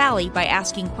Delaware Valley by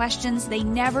asking questions they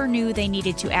never knew they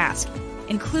needed to ask,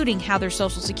 including how their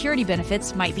Social Security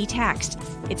benefits might be taxed.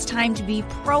 It's time to be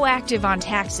proactive on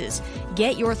taxes.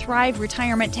 Get your Thrive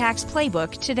Retirement Tax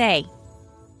Playbook today.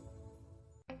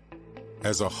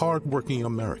 As a hardworking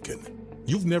American,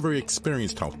 you've never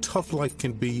experienced how tough life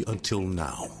can be until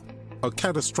now. A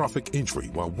catastrophic injury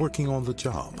while working on the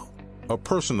job. A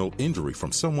personal injury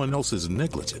from someone else's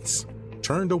negligence.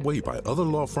 Turned away by other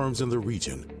law firms in the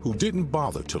region who didn't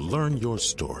bother to learn your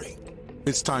story.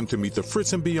 It's time to meet the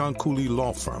Fritz & Bianculli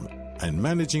Law Firm and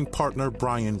managing partner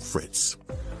Brian Fritz.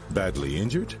 Badly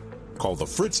injured? Call the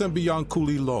Fritz &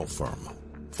 Bianculli Law Firm.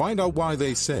 Find out why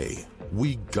they say,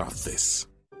 we got this.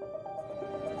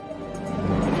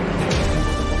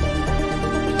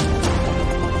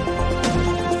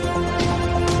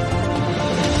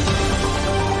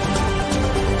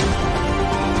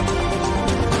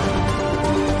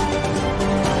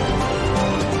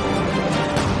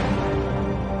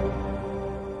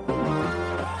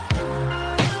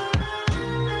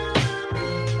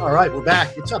 All right, we're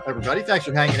back. What's up, everybody? Thanks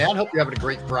for hanging out. Hope you're having a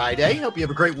great Friday. Hope you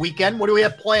have a great weekend. What do we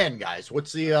have planned, guys?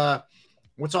 What's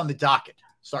on the docket?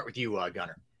 Start with you,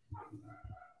 Gunner.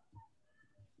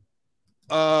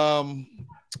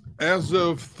 As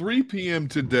of 3 p.m.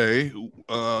 today,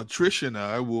 Trish and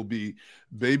I will be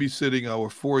babysitting our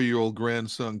 4-year-old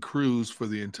grandson, Cruz, for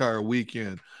the entire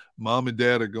weekend. Mom and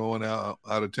Dad are going out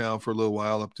of town for a little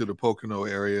while up to the Pocono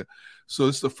area. So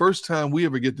it's the first time we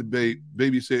ever get to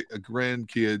babysit a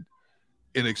grandkid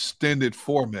in extended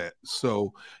format.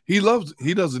 So he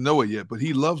doesn't know it yet, but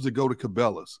he loves to go to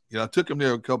Cabela's. I took him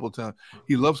there a couple of times.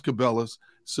 He loves Cabela's.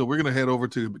 So we're going to head over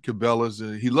to Cabela's.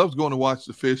 And he loves going to watch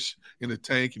the fish in the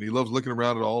tank, and he loves looking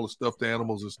around at all the stuffed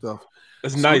animals and stuff.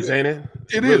 It's nice, ain't it?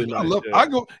 It really is. Nice, I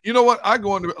go, you know what? I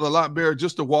go into a lot, Barrett,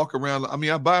 just to walk around. I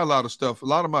mean, I buy a lot of stuff. A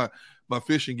lot of my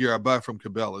fishing gear I buy from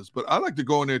Cabela's, but I like to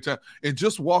go in there and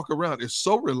just walk around. It's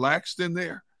so relaxed in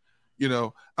there.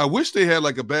 I wish they had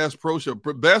like a Bass Pro Shop.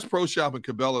 Bass Pro Shop and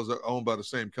Cabela's are owned by the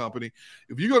same company.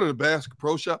 If you go to the Bass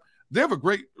Pro Shop, they have a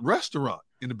great restaurant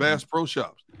in the Bass Pro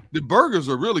Shops. The burgers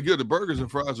are really good. The burgers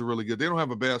and fries are really good. They don't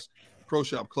have a Bass Pro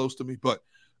Shop close to me, but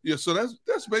yeah, so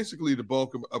that's basically the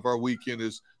bulk of our weekend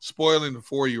is spoiling the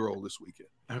 4-year-old this weekend.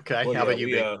 Okay. Well, how about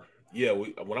you, Yeah,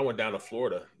 when I went down to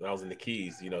Florida, when I was in the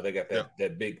Keys, they got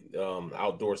that big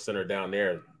outdoor center down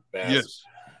there. Yes.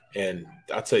 And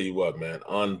I tell you what, man,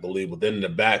 unbelievable. Then in the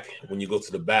back, when you go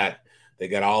to the back, they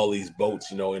got all these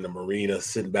boats, in the marina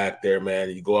sitting back there, man.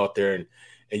 And you go out there and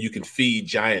you can feed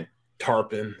giant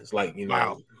tarpon. It's like,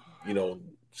 wow.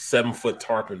 7-foot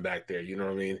tarpon back there. You know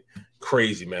what I mean?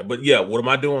 Crazy, man. But yeah, what am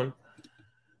I doing?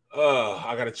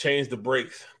 I got to change the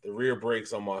brakes, the rear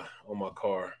brakes on my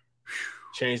car.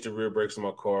 Change the rear brakes on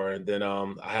my car, and then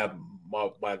I have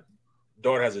my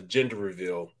daughter has a gender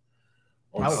reveal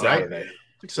on Saturday. Right.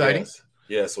 Exciting. Yes.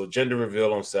 Yeah, so gender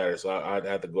reveal on Saturday. So I'd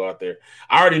have to go out there.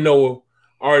 I already know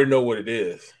what it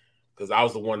is because I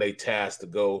was the one they tasked to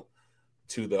go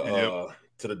to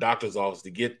the doctor's office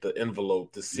to get the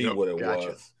envelope to see what it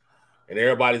was. And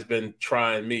everybody's been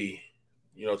trying me,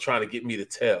 trying to get me to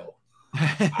tell.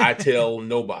 I tell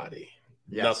nobody,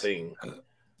 nothing.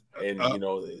 And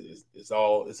it's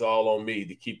all on me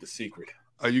to keep the secret.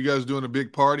 Are you guys doing a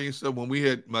big party and stuff? When we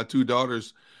had my two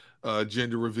daughters'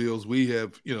 gender reveals, we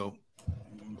have to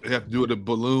do the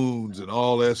balloons and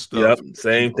all that stuff. Yep,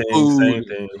 same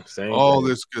thing. All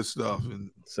this good stuff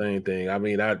and same thing. I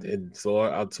mean,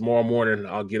 tomorrow morning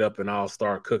I'll get up and I'll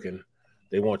start cooking.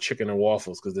 They want chicken and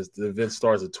waffles because the event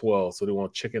starts at 12, so they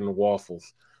want chicken and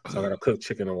waffles. So I gotta cook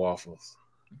chicken and waffles.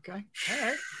 Okay, all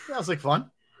right, sounds like fun.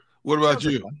 What about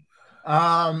you?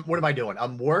 What am I doing?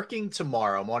 I'm working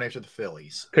tomorrow. I'm on after the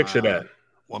Phillies. Picture that.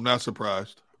 Well, I'm not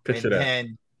surprised. Picture that.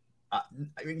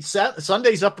 And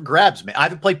Sunday's up for grabs, man. I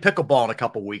haven't played pickleball in a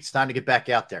couple weeks. Time to get back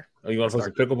out there. Oh, you want to play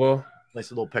some pickleball? Play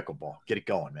some little pickleball. Get it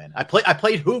going, man. I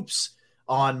played hoops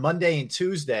on Monday and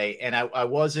Tuesday, and I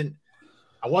wasn't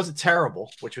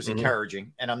terrible, which was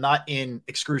encouraging, and I'm not in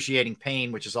excruciating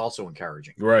pain, which is also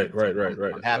encouraging. Right.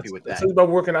 I'm happy with that. I've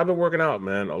been working out,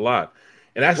 man, a lot.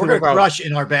 And actually, we're gonna crush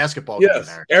in our basketball game.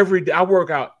 Yes, every day. I work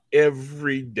out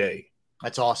every day.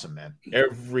 That's awesome, man.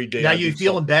 Every day. Now you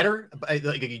feeling better?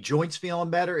 Like your joints feeling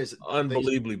better? Is it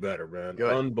unbelievably better, man?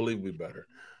 Good. Unbelievably better.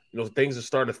 Things are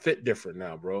starting to fit different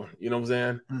now, bro. You know what I'm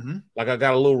saying? Mm-hmm. Like I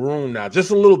got a little room now,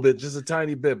 just a little bit, just a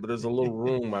tiny bit, but there's a little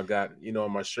room I got, in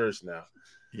my shirts now.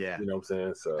 Yeah. You know what I'm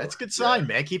saying? So that's a good sign,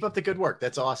 man. Keep up the good work.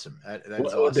 That's awesome.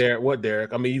 What,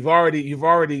 Derrick? I mean, you've already,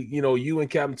 you and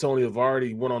Captain Tony have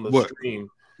already went on the stream.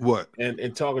 What?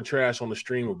 And talking trash on the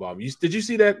stream about me. Did you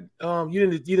see that?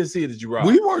 You didn't see it, did you, Rob?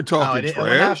 We weren't talking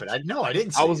trash. I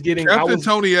didn't see Captain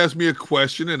Tony asked me a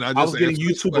question, and I was getting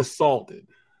YouTube assaulted.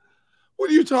 What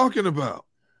are you talking about?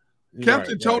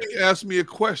 Captain Tony asked me a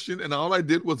question, and all I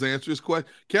did was answer his question.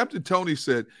 Captain Tony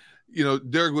said,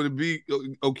 Derrick, would it be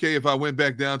okay if I went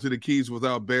back down to the Keys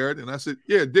without Barrett? And I said,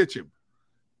 yeah, ditch him.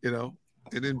 And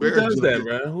then Barrett. Who does that,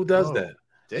 man? Who does that?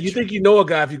 You think you know a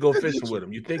guy if you go fishing with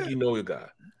him. You think you know a guy.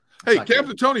 Hey,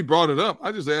 Captain Tony brought it up.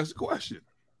 I just asked a question.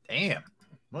 Damn.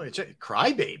 Well, it's a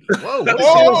crybaby. Whoa.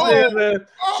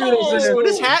 What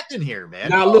is happening here, man?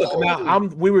 Now,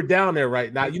 look, we were down there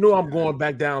right now. I'm going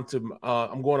back down to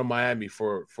I'm going to Miami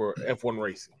for F1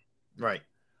 racing. Right.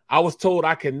 I was told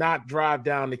I cannot drive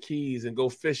down the Keys and go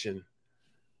fishing,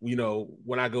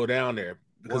 when I go down there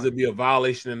because it'd be a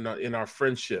violation in our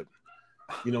friendship.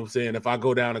 You know what I'm saying? If I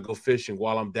go down and go fishing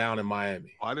while I'm down in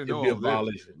Miami, I didn't know it'd be a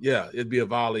violation. Yeah, it'd be a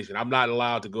violation. I'm not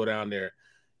allowed to go down there,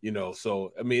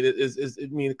 So I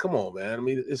mean, come on, man. I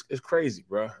mean, it's crazy,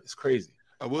 bro. It's crazy.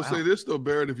 I will say this though,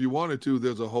 Barrett. If you wanted to,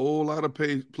 there's a whole lot of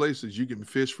places you can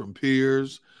fish from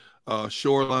piers,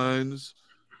 shorelines.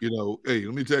 Hey,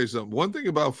 let me tell you something. One thing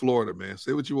about Florida, man.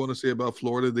 Say what you want to say about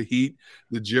Florida, the heat,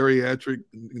 the geriatric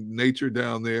nature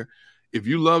down there. If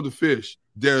you love to fish,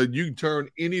 there you can turn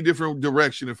any different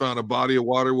direction and find a body of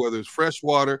water, whether it's fresh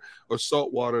water or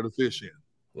salt water to fish in.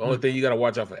 The only thing you got to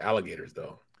watch out for alligators,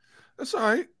 though. That's all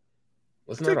right.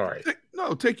 That's not all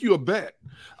right. Take you a bet.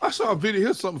 I saw a video.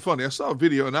 Here's something funny. I saw a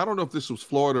video, and I don't know if this was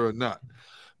Florida or not,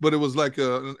 but it was like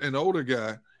an older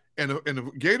guy, and a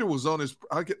gator was on his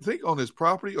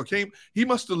property or came. He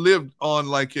must have lived on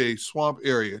like a swamp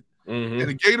area, and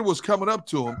a gator was coming up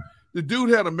to him. The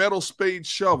dude had a metal spade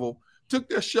shovel. Took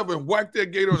that shovel and whacked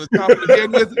that gator on the top of the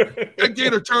head with it. That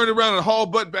gator turned around and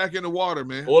hauled butt back in the water,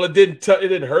 man. Well, it didn't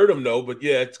hurt him though, but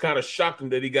yeah, it's kind of shocking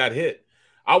that he got hit.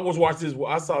 I was watching this.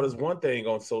 I saw this one thing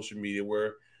on social media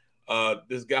where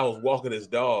this guy was walking his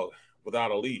dog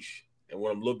without a leash, and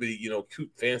one of them little bitty,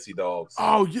 cute fancy dogs.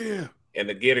 Oh yeah. And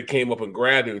the gator came up and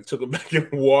grabbed him and took him back in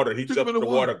the water. He jumped in the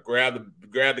water, grabbed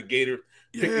the gator,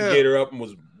 picked the gator up, and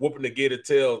was whooping the gator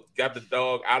tail. Got the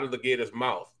dog out of the gator's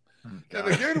mouth. And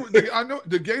the gator, I know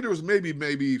the gator was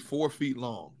maybe 4 feet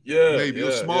long. Yeah, maybe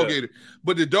a small gator,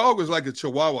 but the dog was like a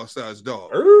Chihuahua-sized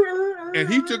dog. And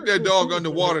he took that dog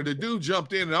underwater. The dude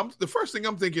jumped in, and the first thing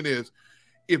I'm thinking is,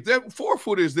 If that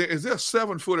 4-footer is there, is there a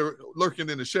 7-footer lurking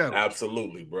in the shadow?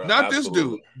 Absolutely, bro. Not Absolutely. this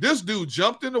dude. This dude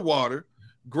jumped in the water,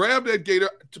 grabbed that gator,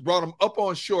 brought him up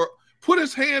on shore, put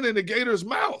his hand in the gator's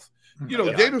mouth. You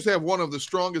know, gators have one of the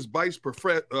strongest bites per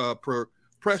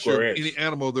pressure of any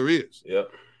animal there is. Yep.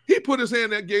 He put his hand in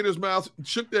that gator's mouth,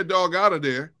 shook that dog out of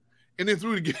there, and then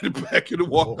threw the gator back in the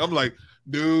water. I'm like,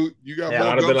 dude, you got more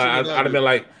gumption than I I'd have been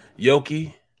like,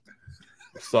 Yoki,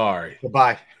 sorry.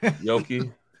 Goodbye.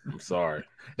 Yoki, I'm sorry.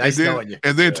 Nice knowing you.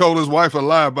 And then told his wife a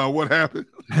lie about what happened.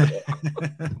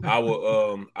 I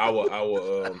will.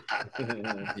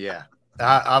 Yeah.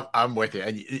 I'm with you.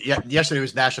 And yesterday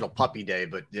was National Puppy Day,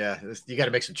 but yeah, you got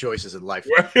to make some choices in life.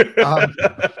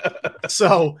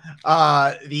 So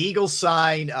the Eagles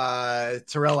sign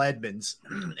Terrell Edmonds,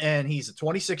 and he's a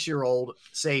 26-year-old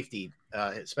safety.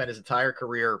 Spent his entire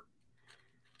career,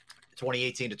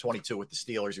 2018 to 22, with the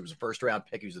Steelers. He was a first-round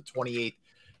pick. He was the 28th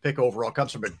pick overall.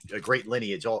 Comes from a great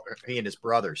lineage. He and his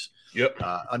brothers. Yep.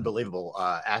 Unbelievable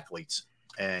athletes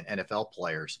and NFL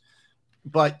players.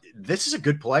 But this is a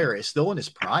good player. He's still in his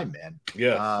prime, man.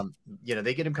 Yeah.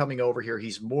 They get him coming over here.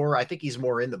 I think he's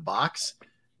more in the box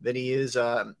than he is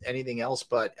anything else.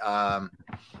 But,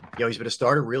 he's been a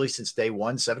starter really since day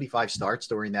one, 75 starts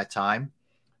during that time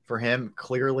for him.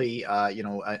 Clearly,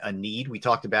 a need. We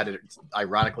talked about it,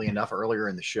 ironically enough, earlier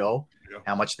in the show,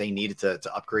 how much they needed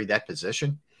to upgrade that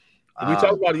position. We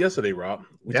talked about it yesterday, Rob.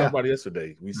 We talked about it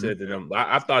yesterday. We said that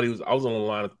I thought I was on the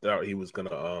line. I thought he was going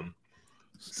to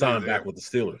sign back with the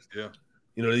Steelers. Yeah.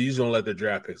 They usually don't let their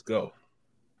draft picks go.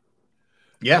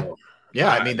 Yeah.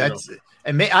 I mean, that's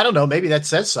and I don't know. Maybe that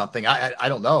says something. I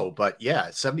don't know. But,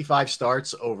 75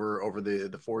 starts over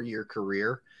the 4-year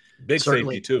career. Big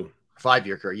safety, too.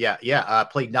 5-year career. Yeah.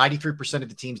 Played 93% of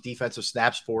the team's defensive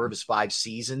snaps 4 of his 5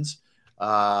 seasons.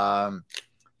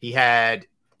 He had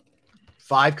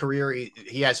 5 career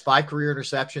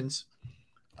interceptions,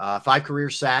 5 career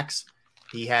sacks.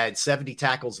 He had 70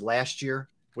 tackles last year,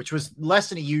 which was less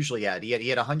than he usually had. He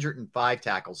had 105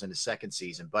 tackles in his second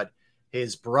season, but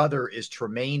his brother is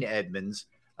Tremaine Edmonds,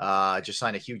 just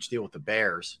signed a huge deal with the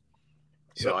Bears.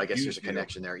 So I guess there's a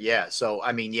connection there. Yeah. So,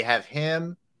 I mean, you have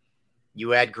him,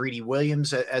 you add Greedy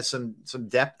Williams as some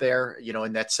depth there,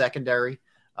 in that secondary.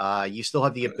 You still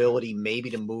have the ability maybe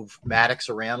to move Maddox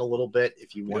around a little bit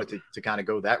if you wanted to kind of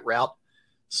go that route.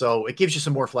 So it gives you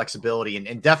some more flexibility,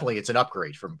 and definitely it's an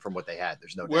upgrade from what they had.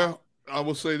 There's no doubt. Well, I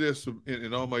will say this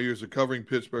in all my years of covering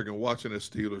Pittsburgh and watching the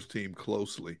Steelers team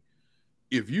closely.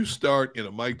 If you start in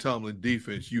a Mike Tomlin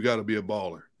defense, you got to be a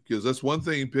baller, because that's one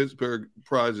thing Pittsburgh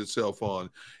prides itself on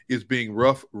is being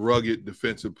rough, rugged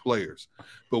defensive players.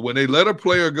 But when they let a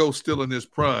player go still in his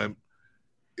prime,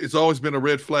 it's always been a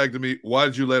red flag to me. Why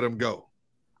did you let him go?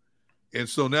 And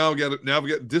so now we got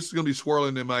this is going to be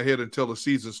swirling in my head until the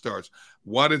season starts.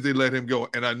 Why did they let him go?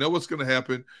 And I know what's going to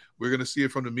happen. We're going to see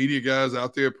it from the media guys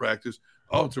out there at practice.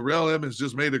 Oh, Terrell Edmonds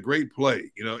just made a great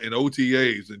play, in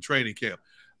OTAs and training camp.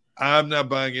 I'm not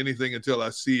buying anything until I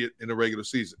see it in the regular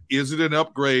season. Is it an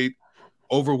upgrade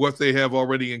over what they have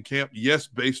already in camp? Yes,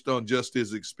 based on just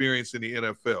his experience in the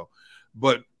NFL.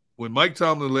 But when Mike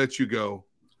Tomlin lets you go,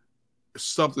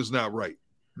 something's not right.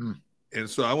 And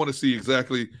so I want to see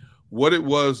exactly what it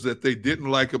was that they didn't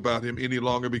like about him any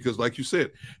longer, because like you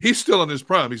said, he's still in his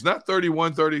prime. He's not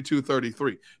 31, 32,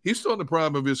 33. He's still in the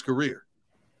prime of his career.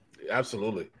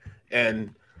 Absolutely.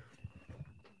 And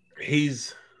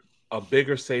he's a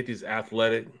bigger safety. He's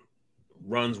athletic,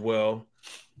 runs well,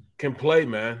 can play,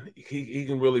 man. He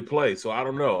can really play. So I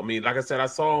don't know. I mean, like I said, I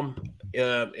saw him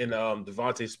in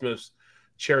Devontae Smith's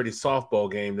charity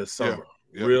softball game this summer.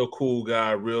 Yeah. Real cool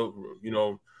guy, real,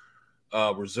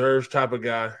 reserves type of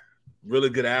guy. Really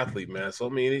good athlete, man. So, I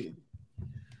mean,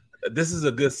 this is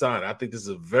a good sign. I think this is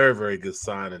a very, very good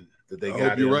sign that they got. I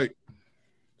hope you're right.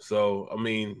 So, I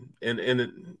mean,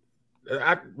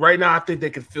 right now, I think they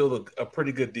can field a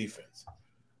pretty good defense.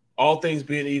 All things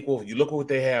being equal, you look at what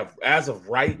they have. As of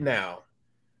right now,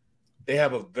 they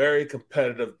have a very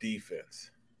competitive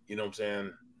defense. You know what I'm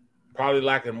saying? Probably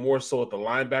lacking more so at the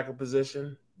linebacker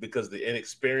position because of the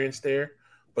inexperience there.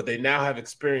 But they now have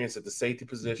experience at the safety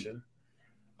position.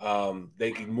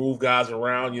 They can move guys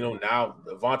around. Now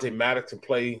Avonte Maddox can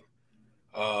play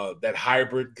that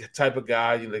hybrid type of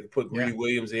guy. They can put Greedy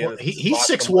Williams in. Well, he's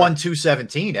 6'1",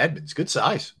 217. Edmonds, good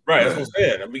size. Right, that's what I'm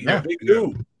saying. I mean, you're a big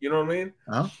dude. You know what I mean?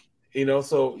 Uh-huh.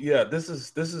 So this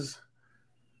is.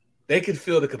 They can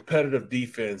field a competitive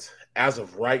defense as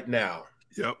of right now.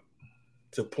 Yep.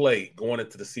 To play going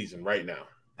into the season right now.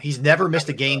 He's never missed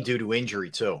a game due to injury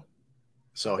too.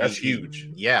 So that's huge.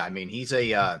 I mean, he's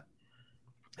a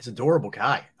durable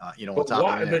guy. On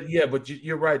top of that. But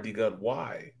you're right, D-Gun.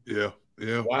 Why? Yeah.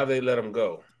 Yeah. Why they let him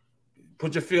go?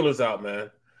 Put your feelers out,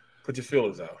 man. Put your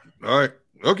feelers out. All right.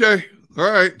 Okay.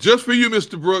 All right. Just for you,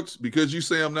 Mr. Brooks, because you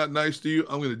say I'm not nice to you,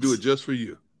 I'm going to do it just for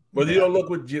you. But you don't look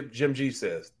what Jim G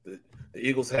says. The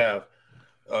Eagles have,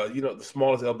 the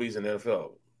smallest LBs in the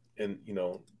NFL, and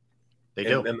they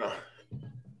do. And,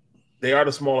 they are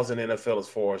the smallest in the NFL as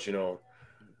far as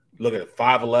looking at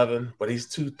 5'11", but he's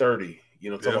 230.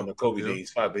 Talking about the Kobe days,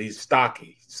 he's 5, but he's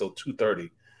stocky, so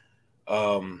 230.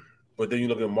 But then you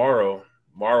look at Morrow.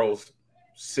 Morrow's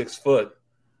 6 foot,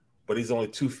 but he's only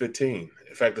 215.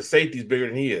 In fact, the safety's bigger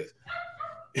than he is.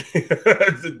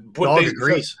 Dog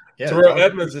agrees. Yeah, Terrell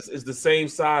Edmonds is the same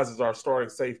size as our starting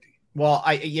safety. Well,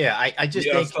 I just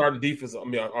think starting defense.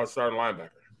 Our starting linebacker.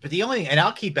 But the only thing, and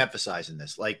I'll keep emphasizing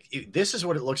this, this is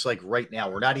what it looks like right now.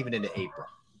 We're not even into April.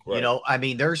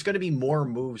 Right. There's going to be more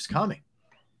moves coming.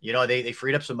 They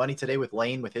freed up some money today with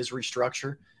Lane with his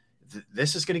restructure.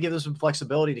 This is going to give them some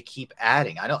flexibility to keep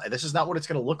adding. This is not what it's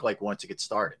going to look like once it gets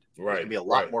started. Right. There's going to be a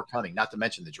lot more coming, not to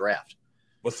mention the draft.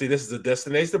 Well, see, this is a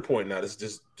destination point now. This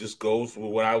just goes with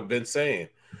what I've been saying.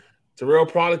 Terrell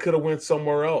probably could have went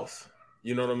somewhere else.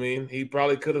 You know what I mean? He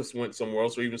probably could have went somewhere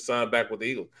else or even signed back with the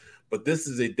Eagles. But this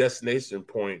is a destination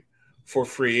point for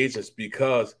free agents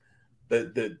because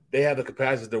they have the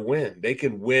capacity to win. They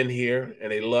can win here,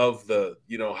 and they love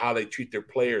how they treat their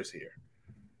players here.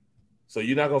 So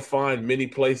you're not going to find many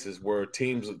places where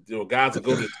teams, guys will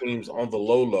go to teams on the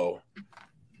low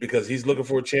because he's looking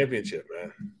for a championship,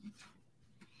 man.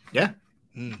 Yeah.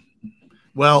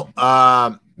 Well,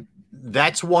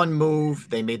 that's one move.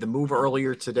 They made the move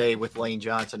earlier today with Lane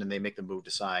Johnson, and they make the move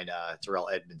to sign Terrell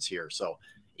Edmonds here. So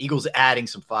Eagles adding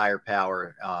some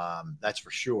firepower, that's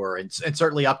for sure, and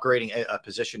certainly upgrading a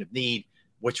position of need,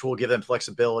 which will give them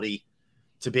flexibility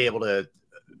to be able to,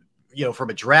 from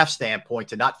a draft standpoint,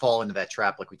 to not fall into that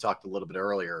trap like we talked a little bit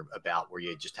earlier about, where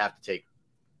you just have to take,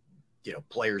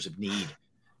 players of need,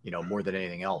 more than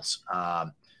anything else.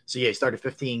 So he started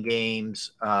 15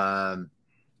 games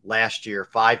last year,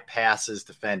 5 passes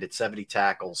defended, 70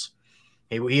 tackles.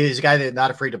 He is a guy that's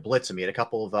not afraid to blitz him. He had a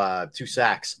couple of 2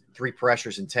 sacks, 3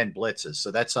 pressures, and 10 blitzes.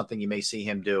 So that's something you may see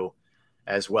him do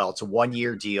as well. It's a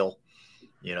 1-year deal.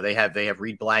 They have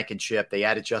Reed Blankenship. They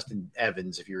added Justin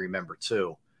Evans, if you remember,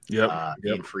 too.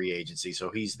 In free agency. So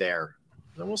he's there.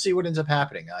 So we'll see what ends up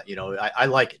happening. I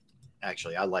like it.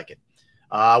 Actually, I like it.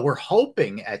 We're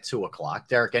hoping at 2:00.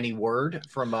 Derrick, any word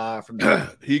from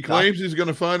he claims he's going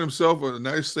to find himself a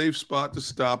nice, safe spot to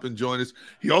stop and join us.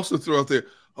 He also threw out there,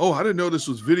 "Oh, I didn't know this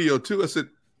was video too." I said,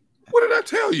 "What did I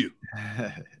tell you?"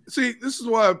 See, this is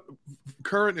why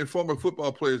current and former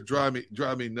football players drive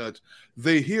me nuts.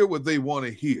 They hear what they want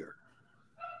to hear.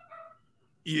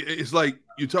 It's like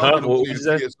you're talking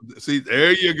to see,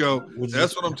 there you go.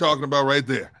 That's what I'm talking about right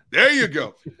there. There you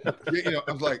go. I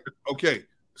was like, okay,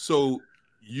 so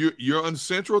you're on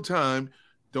Central Time.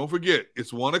 Don't forget,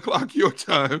 it's 1:00 your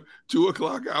time,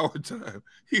 2:00 our time.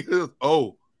 He goes,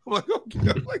 oh, I'm like, okay.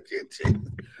 I'm like,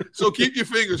 so keep your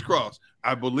fingers crossed.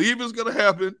 I believe it's going to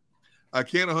happen. I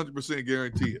can't 100%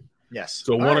 guarantee it. Yes.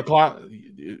 So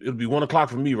 1:00, it'll be 1:00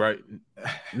 for me, right?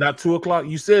 Not 2:00.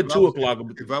 You said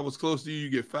 2:00. If I was close to you, you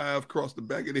get 5 across the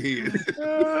back of the head.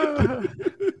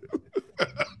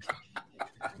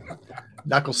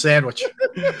 Knuckle sandwich.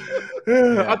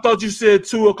 I thought you said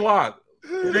 2:00.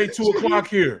 It ain't 2:00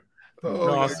 here.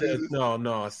 I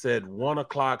said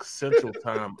 1:00 Central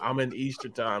Time. I'm in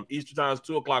Eastern Time. Eastern Time is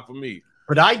 2:00 for me.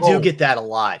 But I do get that a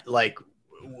lot. Like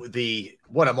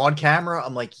I'm on camera.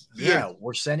 I'm like,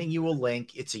 we're sending you a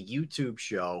link. It's a YouTube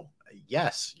show.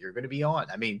 Yes, you're going to be on.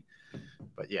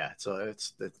 But yeah, so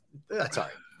that's all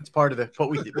right. It's part of what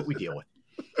we deal with.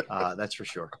 That's for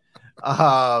sure.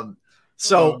 I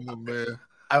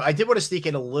did want to sneak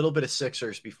in a little bit of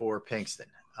Sixers before Pinkston.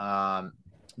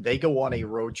 They go on a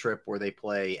road trip where they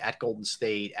play at Golden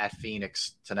State, at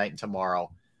Phoenix tonight and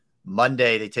tomorrow.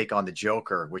 Monday, they take on the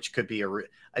Joker, which could be I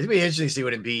think it'd be interesting to see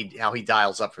what Embiid, how he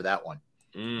dials up for that one.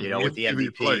 With the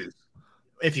MVP.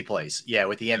 If he plays. Yeah,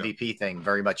 with the MVP thing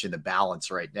very much in the balance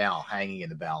right now, hanging in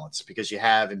the balance, because you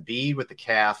have Embiid with the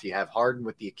calf, you have Harden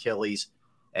with the Achilles,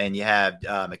 and you have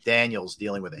McDaniels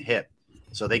dealing with a hip.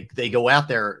 So they go out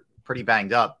there pretty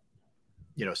banged up,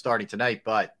 starting tonight.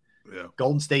 But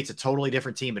Golden State's a totally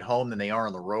different team at home than they are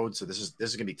on the road. So this is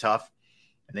going to be tough.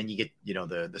 And then you get,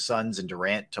 the Suns and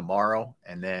Durant tomorrow,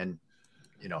 and then,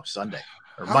 Sunday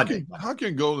or Monday. How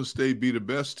can Golden State be the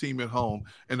best team at home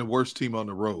and the worst team on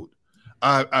the road?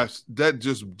 That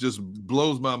just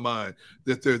blows my mind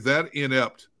that they're that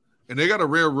inept. And they got a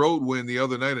rare road win the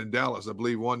other night in Dallas. I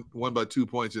believe won by 2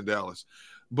 points in Dallas.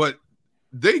 But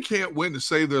they can't win to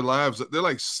save their lives. They're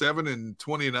like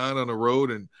 7-29 on the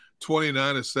road and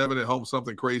 29-7 at home,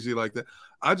 something crazy like that.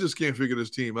 I just can't figure this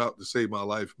team out to save my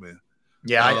life, man.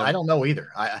 Yeah, I don't know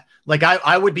either.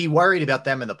 I would be worried about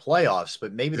them in the playoffs,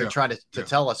 but maybe they're trying to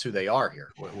tell us who they are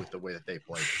here with the way that they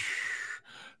play.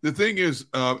 The thing is,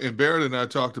 and Barrett and I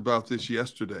talked about this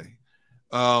yesterday,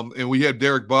 and we had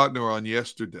Derrick Bodner on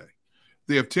yesterday.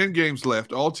 They have 10 games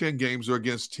left. All 10 games are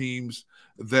against teams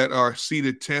that are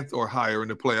seeded 10th or higher in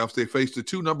the playoffs. They face the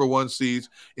 2 number 1 seeds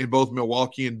in both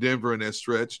Milwaukee and Denver in that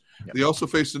stretch. Yep. They also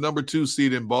face the number 2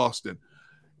 seed in Boston.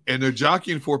 And they're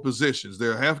jockeying for positions.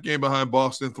 They're a half game behind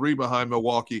Boston, 3 behind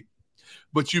Milwaukee.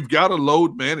 But you've got to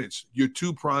load manage your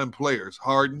 2 prime players,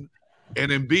 Harden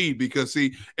and Embiid, because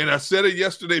see, and I said it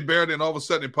yesterday, Barrett, and all of a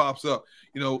sudden it pops up.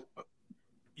 You know,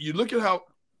 you look at how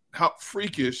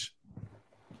freakish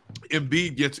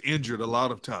Embiid gets injured a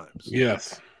lot of times.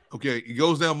 Yes. Okay, he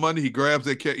goes down Monday, he grabs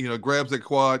that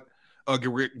quad,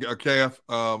 calf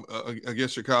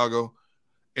against Chicago,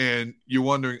 and you're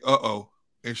wondering,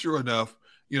 and sure enough,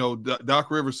 you know,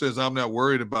 Doc Rivers says, I'm not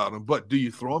worried about him. But do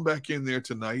you throw him back in there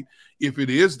tonight? If it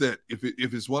is that, if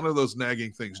it's one of those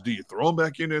nagging things, do you throw him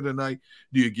back in there tonight?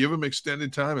 Do you give him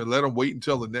extended time and let him wait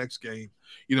until the next game?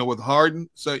 You know, with Harden,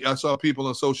 so I saw people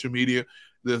on social media,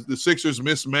 the Sixers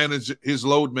mismanaged his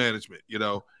load management, you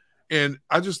know. And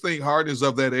I just think Harden is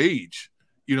of that age,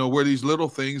 you know, where these little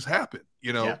things happen,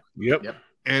 you know. Yep.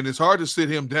 And it's hard to sit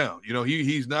him down. You know,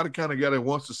 he's not a kind of guy that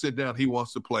wants to sit down. He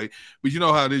wants to play. But you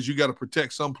know how it is. You got to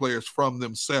protect some players from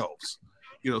themselves,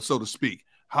 you know, so to speak.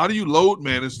 How do you load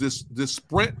manage this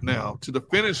sprint now to the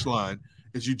finish line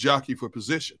as you jockey for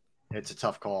position? It's a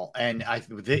tough call. And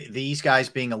these guys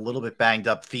being a little bit banged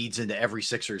up feeds into every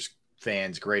Sixers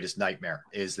fan's greatest nightmare,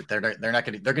 is that they're going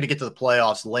to get to the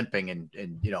playoffs limping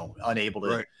and you know, unable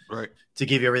to to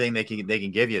give you everything they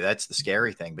can give you. That's the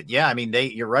scary thing. But yeah, I mean,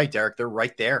 you're right, Derek. They're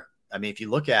right there. I mean, if you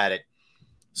look at it,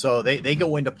 so they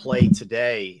go into play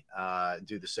today,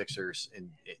 do the Sixers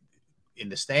in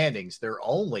the standings. They're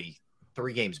only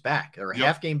 3 games back. They're a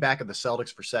half game back of the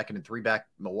Celtics for second and 3 back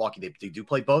Milwaukee. They do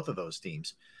play both of those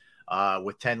teams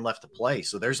with 10 left to play.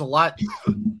 So there's a lot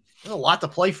to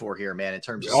play for here, man, in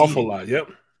terms of awful lot. Yep.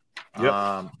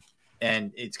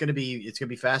 And it's gonna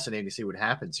be fascinating to see what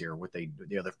happens here.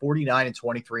 They're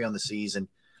 49-23 on the season.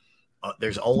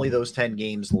 There's only those 10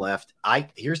 games left.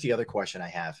 Here's the other question I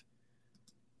have.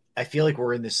 I feel like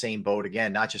we're in the same boat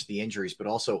again, not just the injuries, but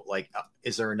also like,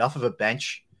 is there enough of a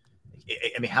bench?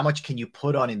 I mean, how much can you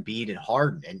put on Embiid and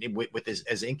Harden? And with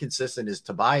as inconsistent as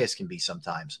Tobias can be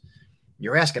sometimes,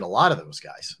 you're asking a lot of those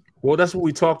guys. Well, that's what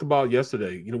we talked about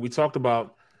yesterday. You know, we talked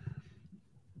about,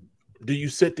 do you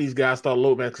sit these guys, start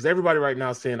load man? Because everybody right now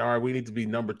is saying, all right, we need to be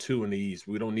number 2 in the East.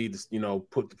 We don't need to, you know,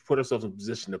 put ourselves in a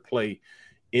position to play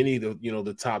any of the, you know,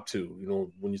 the top 2. You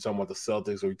know, when you're talking about the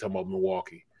Celtics or you're talking about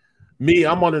Milwaukee. Me,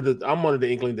 I'm under the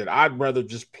inkling that I'd rather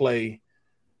just play,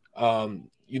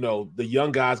 you know, the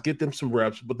young guys, get them some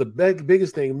reps. But the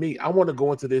biggest thing, me, I want to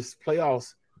go into this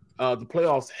playoffs, the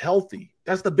playoffs healthy.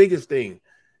 That's the biggest thing,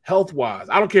 health-wise.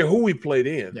 I don't care who we played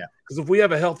in. Yeah. Because if we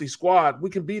have a healthy squad,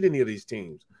 we can beat any of these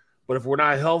teams. But if we're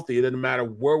not healthy, it doesn't matter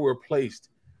where we're placed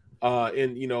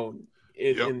in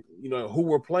who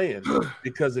we're playing.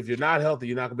 Because if you're not healthy,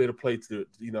 you're not going to be able to play to,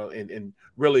 you know, and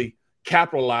really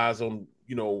capitalize on,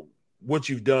 you know, what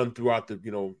you've done throughout the,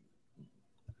 you know,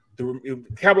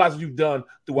 capitalize what you've done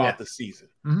throughout the season.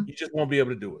 Mm-hmm. You just won't be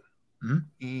able to do it.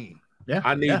 Mm-hmm. Yeah,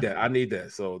 I need that. I need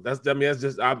that. So that's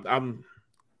just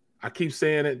I keep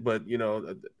saying it, but you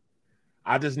know,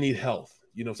 I just need health.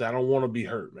 You know, so I don't want to be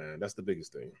hurt, man. That's the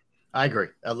biggest thing. I agree.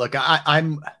 Look,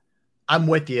 I'm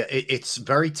with you. It's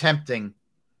very tempting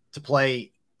to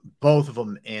play both of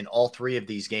them in all 3 of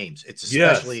these games. It's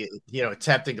especially you know,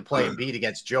 tempting to play Embiid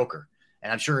against Joker,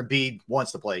 and I'm sure Embiid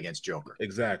wants to play against Joker.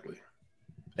 Exactly.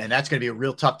 And that's going to be a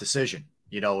real tough decision.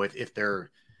 You know, if they're,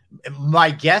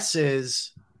 my guess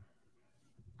is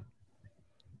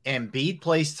Embiid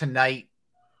plays tonight,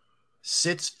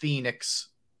 sits Phoenix,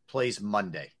 plays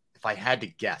Monday. If I had to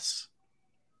guess,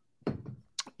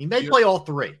 he may play all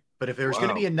 3, but if there's going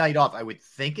to be a night off, I would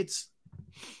think it's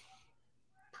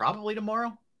probably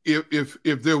tomorrow. If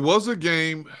there was a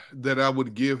game that I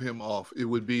would give him off, it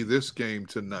would be this game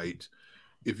tonight.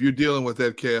 If you're dealing with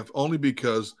that calf, only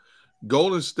because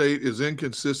Golden State, as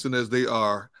inconsistent as they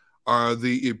are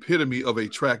the epitome of a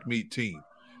track meet team.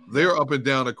 They're up and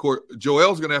down the court.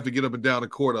 Joel's going to have to get up and down the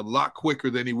court a lot quicker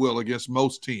than he will against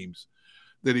most teams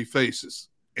that he faces.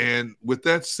 And with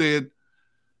that said,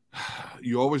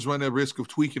 you always run that risk of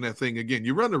tweaking that thing again.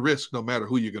 You run the risk no matter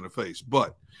who you're going to face,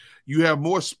 but you have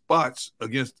more spots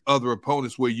against other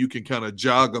opponents where you can kind of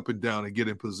jog up and down and get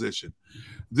in position.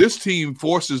 This team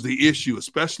forces the issue,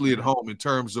 especially at home, in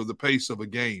terms of the pace of a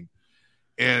game.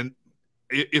 And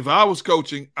if I was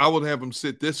coaching, I would have them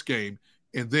sit this game,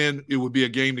 and then it would be a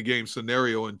game-to-game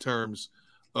scenario in terms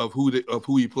of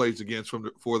who he plays against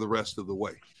for the rest of the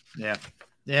way. Yeah.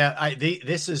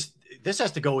 This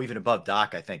has to go even above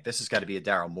Doc. I think this has got to be a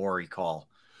Daryl Morey call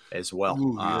as well.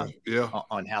 Ooh,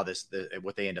 on how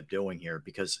what they end up doing here,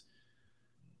 because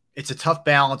it's a tough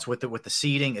balance with the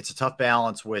seeding. It's a tough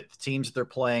balance with the teams that they're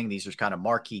playing. These are kind of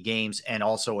marquee games, and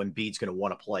also Embiid's going to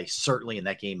want to play certainly in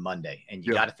that game Monday. And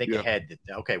you got to think ahead that,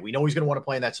 okay, we know he's going to want to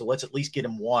play in that, so let's at least get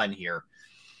him one here.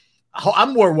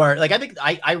 I'm more worried. Like, I think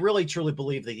I really truly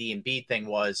believe that the Embiid thing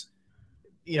was,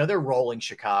 they're rolling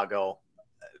Chicago.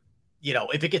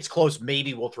 If it gets close,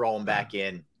 maybe we'll throw him back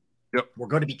in. Yep. We're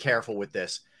going to be careful with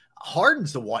this.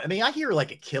 Harden's the one. I mean, I hear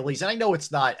like Achilles, and I know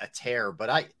it's not a tear, but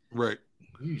that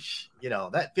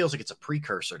feels like it's a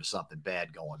precursor to something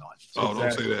bad going on. So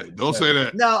don't say that. Don't say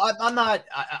that. No, I'm not.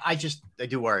 I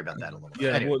do worry about that a little bit.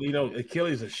 Yeah, anyway. well,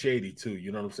 Achilles are shady too.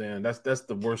 You know what I'm saying? That's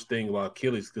the worst thing about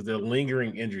Achilles, because they're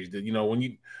lingering injuries. That when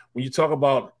you talk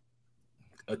about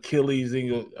Achilles in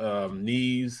your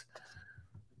knees,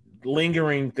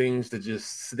 lingering things that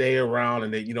just stay around,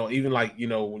 and they, even like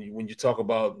when you talk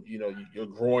about your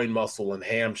groin muscle and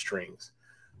hamstrings,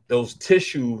 those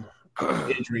tissue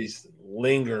injuries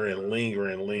linger and linger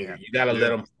and linger. You got to let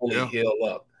them fully heal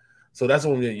up. So that's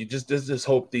what you just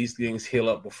hope these things heal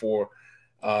up before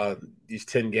these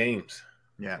 10 games.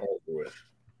 Yeah. Over with.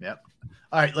 Yep.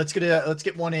 All right, let's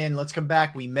get one in. Let's come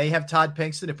back. We may have Todd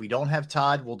Pinkston. If we don't have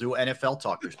Todd, we'll do NFL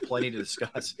talk. There's plenty to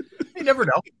discuss. You never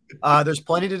know. There's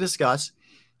plenty to discuss,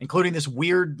 including this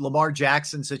weird Lamar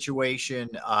Jackson situation.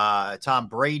 Tom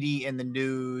Brady in the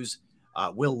news.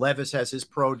 Will Levis has his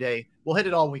pro day. We'll hit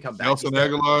it all when we come back. Nelson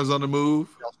Aguilar's on the move.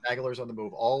 Nelson Aguilar's on the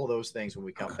move. All of those things when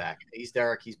we come back. He's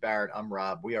Derrick. He's Barrett. I'm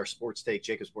Rob. We are Sports Take,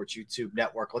 Jacob Sports YouTube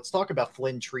Network. Let's talk about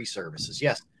Flynn Tree Services.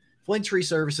 Yes, Flynn Tree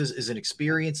Services is an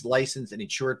experienced, licensed, and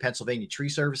insured Pennsylvania tree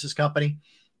services company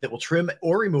that will trim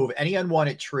or remove any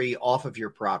unwanted tree off of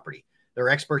your property. They're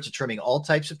experts at trimming all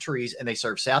types of trees, and they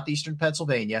serve southeastern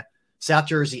Pennsylvania, South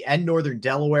Jersey, and northern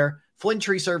Delaware. Flynn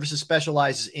Tree Services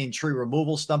specializes in tree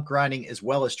removal, stump grinding, as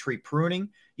well as tree pruning.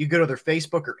 You go to their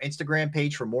Facebook or Instagram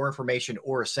page for more information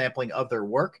or a sampling of their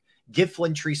work. Give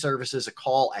Flynn Tree Services a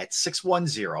call at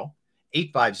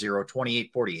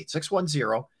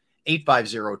 610-850-2848,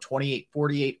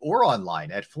 610-850-2848, or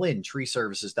online at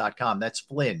flynntreeservices.com. That's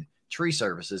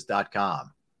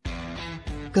flynntreeservices.com.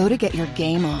 Go to get your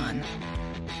game on.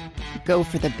 Go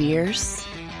for the beers.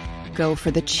 Go for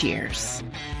the cheers.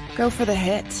 Go for the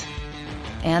hit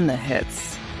and the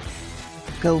hits.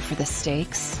 Go for the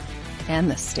stakes and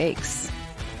the stakes.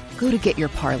 Go to get your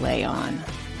parlay on.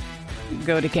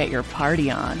 Go to get your party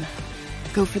on.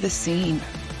 Go for the scene.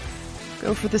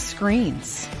 Go for the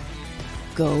screens.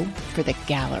 Go for the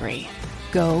gallery.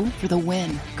 Go for the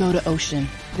win. Go to Ocean.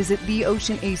 Visit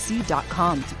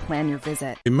theoceanac.com to plan your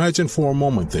visit. Imagine for a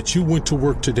moment that you went to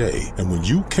work today, and when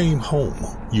you came home,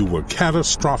 you were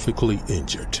catastrophically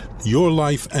injured. Your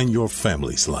life and your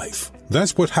family's life.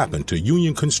 That's what happened to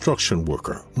union construction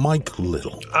worker Mike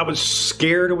Little. I was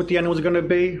scared of what the end was going to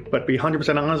be, but to be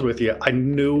 100% honest with you, I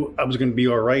knew I was going to be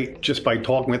all right just by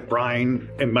talking with Brian.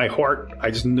 In my heart,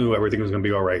 I just knew everything was going to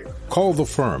be all right. Call the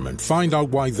firm and find out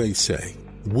why they say,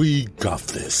 "We got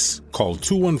this." Call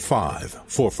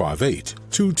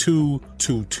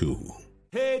 215-458-2222.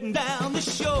 Heading down the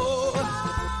shore.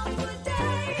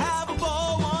 Have a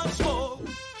ball once more.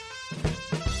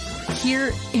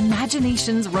 Here,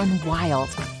 imaginations run wild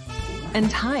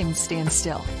and time stands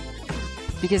still.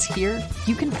 Because here,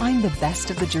 you can find the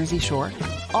best of the Jersey Shore,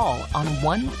 all on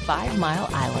one 5-mile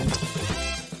island.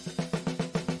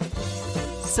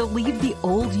 So leave the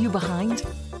old you behind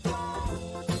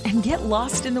and get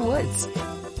lost in the woods.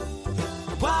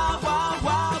 Wild, wild,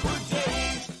 wildwood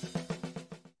days.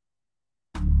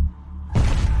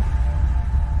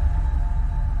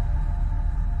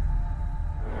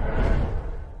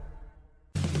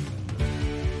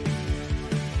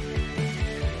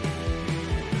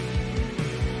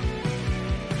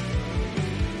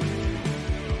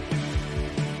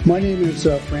 My name is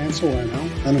Fran Salerno,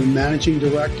 and I'm a managing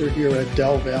director here at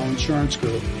Del Valle Insurance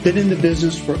Group. Been in the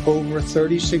business for over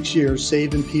 36 years,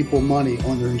 saving people money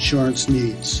on their insurance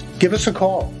needs. Give us a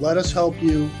call. Let us help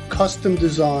you custom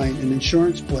design an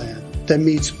insurance plan that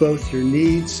meets both your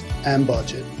needs and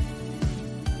budget.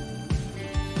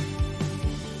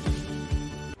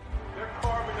 They're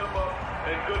carving them up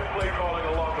in good play calling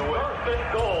along the way. First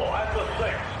and goal at the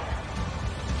 6.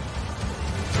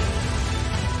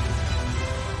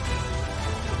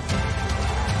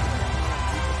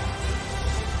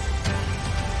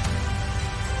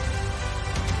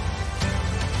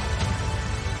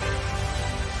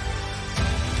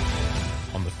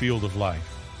 On the field of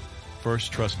life,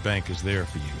 First Trust Bank is there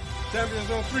for you.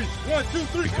 Champions on 3. 1, 2,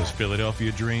 3. Because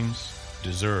Philadelphia dreams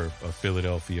deserve a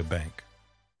Philadelphia bank.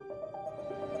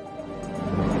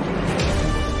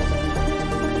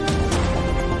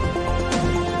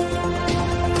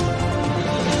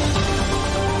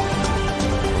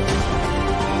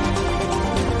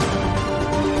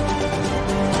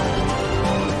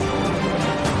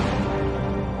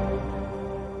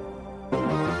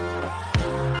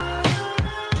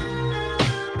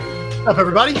 What's up,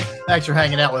 everybody? Thanks for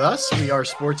hanging out with us. We are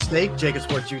Sports Take, Jacob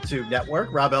Sports YouTube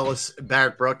Network. Rob Ellis,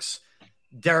 Barrett Brooks,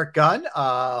 Derrick Gunn.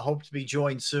 Hope to be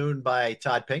joined soon by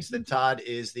Todd Pinkston. Todd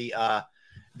is the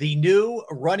new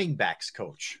running backs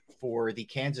coach for the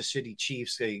Kansas City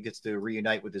Chiefs. He gets to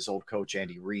reunite with his old coach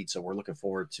Andy Reid, so we're looking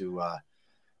forward to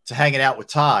hanging out with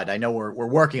Todd. I know we're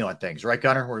working on things, right,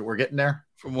 Gunner? We're getting there.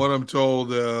 From what I'm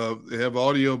told, they have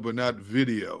audio but not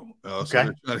video. So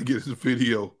they're trying to get his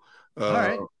video. All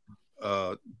right.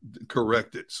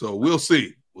 Corrected. So we'll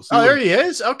see. Oh, there he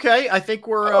is. Okay. I think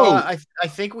we're I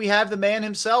think we have the man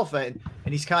himself, and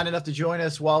he's kind enough to join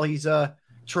us while he's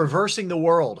traversing the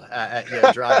world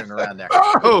driving around there.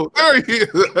 Oh, there he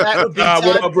is. That would be Todd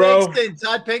what up, bro? Pinkston.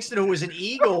 Todd Pinkston, who was an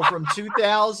Eagle from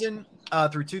 2000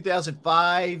 through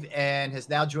 2005 and has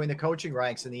now joined the coaching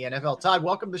ranks in the NFL. Todd,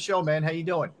 welcome to the show, man. How you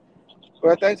doing?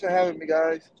 Well, thanks for having me,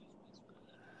 guys.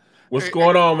 What's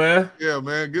going on, man? Yeah,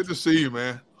 man. Good to see you,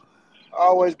 man.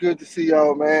 Always good to see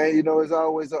y'all, man. You know, it's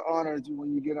always an honor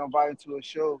when you get invited to a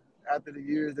show after the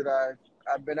years that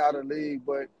I've been out of the league.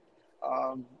 But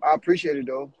I appreciate it,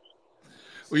 though.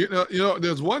 Well, you know,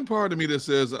 there's one part of me that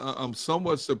says I'm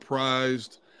somewhat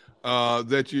surprised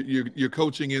that you're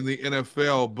coaching in the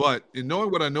NFL. But in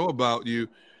knowing what I know about you,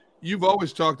 you've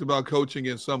always talked about coaching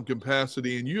in some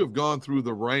capacity, and you have gone through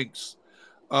the ranks.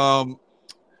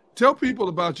 Tell people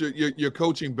about your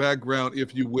coaching background,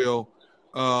 if you will.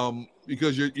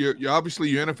 Because you're obviously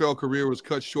your NFL career was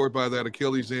cut short by that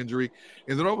Achilles injury,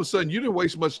 and then all of a sudden you didn't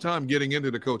waste much time getting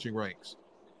into the coaching ranks.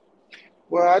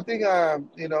 Well, I think I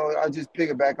just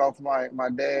piggyback off my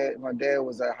dad. My dad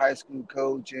was a high school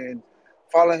coach, and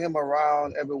following him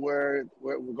around everywhere,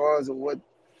 regardless of what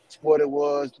sport it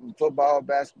was, from football,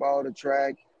 basketball, to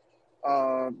track.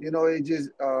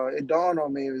 It dawned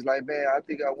on me. It was like, man, I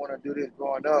think I want to do this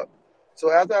growing up.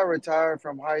 So after I retired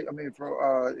from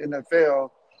NFL,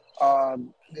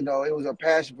 it was a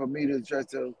passion for me to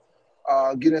just to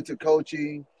get into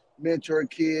coaching, mentor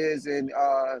kids, and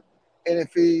any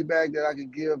feedback that I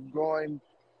could give growing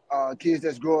kids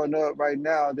that's growing up right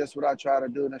now. That's what I try to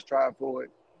do, and I strive for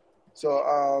it.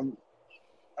 So,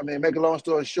 make a long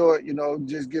story short,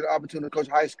 just get an opportunity to coach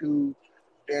high school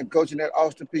and coaching at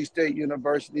Austin Peay State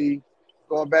University,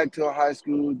 going back to a high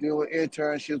school, doing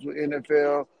internships with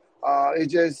NFL.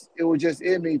 It was just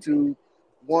in me to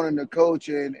wanting to coach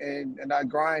and I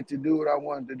grind to do what I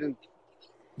wanted to do.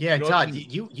 Yeah, Todd,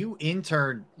 you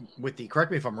interned with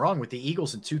correct me if I'm wrong, with the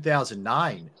Eagles in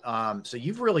 2009. So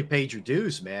you've really paid your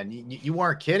dues, man. You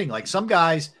weren't kidding. Like some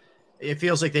guys, it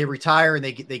feels like they retire and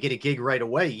they get a gig right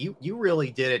away. You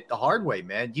really did it the hard way,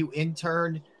 man. You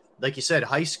interned, like you said,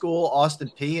 high school,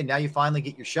 Austin Peay, and now you finally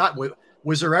get your shot.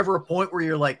 Was there ever a point where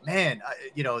you're like, man,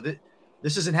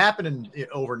 this isn't happening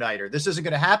overnight, or this isn't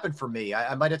going to happen for me?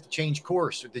 I might have to change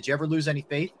course. Or did you ever lose any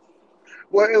faith?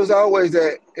 Well, it was always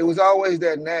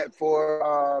that net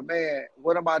for, man,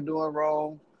 what am I doing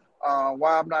wrong?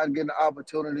 Why I'm not getting the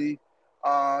opportunity?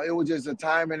 It was just a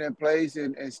timing and place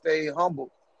and stay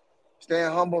humble.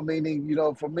 Staying humble, meaning,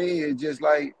 for me, it's just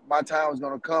like my time was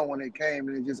going to come when it came,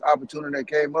 and it's just opportunity that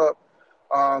came up.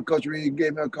 Coach Reid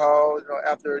gave me a call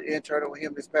after interning with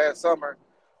him this past summer.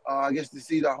 I guess to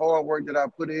see the hard work that I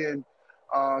put in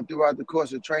throughout the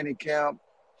course of training camp.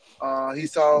 He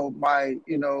saw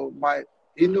he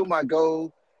knew my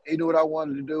goal. He knew what I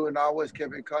wanted to do, and I always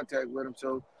kept in contact with him.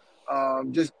 So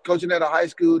just coaching at a high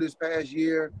school this past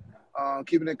year,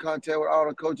 keeping in contact with all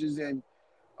the coaches, and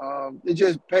it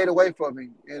just paid away for me.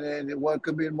 And then what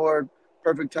could be more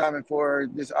perfect timing for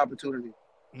this opportunity.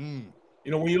 When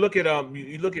you look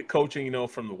at coaching,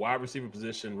 from the wide receiver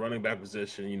position, running back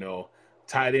position,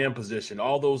 tight end position,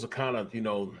 all those are kind of,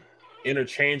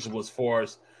 interchangeable as far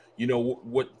as,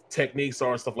 what techniques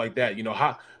are and stuff like that.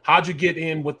 How'd you get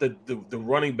in with the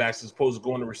running backs as opposed to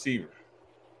going to receiver?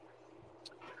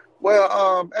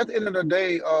 Well, at the end of the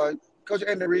day, Coach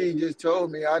Andy Reid just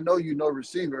told me, I know you know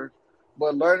receiver,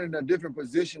 but learning a different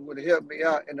position would help me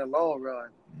out in the long run.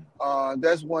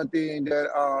 That's one thing that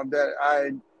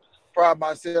I pride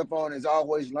myself on is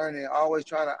always learning, always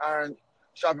trying to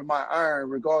sharpen my iron,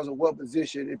 regardless of what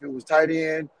position. If it was tight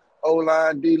end,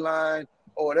 O-line, D-line,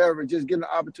 or whatever, just getting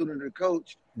the opportunity to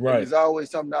coach is always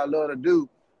something I love to do.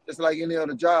 Just like any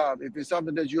other job. If it's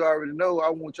something that you already know, I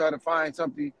want to try to find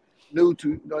something new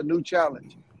a new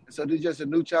challenge. So this is just a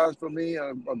new challenge for me,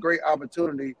 a great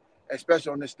opportunity,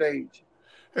 especially on this stage.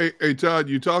 Hey, Todd,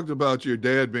 you talked about your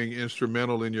dad being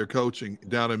instrumental in your coaching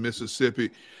down in Mississippi.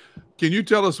 Can you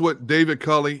tell us what David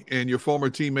Culley and your former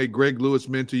teammate Greg Lewis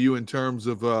meant to you in terms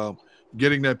of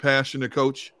getting that passion to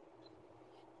coach?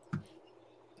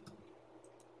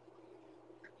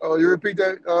 Oh, you repeat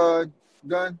that,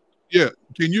 Gunn? Yeah.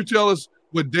 Can you tell us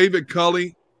what David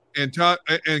Culley and Todd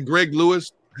and Greg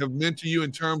Lewis have meant to you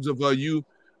in terms of you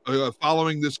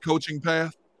following this coaching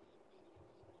path?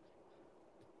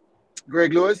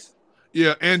 Greg Lewis?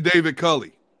 Yeah, and David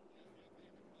Culley.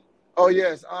 Oh,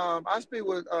 yes. I speak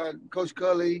with Coach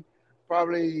Culley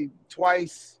probably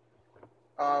twice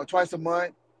a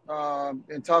month,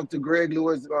 and talk to Greg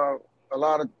Lewis a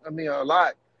lot.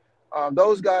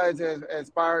 Those guys have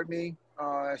inspired me,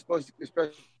 especially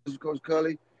Coach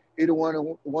Culley. He the one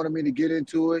who wanted me to get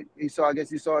into it. I guess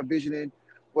he saw a vision in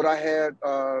what I had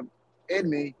in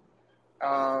me.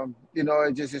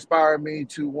 It just inspired me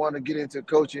to want to get into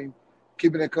coaching,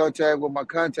 keeping in contact with my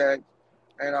contacts.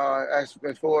 And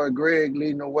as far as Greg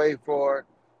leading the way for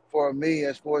me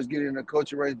as far as getting in the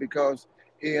coaching race, because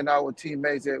he and I were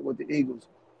teammates with the Eagles.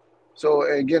 So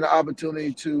again, the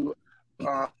opportunity to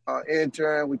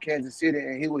intern with Kansas City,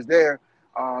 and he was there,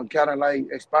 kind of like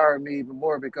inspired me even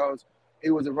more because he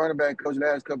was a running back coach the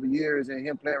last couple of years, and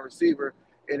him playing receiver,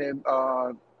 and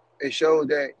it showed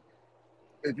that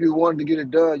if you wanted to get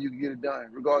it done, you could get it done,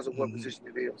 regardless of what position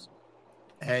it is.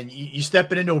 And you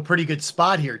stepping into a pretty good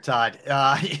spot here, Todd.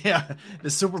 Yeah, the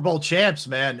Super Bowl champs,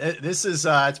 man. This is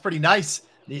it's pretty nice.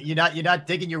 You're not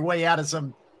digging your way out of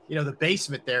some, the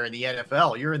basement there in the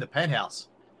NFL. You're in the penthouse.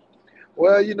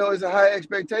 Well, it's a high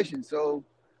expectation. So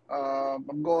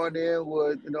I'm going in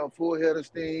with full head of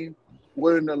steam,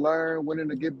 willing to learn, willing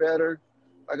to get better.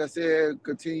 Like I said,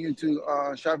 continue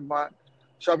to sharpen my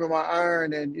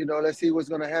iron, and let's see what's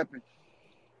going to happen.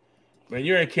 Man,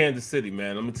 you're in Kansas City,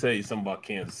 man. Let me tell you something about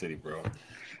Kansas City, bro.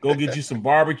 Go get you some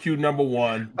barbecue, number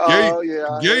one. Oh, yeah.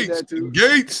 I heard that too.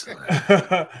 Gates.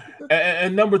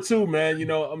 and number two,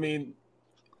 man,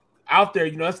 out there,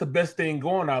 that's the best thing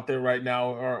going out there right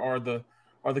now are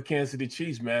the Kansas City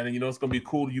Chiefs, man. And, it's going to be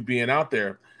cool you being out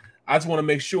there. I just want to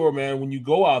make sure, man, when you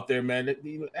go out there, man,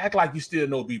 act like you still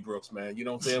know B. Brooks, man. You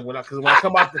know what I'm saying? Because when I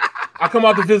come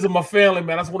out to visit my family,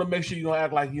 man, I just want to make sure you don't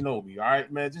act like you know me. All right,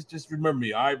 man? Just remember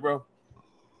me. All right, bro?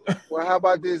 Well, how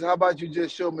about this? How about you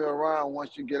just show me around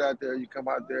once you get out there? You come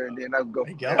out there, and then I can go.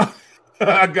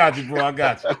 I got you, bro. I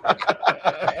got you.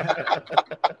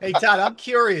 Hey, Todd, I'm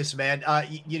curious, man.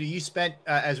 You spent,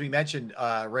 as we mentioned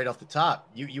right off the top,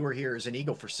 you were here as an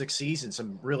Eagle for 6 seasons,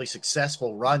 some really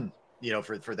successful run,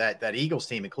 for that Eagles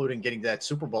team, including getting to that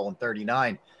Super Bowl in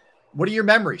 '39. What are your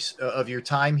memories of your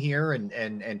time here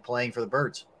and playing for the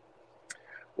Birds?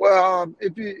 Well,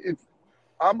 if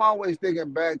I'm always thinking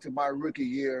back to my rookie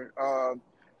year,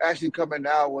 actually coming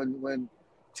out when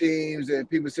teams and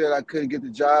people said I couldn't get the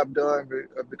job done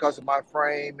because of my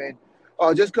frame, and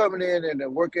just coming in and the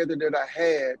work ethic that I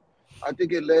had, I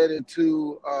think it led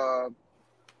into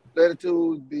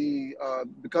the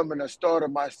becoming a starter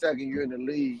my second year in the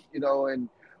league, and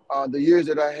the years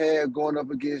that I had going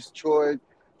up against Troy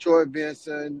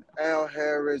Vincent, Al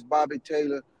Harris, Bobby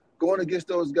Taylor, going against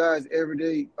those guys every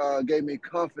day gave me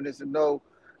confidence to know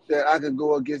that I could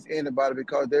go against anybody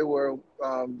because they were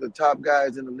the top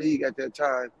guys in the league at that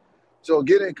time. So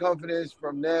getting confidence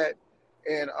from that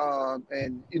and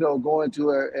going to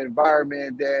an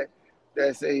environment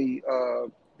that's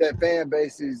that fan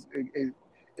base is going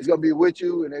to be with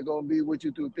you, and they're going to be with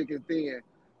you through thick and thin.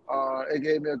 It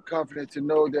gave me a confidence to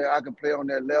know that I can play on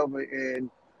that level, and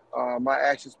my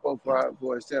actions spoke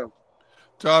for itself.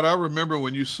 Todd, I remember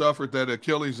when you suffered that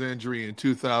Achilles injury in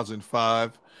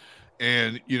 2005.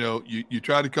 And, you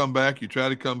tried to come back. The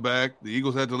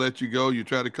Eagles had to let you go. You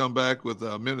tried to come back with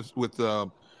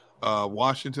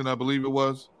Washington, I believe it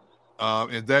was.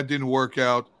 And that didn't work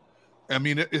out. I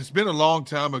mean, it's been a long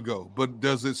time ago, but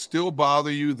does it still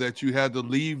bother you that you had to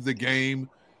leave the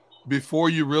game before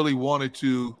you really wanted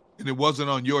to, and it wasn't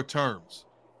on your terms?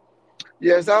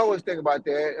 Yes, I always think about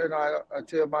that. And I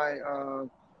tell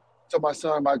my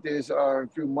son about this a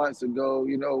few months ago.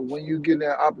 When you get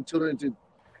that opportunity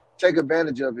take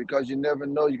advantage of it because you never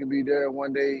know. You can be there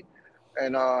one day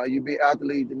and you be out the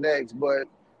league the next. But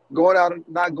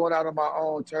not going out on my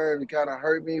own terms, it kind of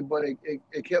hurt me, but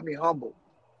it kept me humble.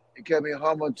 It kept me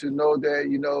humble to know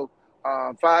that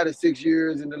 5 to 6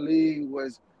 years in the league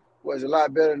was a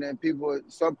lot better than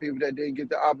some people that didn't get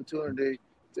the opportunity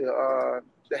to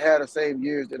have the same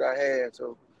years that I had.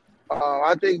 So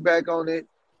I think back on it,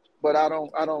 but I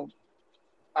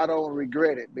don't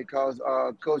regret it because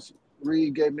Coach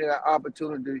Reed gave me that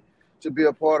opportunity to be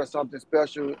a part of something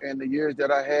special. And the years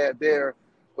that I had there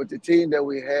with the team that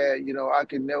we had, I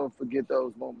can never forget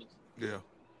those moments. Yeah.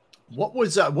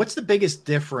 What's the biggest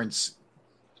difference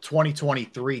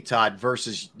 2023, Todd,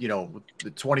 versus,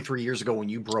 the 23 years ago when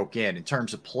you broke in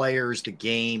terms of players, the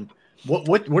game? What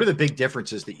are the big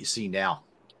differences that you see now?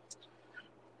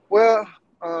 Well,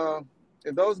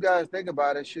 if those guys think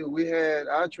about it,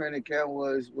 our training camp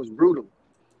was brutal.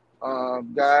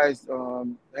 Guys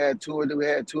had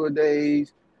tour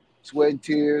days, sweat and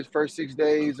tears. First 6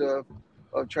 days of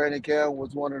training camp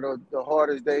was one of the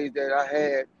hardest days that I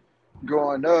had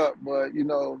growing up. But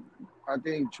I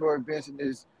think Troy Vincent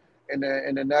is in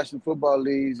the National Football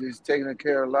Leagues is taking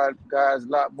care of a lot of guys a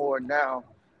lot more now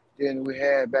than we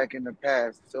had back in the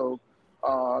past. So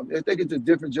I think it's a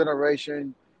different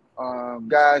generation.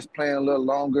 Guys playing a little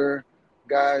longer,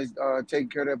 guys taking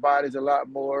care of their bodies a lot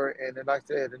more. And then, like I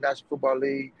said, the National Football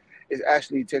League is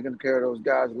actually taking care of those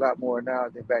guys a lot more now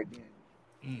than back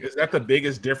then. Is that the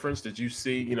biggest difference that you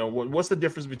see? What's the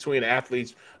difference between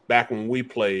athletes back when we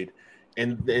played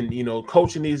and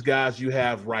coaching these guys you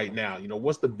have right now?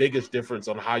 What's the biggest difference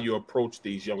on how you approach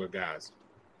these younger guys?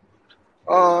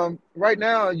 Right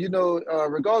now,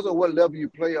 regardless of what level you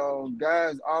play on,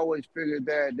 guys always figure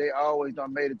that they always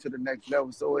done made it to the next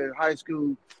level. So in high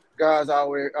school, guys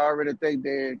already think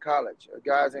they're in college.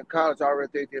 Guys in college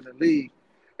already think they're in the league.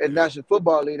 In National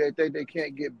Football League, they think they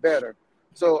can't get better.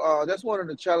 So that's one of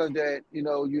the challenges that,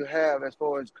 you have as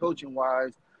far as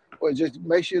coaching-wise, or just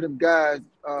make sure them guys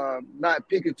not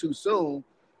pick it too soon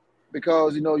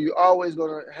because, you're always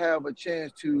going to have a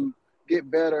chance to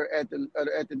get better at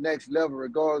the next level,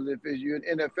 regardless if you're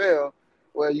in NFL.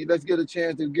 Well, let's get a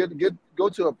chance to go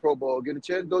to a Pro Bowl, get a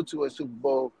chance to go to a Super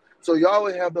Bowl. So you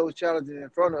always have those challenges in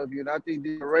front of you, and I think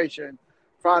the generation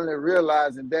finally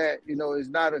realizing that it's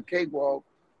not a cakewalk,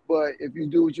 but if you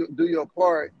do your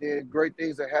part, then great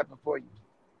things will happen for you.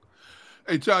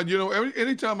 Hey, Todd,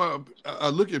 anytime I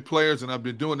look at players, and I've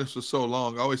been doing this for so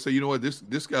long, I always say,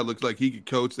 this guy looks like he could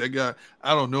coach. That guy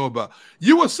I don't know about.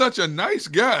 You were such a nice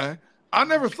guy. I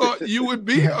never thought you would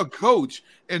be a coach,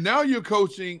 and now you're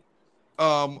coaching.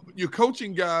 You're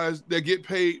coaching guys that get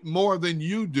paid more than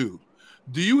you do.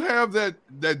 Do you have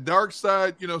that dark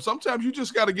side? Sometimes you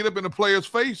just got to get up in a player's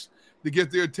face to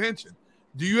get their attention.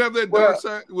 Do you have that dark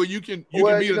side where you can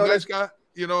be a nice guy?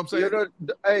 You know what I'm saying?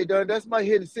 Hey, that's my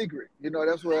hidden secret.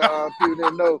 That's what people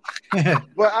didn't know.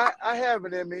 But I have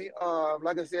it in me.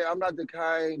 Like I said, I'm not the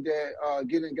kind that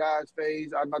get in guys'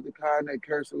 face. I'm not the kind that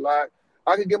curse a lot.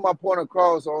 I can get my point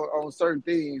across on certain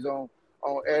things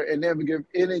in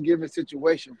any given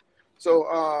situation. So,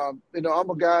 I'm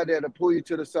a guy that'll pull you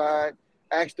to the side,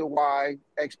 ask the why,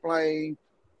 explain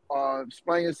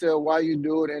yourself why you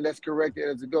do it, and let's correct it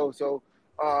as it goes. So,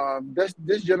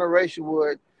 this generation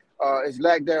is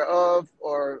lack thereof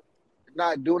or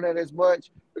not doing it as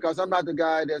much because I'm not the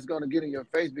guy that's going to get in your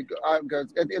face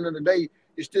because at the end of the day,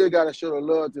 you still got to show the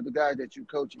love to the guys that you're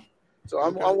coaching. So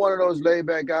I'm one of those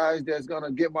laid-back guys that's going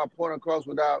to get my point across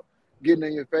without getting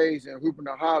in your face and whooping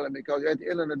and hollering because at the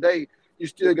end of the day, you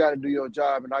still got to do your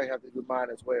job, and I have to do mine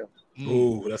as well.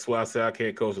 Ooh, that's why I say I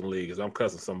can't coach in the league because I'm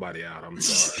cussing somebody out. I'm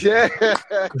sorry. Yeah.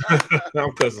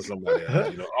 I'm cussing somebody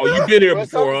out. You've been here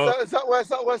before, huh?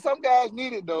 Some guys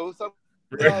need it, though. Some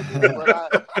guys need it,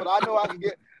 but I know I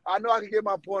can get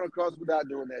my point across without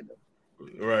doing that, though.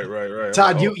 Right.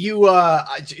 Todd,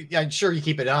 I'm sure you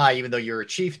keep an eye, even though you're a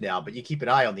Chief now, but you keep an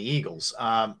eye on the Eagles.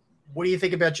 What do you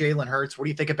think about Jalen Hurts? What do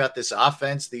you think about this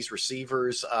offense, these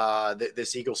receivers,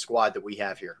 this Eagle squad that we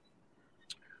have here?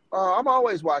 I'm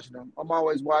always watching them. And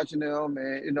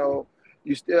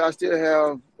I still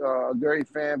have a great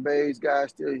fan base.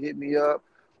 Guys still hit me up.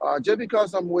 Just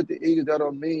because I'm with the Eagles, that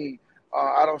don't mean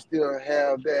I don't still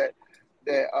have that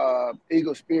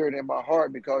Eagle spirit in my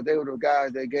heart because they were the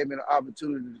guys that gave me the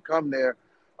opportunity to come there.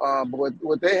 But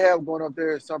what they have going up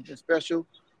there is something special.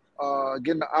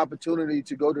 Getting the opportunity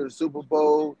to go to the Super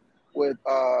Bowl with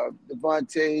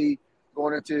Devontae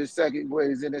going into his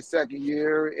he's in his second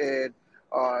year, and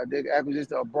the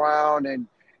acquisition of Brown and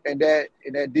that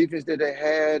defense that they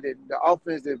had, and the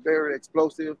offense is very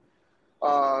explosive.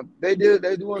 They're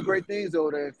doing great things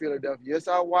over there in Philadelphia. Yes,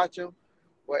 I watch them,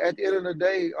 Well, at the end of the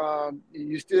day,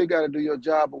 you still got to do your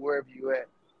job wherever you at.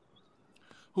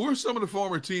 Who are some of the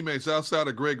former teammates outside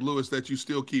of Greg Lewis that you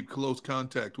still keep close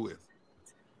contact with?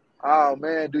 Oh,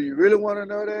 man, do you really want to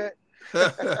know that?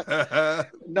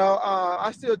 No,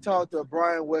 I still talk to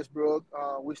Brian Westbrook.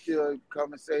 We still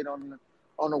conversate on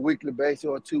a weekly basis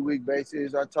or a 2-week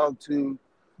basis. I talk to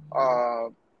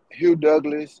Hugh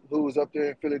Douglas, who was up there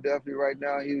in Philadelphia right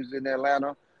now. He was in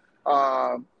Atlanta.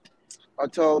 I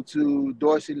talked to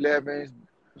Dorsey Levens,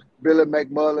 Billy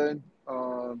McMullen,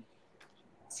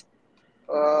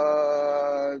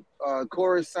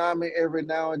 Corey Simon every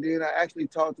now and then. I actually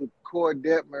talked to Corey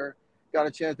Detmer. Got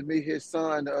a chance to meet his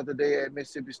son the other day at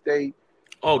Mississippi State.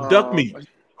 Oh, duck meat.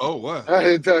 Oh, wow.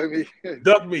 Duck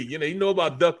meat. You know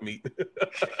about duck meat.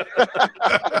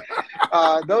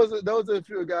 Those are a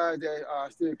few guys that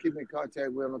still keep in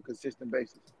contact with on a consistent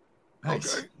basis.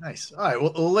 Nice, okay. Nice. All right.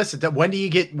 Well, listen. When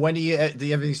do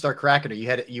everything start cracking?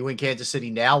 Are you in Kansas City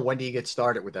now? When do you get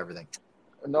started with everything?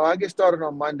 No, I get started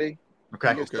on Monday. Okay.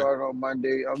 I get started on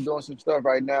Monday. I'm doing some stuff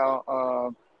right now.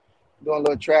 Doing a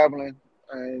little traveling,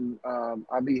 and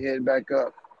I'll be heading back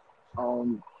up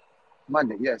on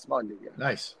Monday. Yes, Monday. Yeah.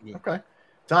 Nice. Okay.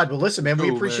 Todd, well, listen, man, we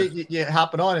appreciate you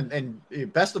hopping on, and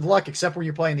best of luck, except when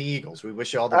you're playing the Eagles. We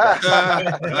wish you all the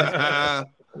best.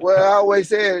 Well, I always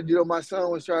said, my son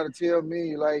was trying to tell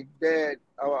me, like, Dad,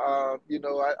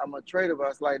 I'm a traitor. But I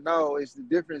was like, no, it's the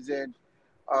difference in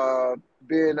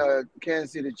being a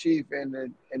Kansas City Chief and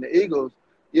the Eagles.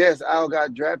 Yes, Al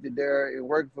got drafted there and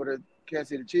worked for the Kansas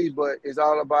City Chiefs, but it's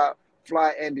all about fly,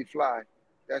 Andy, fly.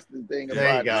 That's the thing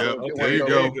about it. There you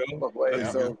go.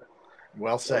 So,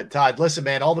 well said, Todd. Listen,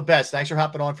 man, all the best. Thanks for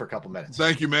hopping on for a couple minutes.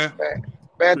 Thank you, man.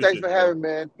 Man, thanks for having me,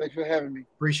 man. Thanks for having me.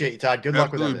 Appreciate you, Todd. Good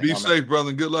luck with everything. Be safe, brother,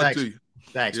 and good luck to you.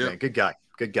 Thanks, man. Good guy,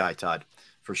 Todd,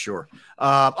 for sure.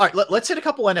 All right, let's hit a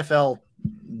couple NFL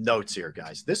notes here,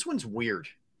 guys. This one's weird.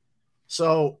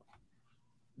 So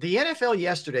the NFL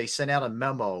yesterday sent out a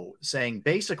memo saying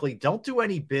basically don't do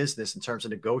any business in terms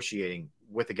of negotiating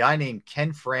with a guy named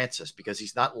Ken Francis because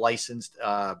he's not licensed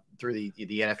through the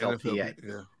NFLPA.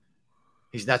 Yeah.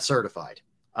 He's not certified.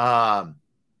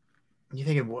 You're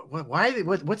thinking,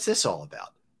 what's this all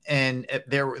about? And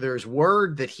there's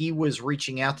word that he was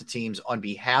reaching out to teams on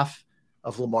behalf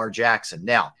of Lamar Jackson.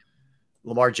 Now,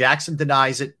 Lamar Jackson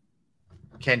denies it.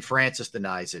 Ken Francis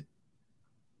denies it.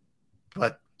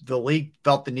 But the league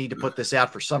felt the need to put this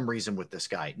out for some reason with this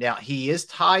guy. Now, he is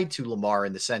tied to Lamar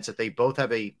in the sense that they both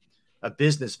have a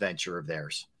business venture of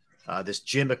theirs. This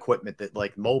gym equipment that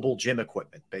like mobile gym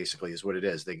equipment basically is what it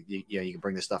is. You can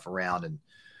bring this stuff around and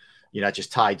you're not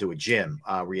just tied to a gym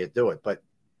where you do it. But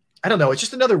I don't know. It's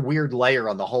just another weird layer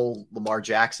on the whole Lamar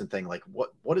Jackson thing. Like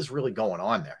what is really going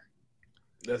on there?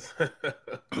 That's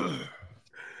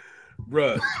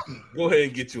bro. Go ahead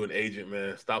and get you an agent,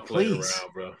 man. Stop playing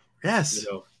around, bro. Yes.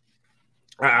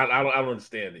 I don't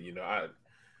understand it.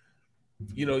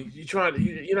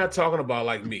 You're not talking about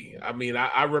like me. I mean,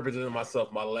 I represented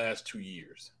myself my last 2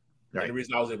 years. Right. And the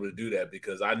reason I was able to do that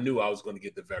because I knew I was going to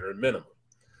get the veteran minimum.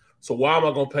 So why am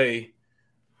I going to pay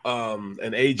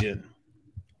an agent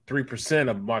 3%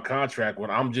 of my contract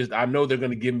when I know they're going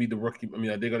to give me the rookie. I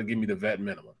mean, they're going to give me the vet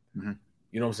minimum. Mm-hmm.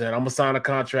 You know what I'm saying? I'm going to sign a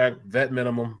contract, vet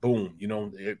minimum, boom.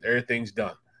 Everything's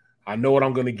done. I know what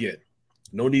I'm going to get.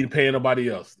 No need to pay anybody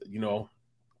else,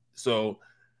 So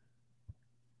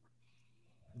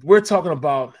we're talking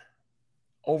about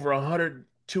over $100,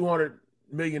 $200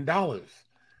 million.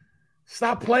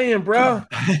 Stop playing, bro.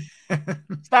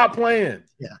 Stop playing.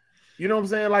 Yeah. You know what I'm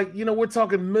saying? Like, we're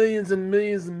talking millions and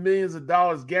millions and millions of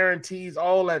dollars, guarantees,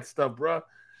 all that stuff, bro.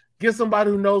 Get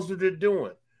somebody who knows what they're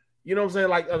doing. You know what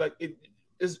I'm saying?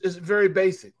 It's very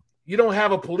basic. You don't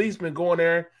have a policeman going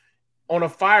there on a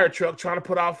fire truck trying to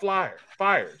put out fires.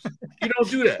 You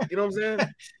don't do that. You know what I'm saying?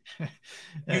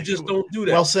 You just don't do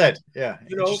that. Well said. Yeah.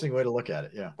 Interesting way to look at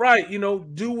it. Yeah. Right.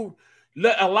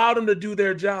 Allow them to do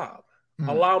their job. Mm-hmm.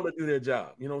 Allow them to do their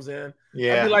job. You know what I'm saying?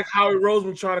 Yeah. I'd be like Howie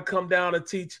Roseman trying to come down and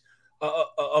teach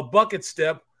a bucket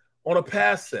step on a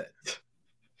pass set.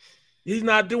 He's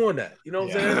not doing that. You know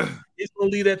what I'm saying? He's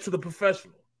going to leave that to the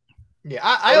professional. Yeah.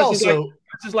 I also –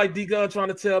 just like D Gunn trying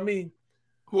to tell me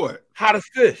what? How to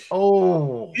fish.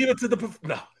 Oh. Leave it to the –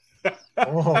 no.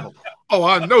 Oh,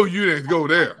 I know you didn't go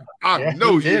there. I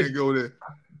know you didn't go there.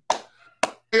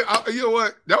 Hey, you know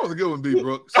what? That was a good one, B.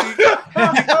 Brooks. See,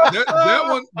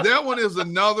 that one is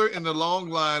another in the long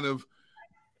line of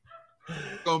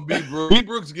on B. Brooks. B.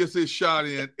 Brooks gets his shot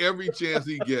in every chance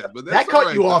he gets. But that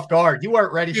caught you off guard. You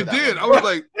weren't ready for that. You did. I was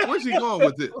like, where's he going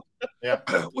with this? Yeah.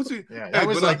 What's he? Yeah, I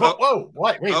was like, whoa,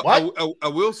 what? Wait, what? I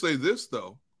will say this,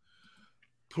 though.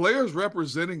 players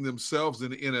representing themselves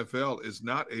in the NFL is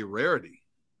not a rarity.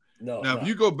 No. Now, if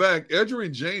you go back,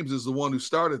 Edgerrin James is the one who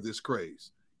started this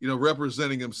craze,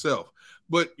 representing himself.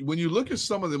 But when you look at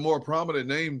some of the more prominent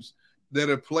names that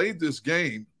have played this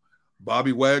game,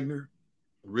 Bobby Wagner,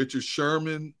 Richard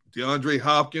Sherman, DeAndre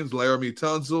Hopkins, Laramie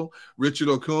Tunsil, Richard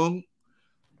Okung,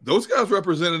 those guys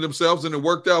represented themselves and it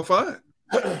worked out fine.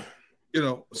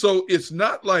 So it's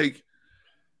not like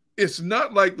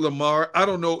Lamar. I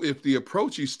don't know if the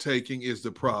approach he's taking is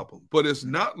the problem, but it's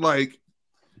not like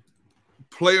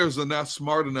players are not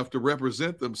smart enough to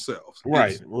represent themselves.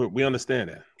 Right. We understand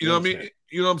that. You know what I mean?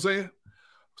 You know what I'm saying?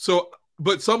 So,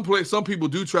 but some people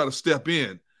do try to step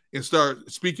in and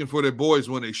start speaking for their boys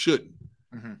when they shouldn't.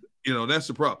 Mm-hmm. That's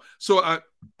the problem. So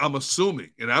I'm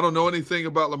assuming, and I don't know anything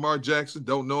about Lamar Jackson.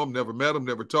 Don't know him, never met him,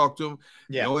 never talked to him.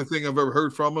 Yeah. The only thing I've ever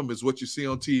heard from him is what you see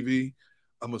on TV.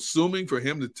 I'm assuming for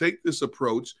him to take this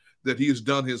approach that he has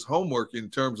done his homework in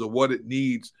terms of what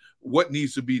needs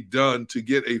to be done to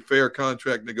get a fair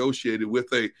contract negotiated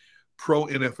with a pro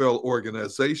NFL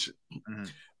organization. Mm-hmm.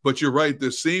 But you're right. There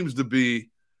seems to be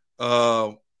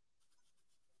some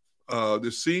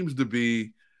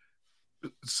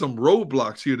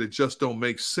roadblocks here that just don't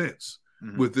make sense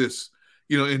with this.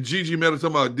 And Gigi Meta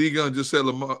talking about D-Gun just said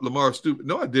Lamar's stupid.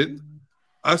 No, I didn't.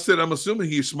 I said I'm assuming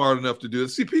he's smart enough to do it.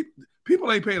 See,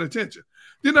 people ain't paying attention.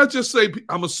 Didn't I just say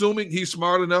I'm assuming he's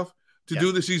smart enough to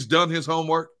do this? He's done his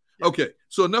homework. Yeah. Okay,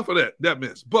 so enough of that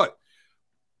mess. But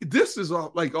this is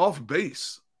off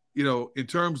base, in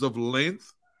terms of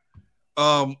length.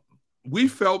 We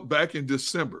felt back in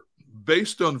December,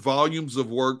 based on volumes of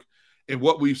work and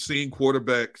what we've seen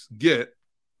quarterbacks get,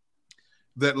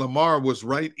 that Lamar was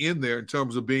right in there in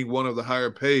terms of being one of the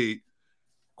higher paid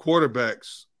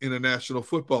quarterbacks in the National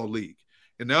Football League.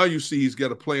 And now you see he's got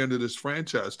to play under this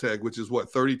franchise tag, which is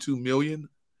what, $32 million?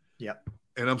 Yep.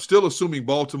 And I'm still assuming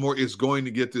Baltimore is going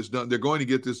to get this done. They're going to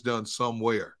get this done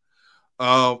somewhere.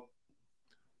 But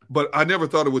I never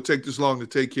thought it would take this long to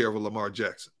take care of a Lamar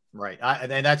Jackson. Right.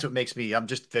 And that's what makes me, I'm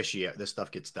just fishy. This stuff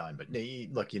gets done, but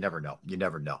look, you never know. You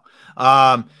never know.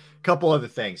 Couple other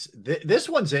things. This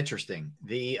one's interesting.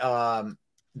 The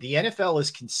NFL is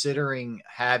considering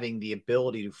having the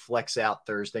ability to flex out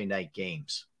Thursday night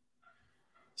games.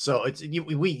 So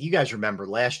you guys remember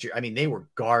last year? I mean, they were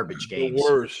garbage games. The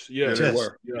worst. Yeah, they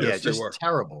were. Yes, just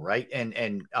terrible, right?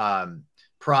 And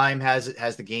Prime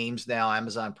has the games now.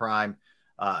 Amazon Prime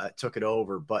took it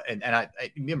over, but I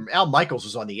remember Al Michaels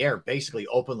was on the air, basically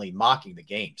openly mocking the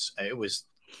games. They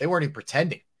weren't even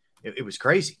pretending. It was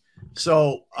crazy.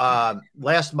 So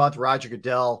last month, Roger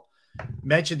Goodell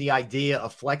mentioned the idea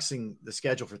of flexing the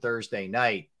schedule for Thursday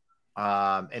night,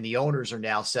 and the owners are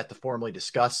now set to formally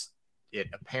discuss it.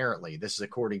 Apparently, this is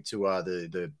according to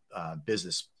the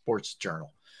Business Sports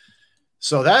Journal.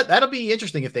 So that'll be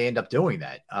interesting if they end up doing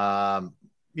that.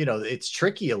 It's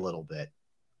tricky a little bit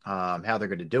how they're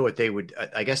going to do it. They would,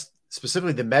 I guess,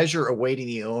 specifically the measure awaiting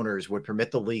the owners would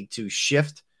permit the league to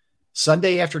shift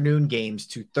Sunday afternoon games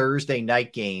to Thursday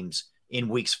night games in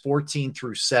weeks 14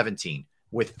 through 17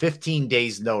 with 15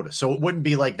 days notice. So it wouldn't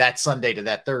be like that Sunday to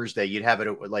that Thursday. You'd have it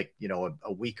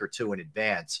a week or two in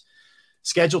advance.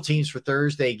 Schedule teams for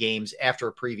Thursday games after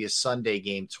a previous Sunday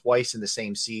game twice in the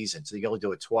same season. So you can only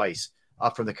do it twice,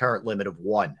 up from the current limit of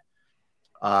one.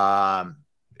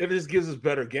 It just gives us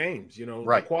better games,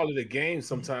 Right. The quality of the game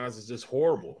sometimes is just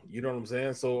horrible. You know what I'm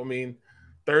saying? So I mean,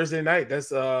 Thursday night, that's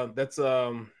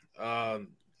the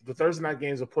Thursday night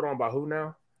games are put on by who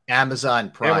now?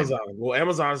 Amazon Prime. Amazon. Well,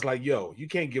 Amazon's like, yo, you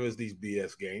can't give us these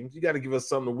BS games. You got to give us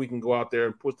something that we can go out there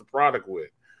and push the product with.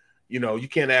 You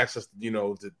can't ask us,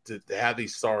 to have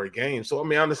these sorry games. So, I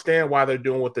mean, I understand why they're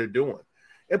doing what they're doing.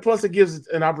 And plus it gives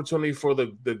an opportunity for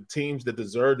the teams that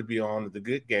deserve to be on the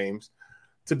good games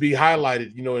to be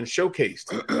highlighted, and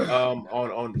showcased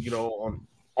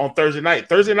on Thursday night.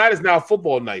 Thursday night is now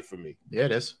football night for me. Yeah,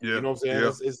 it is. You know what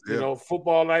I'm saying? It's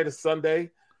football night is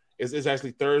Sunday. It's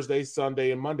actually Thursday,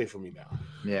 Sunday, and Monday for me now.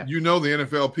 Yeah. The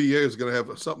NFLPA is going to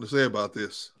have something to say about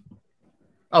this.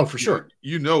 Oh, for sure.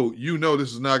 You know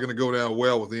this is not going to go down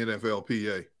well with the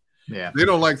NFLPA. Yeah. They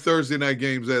don't like Thursday night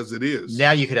games as it is.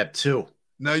 Now you could have two.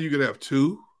 Now you could have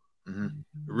two? Mm-hmm.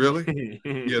 Really?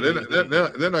 Yeah, they're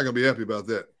not going to be happy about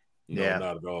that. No, Yeah.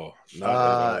 not at all. Not at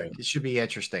all. It should be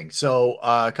interesting. So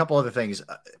a couple other things.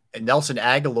 Nelson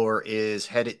Aguilar is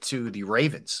headed to the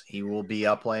Ravens. He will be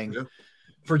playing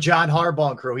for John Harbaugh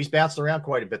and crew. He's bounced around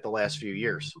quite a bit the last few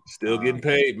years. Still getting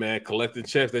paid, man. Collecting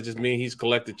checks. That just means he's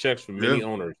collected checks from many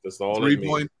owners. That's all it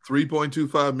means.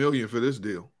 $3.25 million for this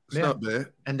deal. It's not bad.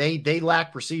 And they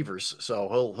lack receivers,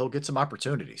 so he'll get some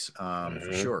opportunities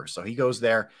for sure. So he goes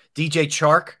there. DJ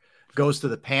Chark goes to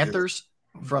the Panthers.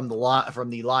 from the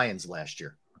Lions last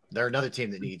year. They're another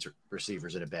team that needs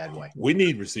receivers in a bad way. We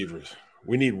need receivers.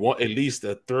 We need at least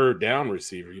a third down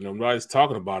receiver. Nobody's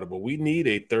talking about it, but we need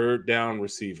a third down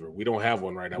receiver. We don't have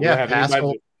one right now. Yeah, we don't have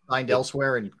Pascal signed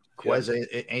elsewhere, and Quez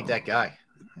ain't that guy.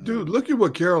 Dude, look at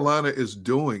what Carolina is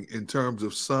doing in terms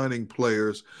of signing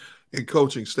players and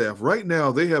coaching staff. Right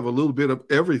now, they have a little bit of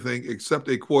everything except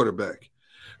a quarterback.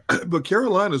 But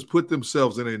Carolina's put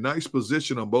themselves in a nice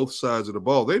position on both sides of the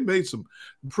ball. They made some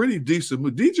pretty decent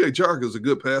moves. DJ Chark is a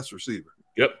good pass receiver.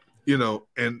 Yep.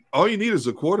 And all you need is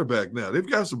a quarterback now. They've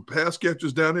got some pass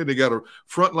catchers down there. They got a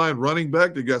frontline running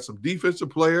back. They got some defensive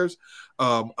players.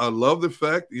 I love the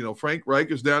fact, Frank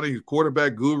Reich is down there. He's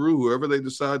quarterback guru, whoever they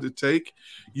decide to take.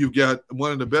 You've got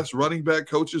one of the best running back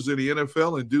coaches in the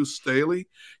NFL, and Deuce Staley.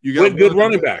 You got with good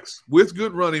running backs. With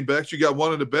good running backs. You got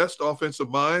one of the best offensive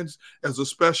minds as a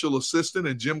special assistant,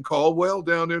 and Jim Caldwell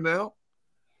down there now.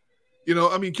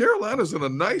 Carolina's in a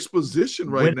nice position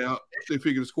right now if they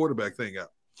figure this quarterback thing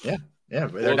out. Yeah.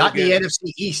 They're not in the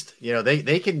NFC East.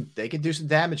 They can do some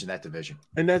damage in that division.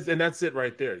 And that's it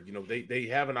right there. They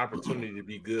have an opportunity to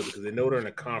be good because they know they're in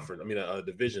a conference. A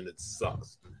division that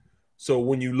sucks. So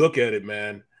when you look at it,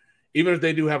 man, even if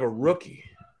they do have a rookie,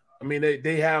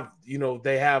 they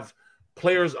have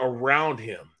players around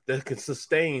him that can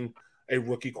sustain a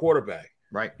rookie quarterback.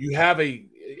 Right. You have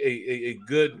a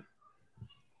good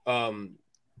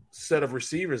set of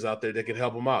receivers out there that can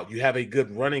help them out. You have a good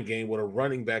running game with a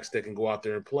running backs that can go out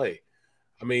there and play.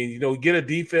 Get a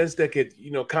defense that could,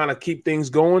 kind of keep things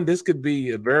going. This could be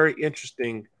a very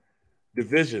interesting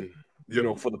division,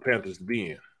 for the Panthers to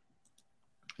be in.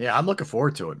 Yeah, I'm looking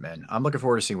forward to it, man. I'm looking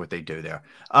forward to seeing what they do there.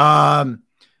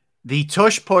 The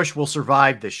tush push will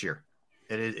survive this year.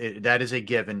 That is a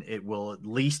given. It will at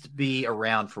least be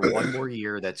around for one more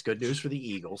year. That's good news for the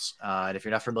Eagles. And if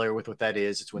you're not familiar with what that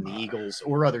is, it's when the Eagles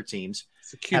or other teams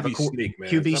have a sneak, man.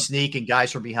 QB sneak and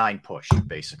guys from behind push,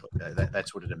 basically.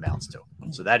 That's what it amounts to.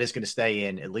 So that is going to stay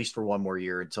in at least for one more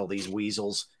year until these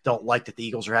weasels don't like that the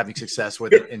Eagles are having success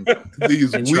with it. And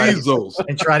these weasels.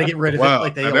 Try to get rid of it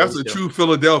like they that's a true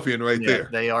Philadelphian right there.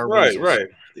 They are right, weasels. right.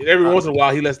 Every once in a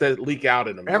while, he lets that leak out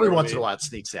in him. Every once in a while, it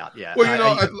sneaks out. Yeah.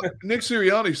 Well, Nick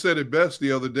Sirianni said it best the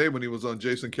other day when he was on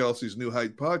Jason Kelsey's New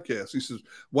Height podcast. He says,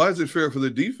 "Why is it fair for the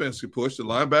defense to push? The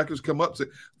linebackers come up,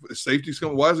 safeties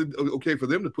come. Why is it okay for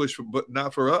them to push, but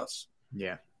not for us?"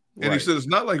 Yeah. And he said, "It's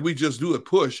not like we just do a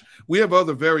push. We have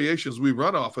other variations we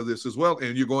run off of this as well,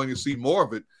 and you're going to see more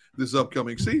of it this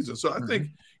upcoming season." So I think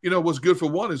what's good for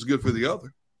one is good for the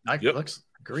other. Looks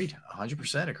agreed.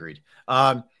 100% agreed.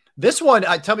 This one,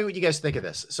 tell me what you guys think of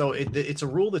this. So it's a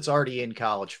rule that's already in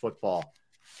college football.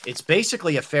 It's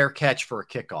basically a fair catch for a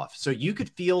kickoff. So you could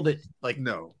field it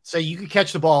say you could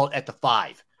catch the ball at the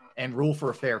 5 and rule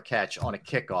for a fair catch on a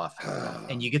kickoff,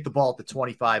 and you get the ball at the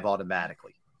 25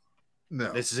 automatically.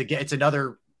 No, it's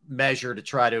another measure to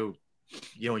try to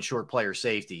ensure player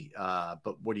safety.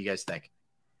 But what do you guys think?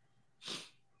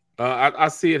 I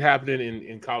see it happening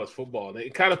in college football.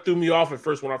 It kind of threw me off at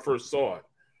first when I first saw it.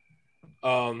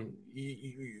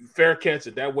 You fair catch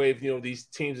it that way. If these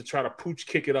teams are trying to pooch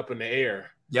kick it up in the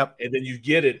air, and then you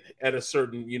get it at a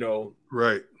certain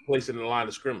place in the line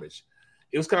of scrimmage.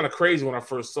 It was kind of crazy when I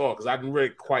first saw it because I didn't really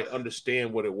quite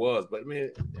understand what it was. But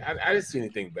I didn't see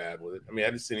anything bad with it. I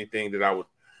didn't see anything that I would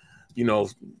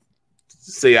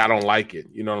say I don't like it.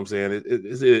 You know what I'm saying?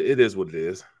 It is what it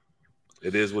is.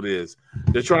 It is what it is.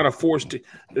 They're trying to force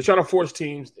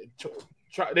teams.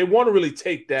 They want to really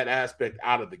take that aspect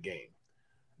out of the game.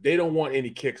 They don't want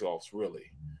any kickoffs,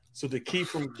 really. So to keep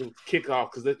from the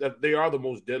kickoff, because they are the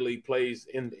most deadly plays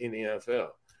in the NFL.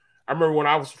 I remember when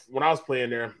I was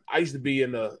playing there, I used to be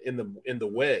in the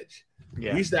wedge.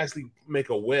 Yeah. We used to actually make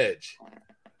a wedge,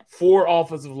 4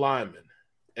 offensive linemen,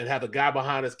 and have a guy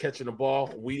behind us catching the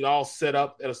ball. We all set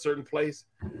up at a certain place,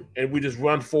 and we just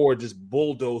run forward, just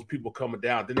bulldoze people coming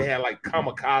down. Then they had like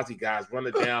kamikaze guys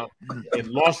running down and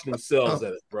launching themselves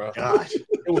at us, bro. Gosh.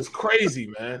 It was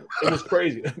crazy, man. It was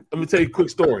crazy. Let me tell you a quick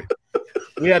story.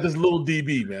 We had this little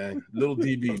DB, man.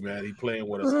 He playing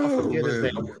with us. I forget his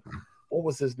name. What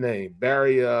was his name?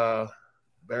 Barry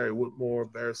Whitmore,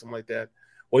 something like that.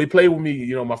 Well, he played with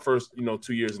me, my first,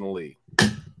 2 years in the league.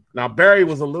 Now, Barry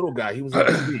was a little guy. He was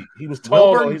like he was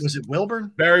tall. Was it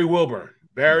Wilburn? Barry Wilburn.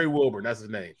 Barry Wilburn. That's his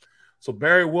name. So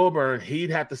Barry Wilburn, he'd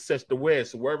have to set the wedge.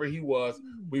 So wherever he was,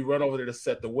 we run over there to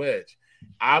set the wedge.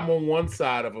 I'm on one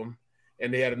side of him,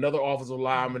 and they had another offensive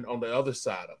lineman on the other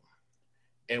side of him.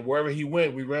 And wherever he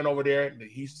went, we ran over there.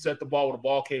 He set the ball. When the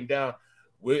ball came down,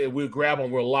 we'd grab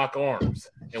him. We'll lock arms.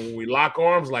 And when we lock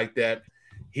arms like that,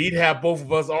 he'd have both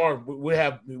of us arms.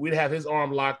 We'd have his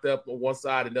arm locked up on one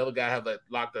side, and the other guy have that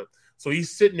locked up. So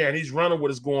he's sitting there and he's running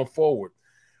with us going forward.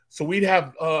 So we'd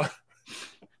have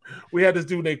we had this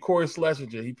dude named Corey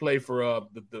Schlesinger. He played for for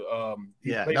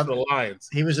the Lions.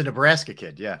 He was a Nebraska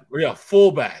kid, yeah.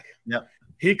 Fullback. Yep.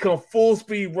 He come full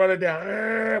speed running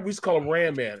down. We used to call him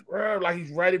Ram Man. Like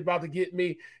he's right about to get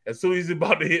me. As soon as he's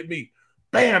about to hit me,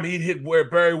 bam, he'd hit where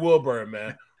Barry Wilburn,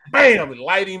 man. Bam, and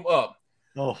light him up.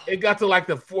 Oh. It got to like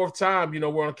the fourth time,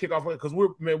 we're on kickoff because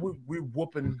we're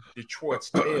whooping Detroit's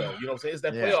tail. You know what I'm saying? It's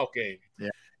that playoff game.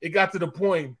 Yeah. It got to the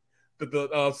point that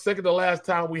the second to last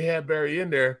time we had Barry in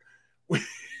there,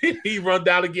 he run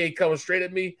down again, coming straight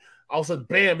at me. All of a sudden,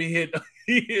 bam, he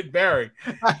hit Barry.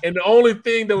 And the only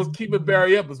thing that was keeping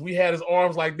Barry up was we had his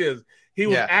arms like this. He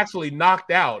was actually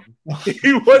knocked out.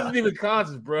 He wasn't even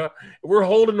conscious, bro. We're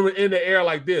holding him in the air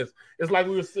like this. It's like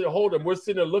we were sitting holding him. We're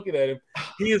sitting there looking at him.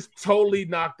 He is totally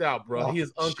knocked out, bro. He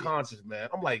is unconscious, man.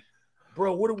 I'm like,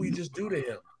 bro, what did we just do to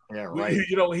him? Yeah, right.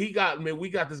 We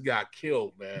got this guy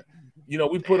killed, man.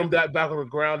 We put him back on the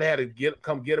ground. They had to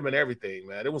come get him and everything,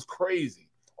 man. It was crazy.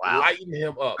 Wow. Lighting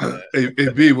him up, man. Hey,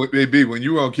 B, when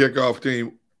you were on kickoff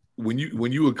team, when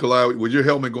you would collide, was your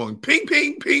helmet going ping,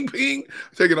 ping, ping, ping,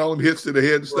 taking all them hits to the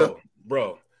head and stuff?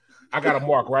 Bro, I got a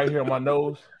mark right here on my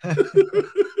nose.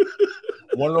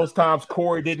 One of those times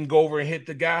Corey didn't go over and hit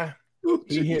the guy.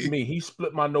 He hit me. He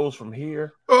split my nose from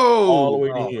here all the way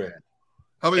to here. Man.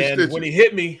 How many stitches? When he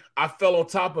hit me, I fell on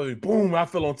top of him. Boom, I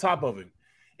fell on top of him.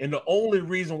 And the only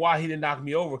reason why he didn't knock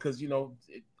me over, because,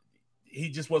 he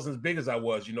just wasn't as big as I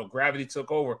was. Gravity took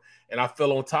over, and I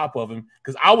fell on top of him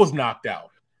because I was knocked out.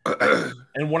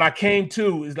 And when I came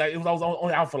to, I was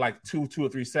only out for like 2 or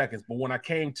 3 seconds. But when I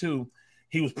came to,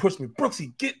 he was pushing me.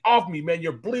 Brooksy, get off me, man.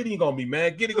 You're bleeding on me,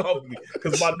 man. Getting off me.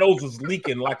 Because my nose was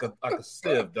leaking like a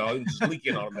sieve, dog. It was just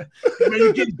leaking on me. Man,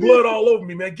 you're getting blood all over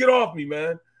me, man. Get off me,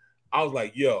 man. I was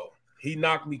like, yo, he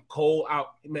knocked me cold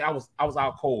out. I mean, I was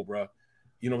out cold, bro.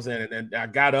 You know what I'm saying? And I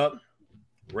got up,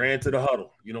 ran to the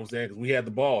huddle. You know what I'm saying? Because we had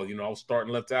the ball. I was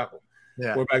starting left tackle.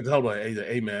 Yeah. We're back to the huddle. He's like,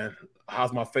 hey, man,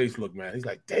 how's my face look, man? He's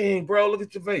like, dang, bro, look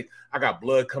at your face. I got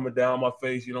blood coming down my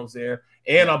face. You know what I'm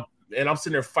saying? And I'm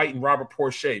sitting there fighting Robert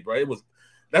Porcher, bro.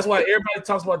 That's why everybody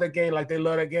talks about that game like they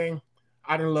love that game.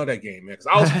 I didn't love that game, man, because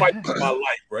I was fighting for my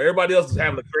life, bro. Everybody else is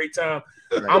having a great time.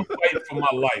 I'm fighting for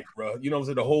my life, bro. You know what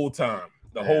I'm saying? The whole time.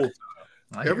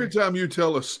 Every time you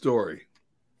tell a story,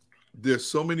 there's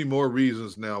so many more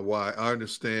reasons now why I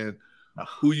understand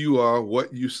who you are,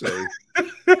 what you say,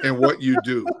 and what you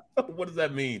do. What does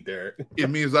that mean, Derrick?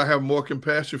 It means I have more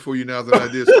compassion for you now than I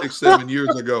did 6-7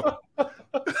 years ago.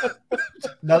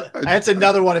 That's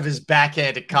another one of his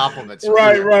backhanded compliments.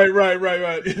 Right. You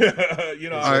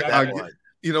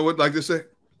know what? Like they say,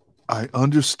 I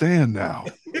understand now.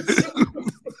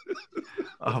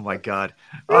 Oh my God!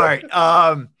 All right.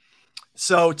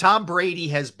 So Tom Brady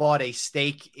has bought a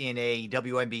stake in a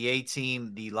WNBA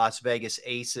team, the Las Vegas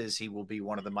Aces. He will be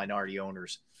one of the minority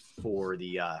owners for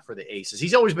the Aces.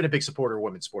 He's always been a big supporter of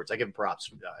women's sports. I give him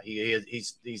props.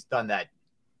 He's done that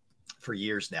for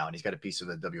years now, and he's got a piece of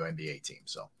the WNBA team.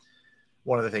 So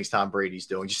one of the things Tom Brady's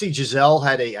doing. You see, Giselle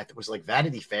had it was like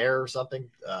Vanity Fair or something.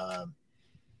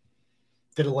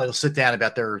 Did a little sit down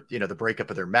about their, the breakup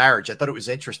of their marriage. I thought it was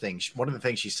interesting. One of the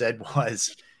things she said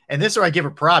was, and this is where I give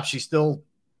her props, she still,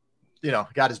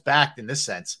 got his back in this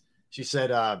sense. She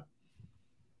said,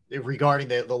 regarding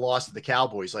the loss of the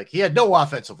Cowboys, like he had no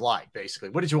offensive line, basically.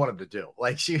 What did you want him to do?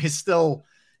 Like she is still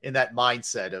in that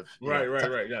mindset of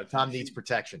right. Yeah, Tom needs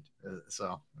protection.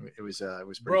 So it was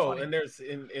pretty funny. And there's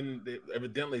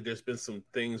evidently there's been some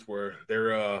things where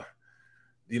they're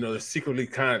they're secretly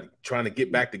kind of trying to get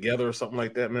back together or something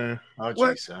like that, man. Oh,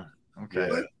 geez. Okay.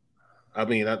 Yeah. I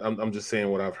mean, I'm just saying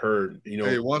what I've heard.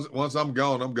 Hey, once I'm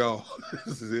gone, I'm gone.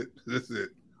 This is it.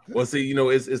 Well, see,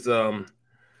 it's they're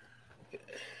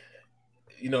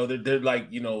like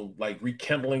like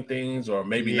rekindling things or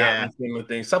maybe not rekindling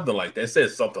things, something like that. It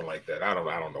says something like that. I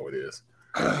don't know what it is.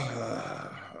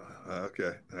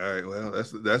 Okay, all right. Well,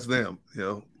 that's them.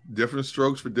 Different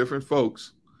strokes for different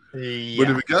folks. Yeah.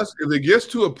 But if it gets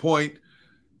to a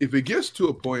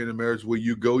point in a marriage where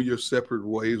you go your separate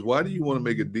ways, why do you want to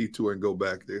make a detour and go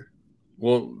back there?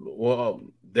 Well,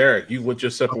 Derrick, you went your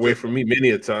separate way from me many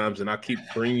a times, and I keep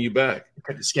bringing you back.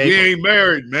 We ain't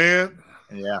married, man.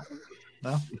 Yeah.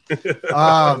 No.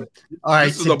 All right.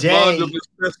 This is a bond of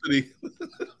necessity.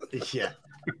 Yeah.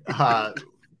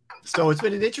 So it's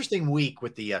been an interesting week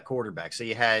with the quarterback. So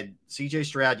you had C.J.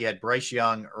 Stroud, you had Bryce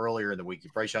Young earlier in the week.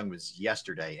 Bryce Young was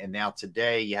yesterday, and now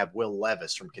today you have Will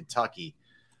Levis from Kentucky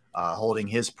holding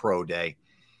his pro day.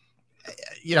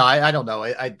 I don't know.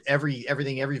 Every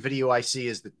video I see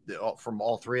is from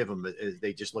all three of them.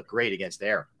 They just look great against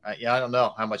air. I don't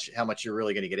know how much you're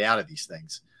really going to get out of these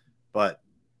things, but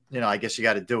I guess you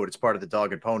got to do it. It's part of the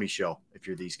dog and pony show if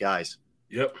you're these guys.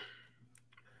 Yep.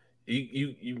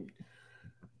 You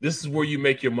this is where you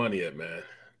make your money at, man.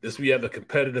 This is where you have the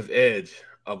competitive edge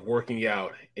of working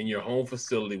out in your home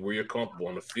facility where you're comfortable,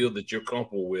 on the field that you're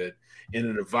comfortable with, in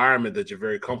an environment that you're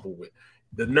very comfortable with.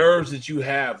 The nerves that you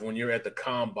have when you're at the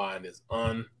combine is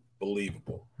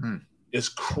unbelievable. It's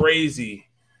crazy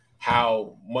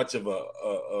how much of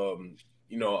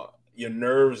your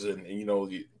nerves and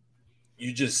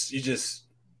you just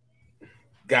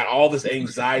got all this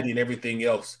anxiety and everything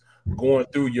else going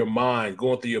through your mind,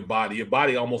 going through your body. Your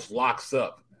body almost locks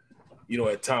up,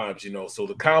 at times, So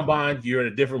the combine, you're in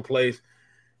a different place.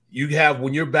 You have,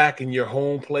 when you're back in your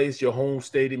home place, your home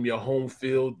stadium, your home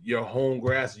field, your home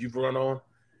grass you've run on,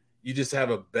 you just have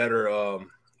a better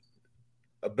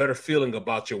feeling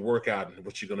about your workout and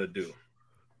what you're going to do.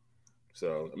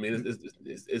 So, I mean,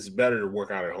 it's better to work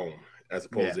out at home as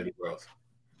opposed to anywhere else.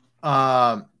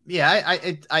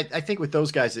 I think with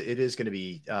those guys, it is going to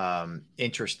be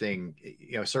interesting.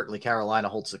 Certainly Carolina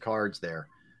holds the cards there,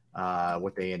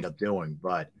 what they end up doing.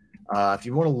 But if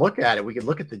you want to look at it, we can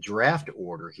look at the draft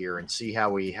order here and see how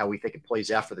we think it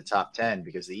plays out for the top 10,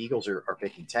 because the Eagles are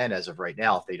picking 10 as of right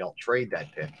now. If they don't trade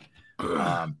that pick,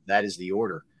 that is the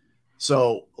order.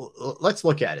 So let's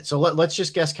look at it. So let's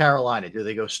just guess Carolina. Do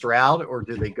they go Stroud or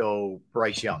do they go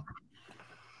Bryce Young?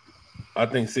 I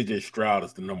think C.J. Stroud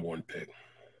is the number one pick.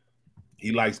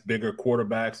 He likes bigger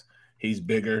quarterbacks. He's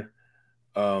bigger.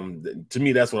 To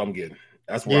me, that's what I'm getting.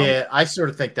 That's where I sort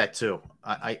of think that too.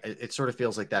 It sort of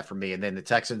feels like that for me. And then the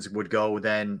Texans would go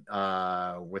then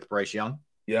with Bryce Young.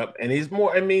 Yep, and he's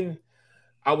more. I mean,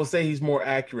 I would say he's more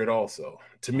accurate. Also,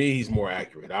 to me, he's more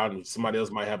accurate. Somebody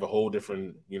else might have a whole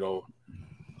different,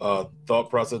 thought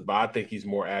process, but I think he's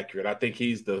more accurate. I think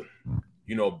he's the,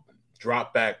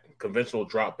 conventional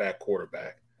drop back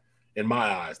quarterback. In my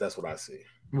eyes, that's what I see.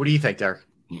 What do you think, Derrick?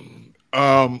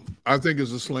 I think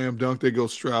it's a slam dunk. They go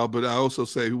Stroud, but I also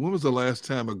say, when was the last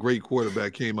time a great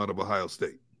quarterback came out of Ohio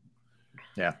State?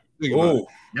 Yeah. Think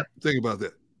about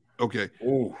that. Okay.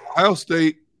 Ooh. Ohio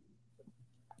State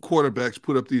quarterbacks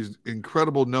put up these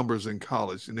incredible numbers in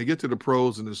college, and they get to the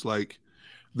pros, and it's like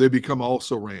they become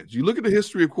also-rans. You look at the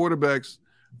history of quarterbacks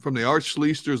from the Art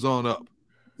Schleisters on up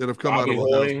that have come out of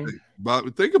Ohio State.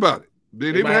 Think about it.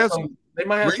 They might have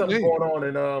something going on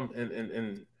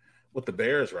in with the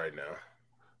Bears right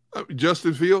now.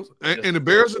 Justin Fields. And the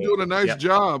Bears are doing a nice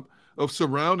job of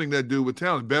surrounding that dude with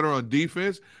talent. Better on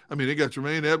defense. I mean, they got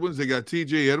Tremaine Edwards. They got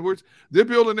T.J. Edwards. They're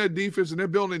building that defense, and they're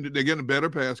getting better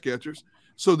pass catchers.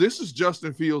 So this is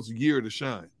Justin Fields' year to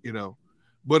shine,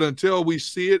 But until we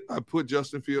see it, I put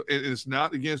Justin Fields, and it's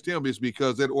not against him. It's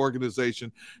because that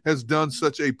organization has done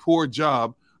such a poor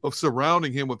job of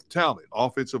surrounding him with talent,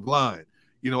 offensive line,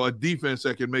 a defense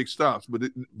that can make stops.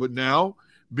 But now,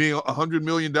 being $100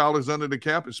 million under the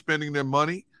cap and spending their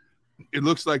money, it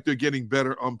looks like they're getting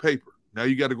better on paper. Now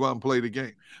you got to go out and play the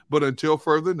game. But until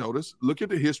further notice, look at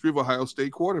the history of Ohio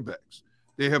State quarterbacks.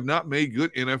 They have not made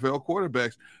good NFL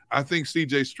quarterbacks. I think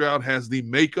C.J. Stroud has the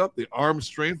makeup, the arm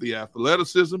strength, the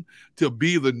athleticism to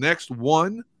be the next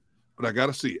one, but I got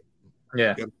to see it.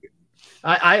 Yeah.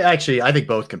 I think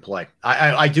both can play.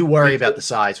 I do worry about the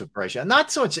size with Bryce Young.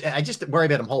 Not so much. I just worry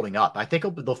about him holding up. I think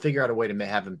they'll figure out a way to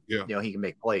have him. Yeah. He can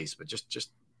make plays, but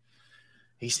just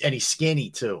he's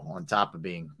skinny too. On top of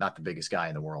being not the biggest guy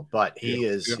in the world, but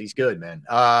he's good, man.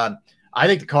 I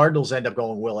think the Cardinals end up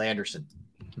going Will Anderson,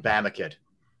 Bama kid.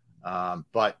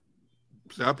 But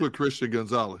I put Christian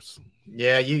Gonzalez.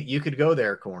 Yeah, you could go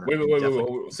there, corner.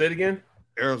 Wait. Say it again.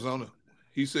 Arizona.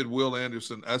 He said Will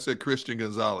Anderson. I said Christian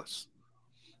Gonzalez.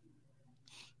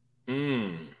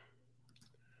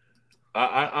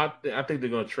 I think they're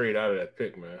going to trade out of that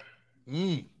pick, man.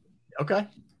 Okay.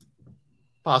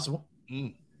 Possible.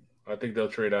 I think they'll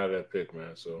trade out of that pick,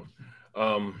 man. So,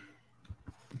 I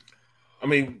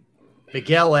mean,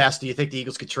 Miguel asked, do you think the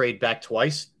Eagles could trade back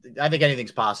twice? I think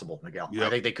anything's possible, Miguel. Yep, I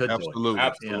think they could do it.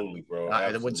 Absolutely, bro.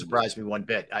 It wouldn't surprise me one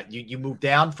bit. You move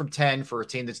down from 10 for a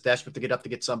team that's desperate to get up to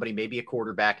get somebody, maybe a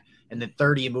quarterback, and then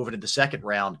 30 you move into the second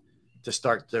round to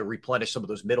start to replenish some of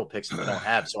those middle picks that they don't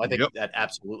have. So I think that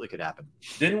absolutely could happen.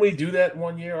 Didn't we do that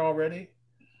one year already?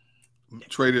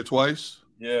 Traded twice?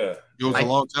 Yeah. It was a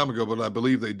long time ago, but I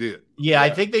believe they did. Yeah, I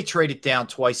think they traded down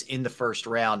twice in the first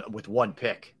round with one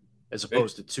pick as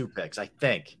opposed to two picks, I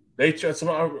think. I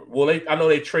know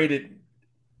they traded.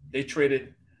 They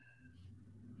traded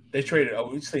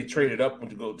up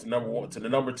to go to number one, to the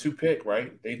number 2 pick,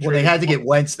 right? They had to get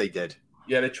Wentz. They did.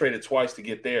 Yeah, they traded twice to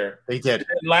get there. They did.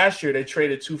 Last year, they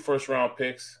traded 2 first-round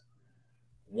picks,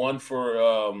 one for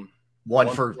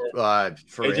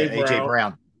AJ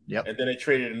Brown. Yep. And then they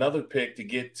traded another pick to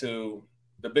get to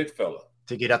the big fella.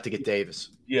 To get Davis.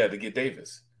 Yeah, to get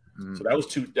Davis. So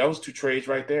that was two trades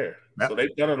right there. Yep. So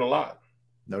they've done it a lot.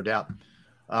 No doubt.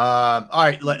 All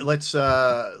right, let's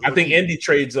I think Indy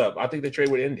trades up. I think they trade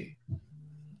with Indy.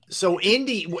 So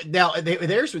Indy now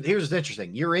here's what's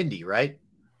interesting. You're Indy, right?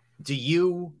 Do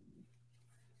you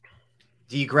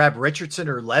grab Richardson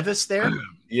or Levis there?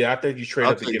 Yeah, I think you trade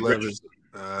up to get Levis.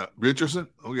 Richardson. Richardson?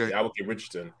 Okay. Yeah, I would get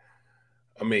Richardson.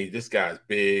 I mean, this guy's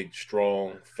big,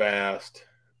 strong, fast.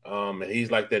 And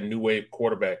he's like that new wave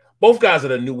quarterback. Both guys are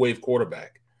the new wave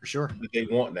quarterback. For sure. That they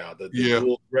want now. The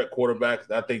dual threat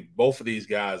quarterbacks. I think both of these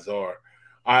guys are.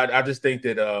 I just think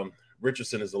that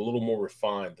Richardson is a little more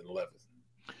refined than Levis.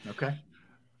 Okay.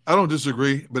 I don't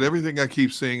disagree, but everything I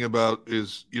keep saying about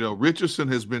is, Richardson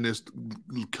has been this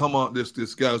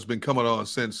guy has been coming on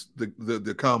since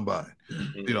the combine.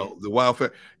 The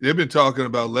wildfire. They've been talking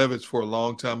about Levis for a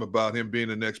long time about him being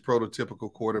the next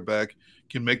prototypical quarterback,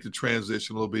 can make the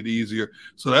transition a little bit easier.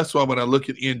 So that's why when I look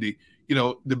at Indy,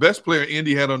 the best player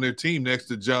Indy had on their team next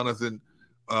to Jonathan,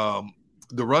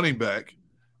 the running back,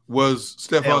 was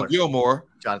Stephon Gilmore,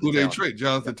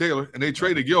 Jonathan Taylor, and they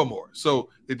traded Gilmore. So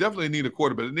they definitely need a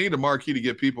quarterback. They need a marquee to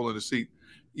get people in the seat.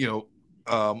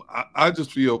 I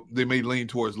just feel they may lean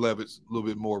towards Levis a little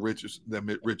bit more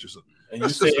than Richardson. And you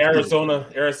say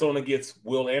Arizona gets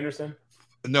Will Anderson?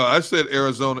 No, I said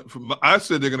Arizona. I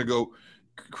said they're going to go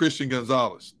Christian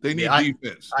Gonzalez. They need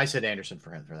defense. I said Anderson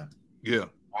for them. Yeah.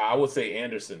 I would say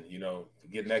Anderson,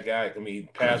 getting that guy. I mean,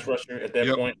 pass rusher at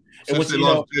that point. And since they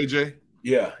lost JJ?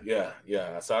 Yeah.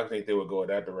 So I think they would go in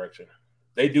that direction.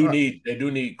 They do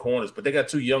need corners, but they got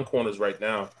 2 young corners right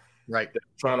now. Right. They're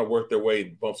trying to work their way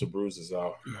bumps and bruises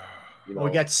out.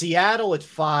 We got Seattle at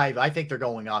 5. I think they're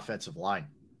going offensive line.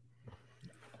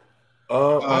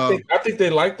 I think they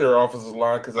like their offensive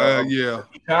line because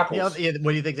tackles. Yeah.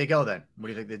 What do you think they go then? What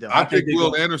do you think they do? I think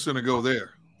Will Anderson will go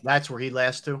there. That's where he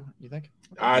lasts to. You think?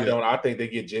 I don't. I think they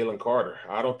get Jalen Carter.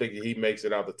 I don't think he makes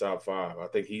it out the top 5. I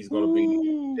think he's going to be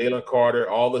Jalen Carter.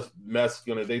 All this mess,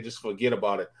 they just forget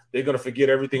about it. They're going to forget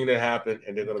everything that happened,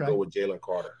 and they're going to go with Jalen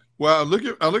Carter. Well, I look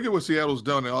at what Seattle's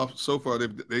done so far.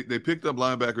 They picked up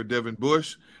linebacker Devin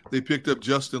Bush. They picked up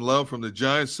Justin Love from the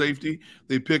Giants safety.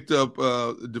 They picked up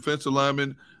defensive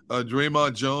lineman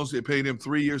Draymond Jones. They paid him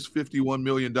 3 years, $51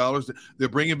 million. They're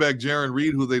bringing back Jaron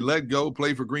Reed, who they let go,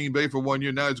 played for Green Bay for 1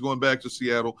 year. Now he's going back to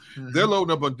Seattle. Mm-hmm. They're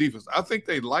loading up on defense. I think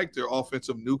they like their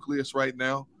offensive nucleus right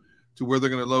now to where they're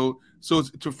going to load. So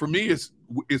for me,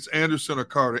 it's Anderson or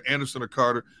Carter.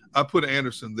 I put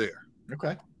Anderson there.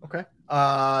 Okay.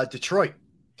 Detroit.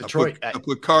 I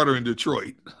put Carter in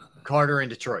Detroit.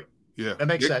 Yeah. That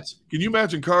makes sense. Can you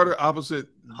imagine Carter opposite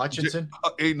Hutchinson?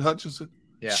 Aiden Hutchinson?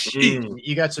 Yeah.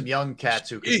 You got some young cats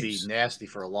who could be nasty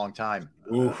for a long time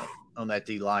on that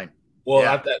D line.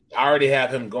 Well, I already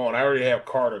have him gone. I already have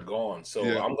Carter gone. So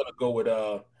I'm going to go with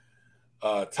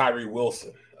Tyree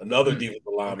Wilson, another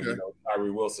defensive lineman,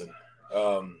 Tyree Wilson.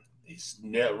 He's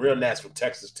real nasty from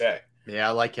Texas Tech. Yeah,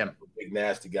 I like him. Big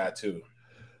nasty guy too.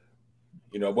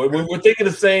 But we're thinking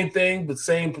the same thing, but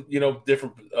same,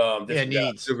 different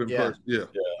needs. Yeah.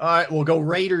 All right, we'll go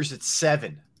Raiders at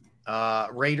 7.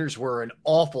 Raiders were an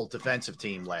awful defensive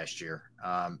team last year,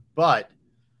 but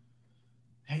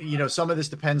some of this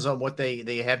depends on what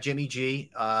they have. Jimmy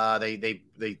G,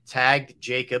 they tagged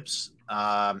Jacobs.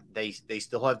 They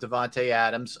still have Devontae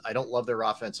Adams. I don't love their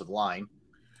offensive line,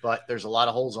 but there's a lot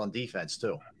of holes on defense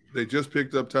too. They just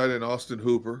picked up tight end Austin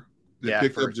Hooper. They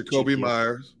picked up Jacoby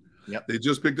Myers. Yep. They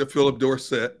just picked up Phillip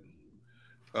Dorsett.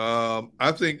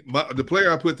 I think the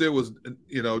player I put there was,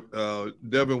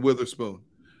 Devin Witherspoon.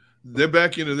 Their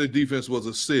back end of their defense was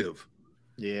a sieve.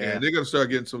 Yeah. And they're going to start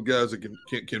getting some guys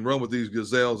that can run with these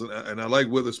gazelles, and I like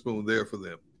Witherspoon there for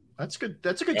them. That's good.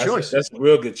 That's a good choice. That's a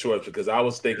real good choice because I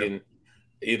was thinking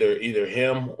either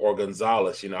him or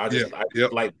Gonzalez. I just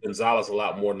like Gonzalez a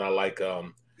lot more than I like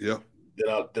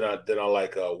than I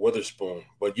like Witherspoon.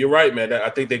 But you're right, man. I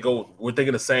think we're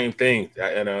thinking the same thing.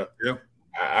 And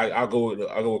I'll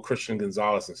go with Christian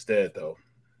Gonzalez instead, though.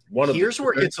 Here's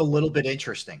where it's a little bit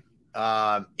interesting.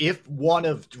 If one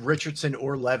of Richardson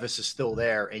or Levis is still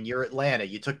there and you're Atlanta,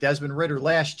 you took Desmond Ridder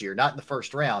last year, not in the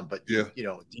first round, but do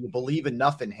you believe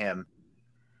enough in him?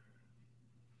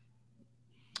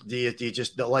 Do you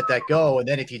just let that go? And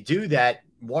then if you do that,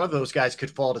 one of those guys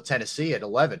could fall to Tennessee at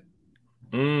 11.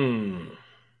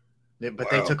 But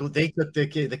they took the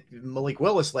kid, Malik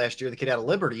Willis last year, the kid out of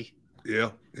Liberty.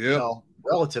 Yeah.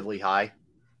 Relatively high.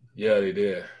 Yeah, they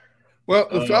did. Well,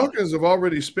 the Falcons have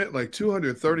already spent like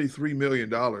 $233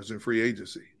 million in free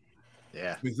agency.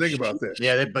 Yeah. I mean, think about that.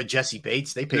 Yeah, but Jesse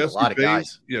Bates, they paid a lot of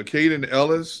guys. Caden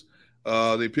Ellis.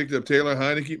 They picked up Taylor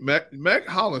Heineke. Mac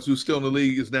Hollins, who's still in the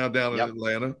league, is now down in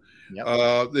Atlanta.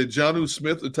 The Jonnu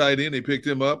Smith, the tight end, they picked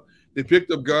him up. They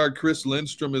picked up guard Chris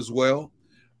Lindstrom as well.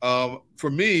 For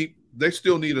me, they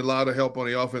still need a lot of help on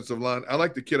the offensive line. I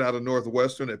like the kid out of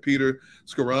Northwestern, at Peter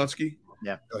Skoronski.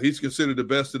 Yeah, he's considered the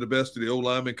best of the old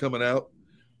linemen coming out.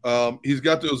 He's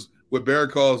got those, what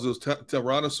Barrett calls those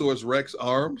Tyrannosaurus Rex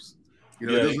arms. He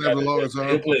doesn't have the longest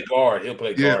arms. He'll play guard.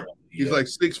 Yeah. He's like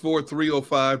 6'4",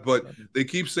 305, but they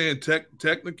keep saying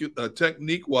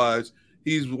technique-wise,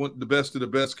 he's the best of the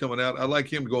best coming out. I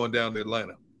like him going down to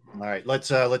Atlanta. All right, let's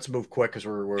move quick because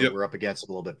we're up against it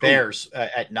a little bit. Bears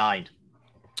at 9.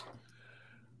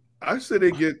 I say they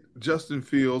get Justin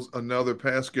Fields, another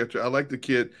pass catcher. I like the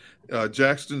kid,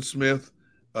 Jackson Smith.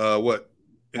 Ohio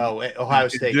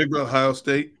State. Ohio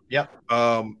State. Yep.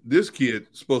 This kid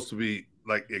is supposed to be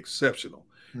like exceptional.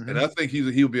 And I think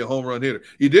he'll be a home run hitter.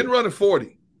 He didn't run at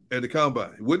 40 at the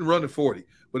combine. He wouldn't run at 40.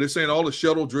 But they're saying all the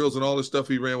shuttle drills and all this stuff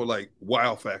he ran were like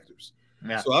wow factors.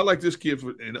 Yeah. So I like this kid.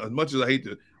 And as much as I hate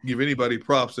to give anybody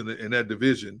props in that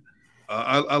division,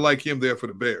 I like him there for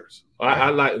the Bears.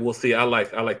 I like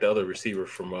the other receiver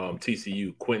from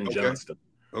TCU, Quentin Johnston.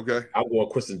 Okay. I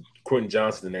want Quentin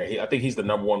Johnston in there. I think he's the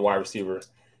number 1 wide receiver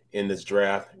in this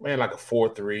draft. Man, like a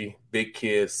 4'3", big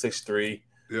kid, 6'3",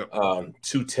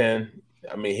 210.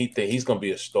 I mean, he's going to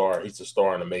be a star. He's a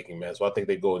star in the making, man. So I think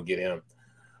they go and get him.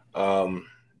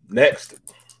 Next.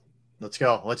 Let's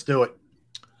go. Let's do it.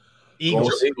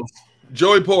 Eagles.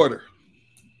 Joey Porter.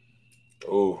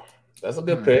 Oh, that's a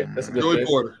good pick. That's a good Joey pick.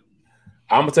 Porter.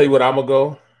 I'm going to tell you what I'm going to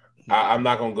go. I'm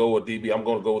not going to go with DB. I'm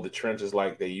going to go with the trenches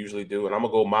like they usually do. And I'm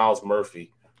going to go Miles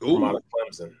Murphy from out of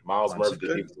Clemson. Miles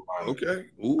Murphy. Okay.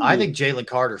 I think Jalen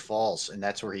Carter falls, and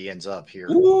that's where he ends up here.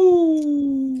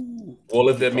 Ooh. Well,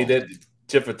 if that mean that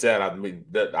tit for tat, I mean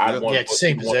that I want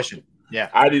same position. Yeah,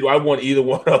 I want either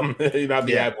one of them. I'd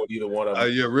be happy with either one of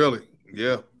them. Yeah, really.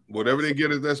 Yeah, whatever they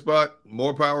get at that spot,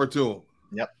 more power to them.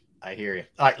 Yep, I hear you.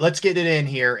 All right, let's get it in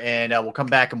here, and we'll come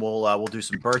back and we'll do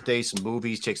some birthdays, some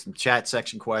movies, take some chat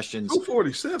section questions.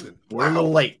 247. We're a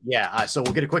little late. Yeah, so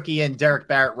we'll get a quickie in. Derrick,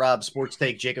 Barrett, Rob, Sports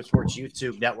Take, Jacob Sports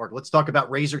YouTube Network. Let's talk about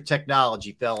Razor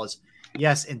Technology, fellas.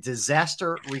 Yes, and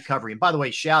disaster recovery. And by the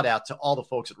way, shout out to all the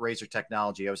folks at Razor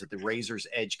Technology. I was at the Razor's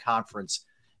Edge conference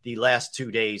the last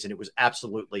 2 days, and it was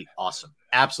absolutely awesome.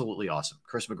 Absolutely awesome.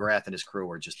 Chris McGrath and his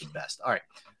crew are just the best. All right.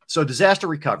 So disaster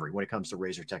recovery when it comes to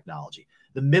Razor Technology.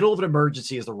 The middle of an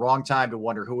emergency is the wrong time to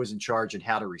wonder who is in charge and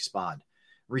how to respond.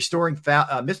 Restoring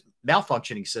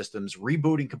malfunctioning systems,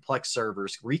 rebooting complex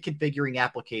servers, reconfiguring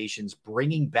applications,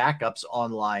 bringing backups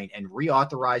online, and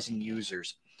reauthorizing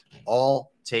users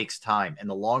all takes time. And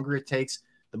the longer it takes,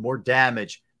 the more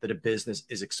damage that a business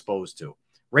is exposed to.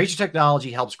 Razor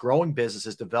Technology helps growing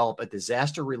businesses develop a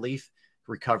disaster relief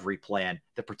recovery plan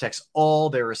that protects all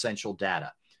their essential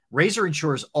data. Razor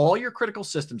ensures all your critical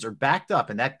systems are backed up,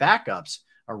 and that backups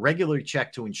are regularly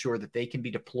checked to ensure that they can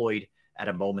be deployed at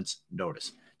a moment's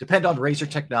notice. Depend on Razor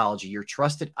Technology, your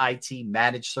trusted IT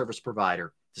managed service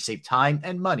provider, to save time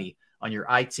and money on your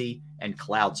IT and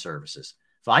cloud services.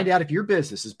 Find out if your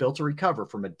business is built to recover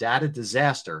from a data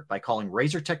disaster by calling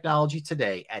Razor Technology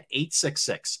today at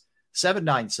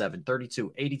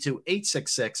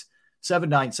 866-797-3282,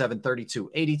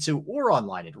 866-797-3282, or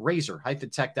online at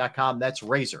razor-tech.com. That's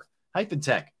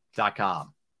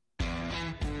razor-tech.com.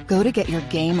 Go to get your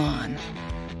game on.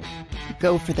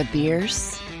 Go for the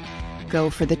beers.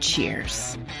 Go for the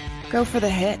cheers. Go for the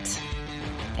hit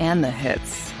and the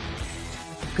hits.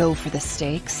 Go for the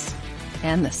stakes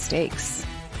and the stakes.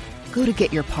 Go to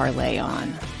get your parlay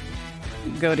on.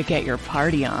 Go to get your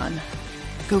party on.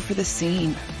 Go for the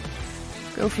scene.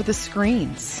 Go for the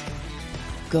screens.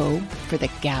 Go for the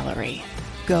gallery.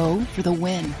 Go for the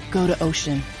win. Go to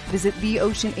Ocean. Visit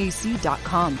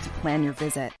theoceanac.com to plan your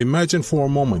visit. Imagine for a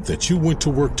moment that you went to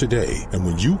work today, and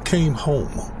when you came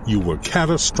home, you were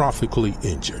catastrophically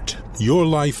injured. Your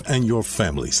life and your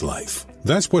family's life.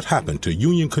 That's what happened to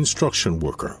union construction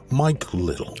worker Mike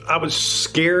Little. I was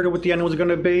scared of what the end was going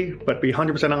to be, but to be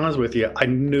 100% honest with you, I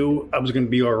knew I was going to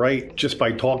be all right just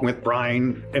by talking with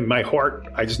Brian. In my heart,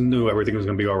 I just knew everything was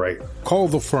going to be all right. Call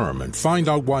the firm and find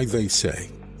out why they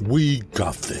say, "We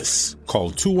got this."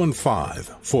 Call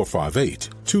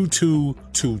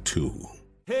 215-458-2222.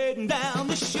 Heading down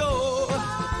the shore.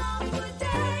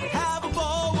 Have a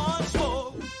ball once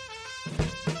more.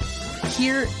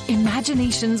 Here,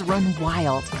 imaginations run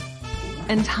wild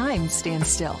and time stands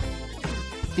still.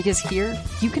 Because here,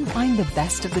 you can find the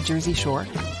best of the Jersey Shore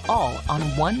all on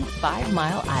one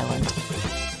 5-mile island.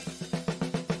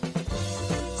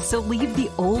 So leave the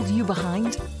old you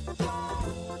behind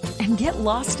and get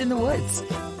lost in the woods.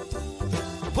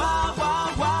 Wild,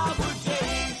 wild, wildwood days.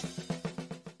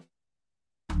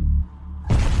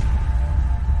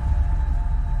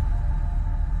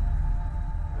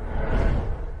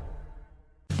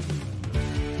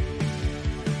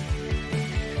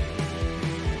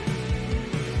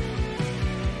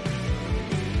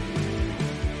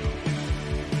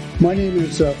 My name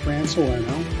is Fran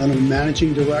Salerno, and I'm a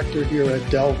managing director here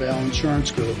at Del Valle Insurance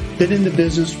Group. Been in the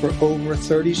business for over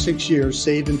 36 years,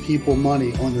 saving people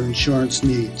money on their insurance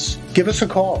needs. Give us a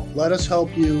call. Let us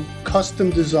help you custom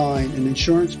design an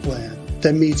insurance plan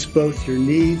that meets both your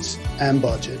needs and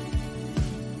budget.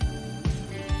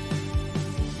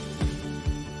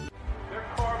 They're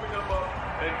carving them up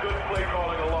and good play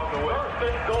calling along the way.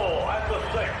 First and goal at the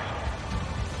 6.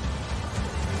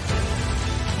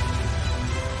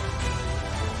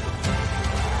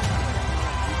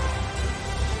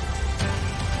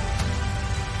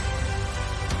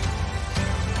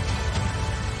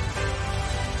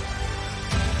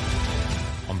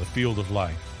 On the field of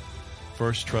life,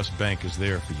 First Trust Bank is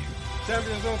there for you.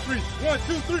 Champions on 3. 1,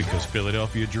 2, 3. Because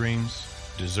Philadelphia dreams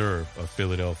deserve a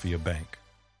Philadelphia bank.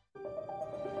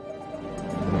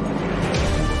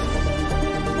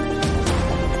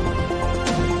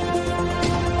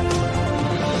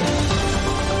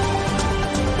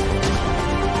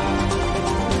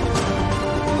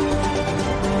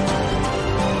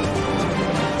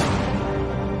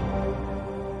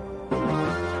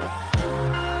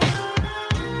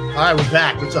 All right, we're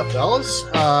back. What's up, fellas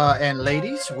and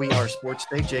ladies? We are Sports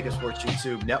Take, Jacob Sports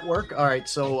YouTube Network. All right,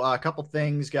 so a couple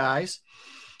things, guys.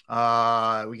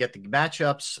 We get the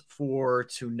matchups for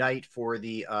tonight for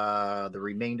the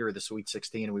remainder of the Sweet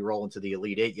 16, and we roll into the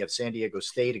Elite Eight. You have San Diego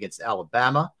State against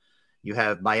Alabama. You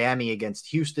have Miami against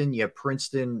Houston. You have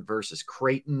Princeton versus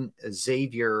Creighton.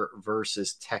 Xavier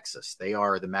versus Texas. They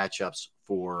are the matchups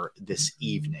for this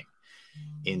evening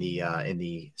in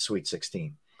the Sweet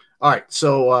 16. All right,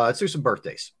 so let's do some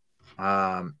birthdays.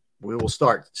 We will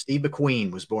start. Steve McQueen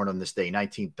was born on this day,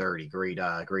 1930.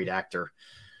 Great actor.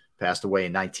 Passed away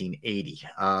in 1980.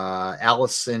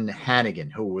 Allison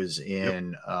Hannigan, who was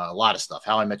in a lot of stuff.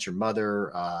 How I Met Your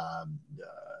Mother,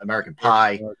 American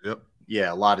Pie. Yep.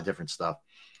 Yeah, a lot of different stuff.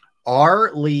 R.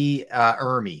 Lee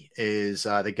Ermey is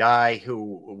the guy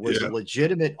who was a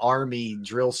legitimate Army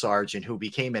drill sergeant who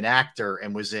became an actor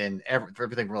and was in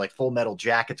everything from like Full Metal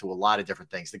Jacket to a lot of different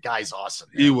things. The guy's awesome.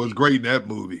 Man. He was great in that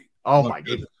movie. Oh my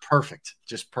goodness, perfect,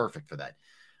 just perfect for that.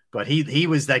 But he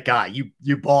was that guy.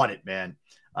 You bought it, man.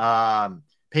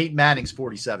 Peyton Manning's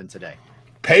 47 today.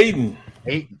 Peyton.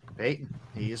 He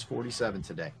is 47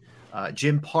 today.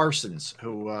 Jim Parsons,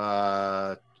 who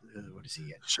what is he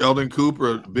in? Sheldon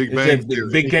Cooper, Big Bang Theory.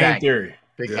 Big Bang Theory.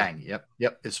 Big Bang.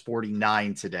 Yep. Is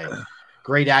 49 today.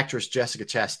 Great actress Jessica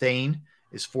Chastain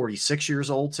is 46 years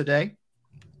old today.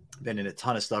 Been in a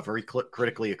ton of stuff, very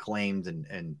critically acclaimed,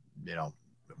 and you know,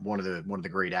 one of the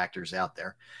great actors out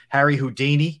there. Harry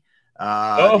Houdini.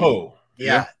 Was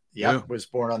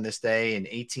born on this day in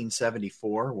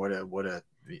 1874. What a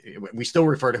we still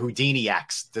refer to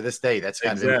Houdiniacs to this day. That's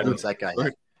kind of influenced that guy.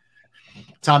 Right.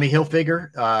 Tommy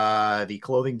Hilfiger, the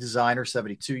clothing designer,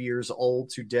 72 years old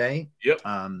today. Yep.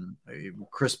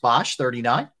 Chris Bosh,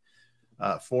 39,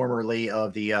 formerly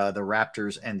of the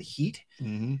Raptors and the Heat.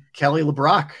 Mm-hmm. Kelly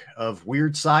LeBrock of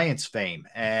Weird Science fame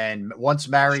and once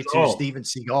married to Steven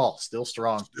Seagal. Still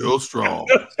strong.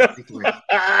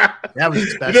 That was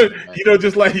special.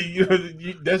 Just like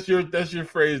that's your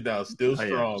phrase now. Still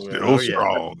strong. Still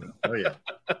strong. Oh yeah.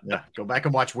 Yeah. Go back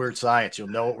and watch Weird Science. You'll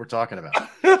know what we're talking about.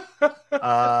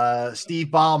 Steve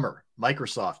Ballmer,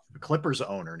 Microsoft, Clippers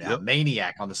owner now,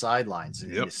 maniac on the sidelines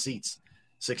in his seats,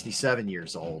 67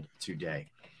 years old today.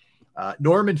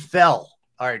 Norman Fell.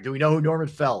 All right, do we know who Norman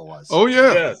Fell was? Oh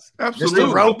yeah, yes, absolutely.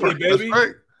 Mr. Roper, baby. That's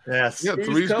right. Yes, yeah,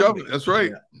 Three's Company. That's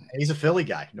right. Yeah. He's a Philly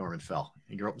guy, Norman Fell.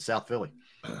 He grew up in South Philly.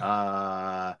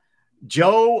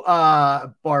 Joe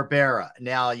Barbera.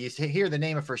 Now you hear the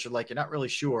name at first, you're like, you're not really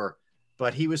sure,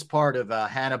 but he was part of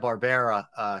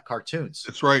Hanna-Barbera cartoons.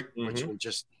 That's right. Which were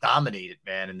just dominated,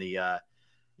 man, in the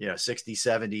 60s,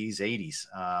 70s, 80s.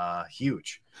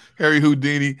 Huge. Harry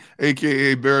Houdini,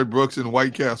 a.k.a. Barrett Brooks in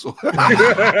White Castle.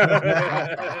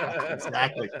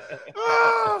 Exactly.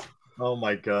 Oh,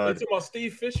 my God. It's about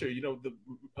Steve Fisher,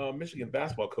 the Michigan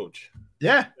basketball coach.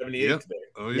 Yeah. 78 today.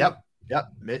 Oh, yeah.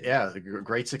 Yep. Yeah,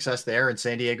 great success there in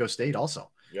San Diego State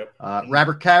also. Yep.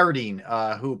 Robert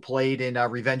Carradine, who played in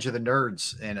Revenge of the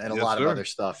Nerds and a lot of other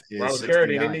stuff. Is Robert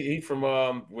Carradine, he from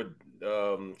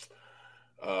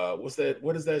What's that?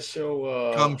 What is that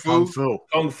show? Kung Fu. Kung Fu.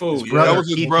 Kung Fu. His brother, That was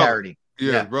his Keith brother. Carradine.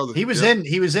 Yeah, his brother. He was in.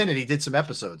 He was in it. He did some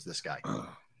episodes. This guy,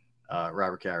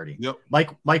 Robert Carradine. Yep.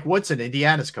 Mike Woodson,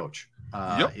 Indiana's coach,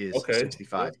 is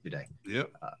 65 today.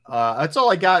 Yep. That's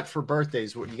all I got for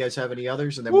birthdays. What, you guys have any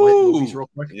others? And then we'll hit movies real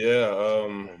quick. Yeah.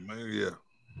 Yeah.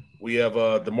 We have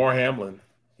DeMar Hamlin.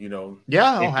 You know.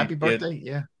 Yeah. Oh, happy birthday.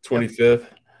 Yeah. 25th.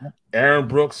 Yep. Aaron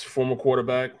Brooks, former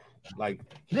quarterback,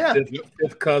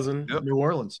 fifth cousin. Yep. New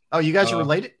Orleans. Oh, you guys are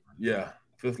related? Yeah.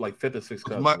 Fifth or sixth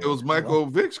cousin. It was Michael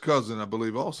Vick's cousin, I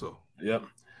believe, also. Yep.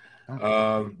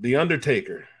 The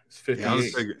Undertaker is 58. The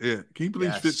Undertaker, yeah. Can you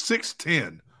believe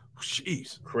 6'10"?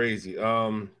 Jeez. Crazy.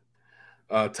 Tyler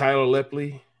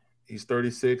Lepley, he's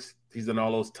 36. He's in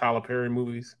all those Tyler Perry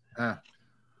movies.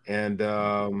 And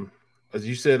as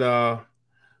you said, R.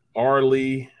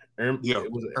 Lee.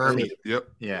 Ermey. Yep.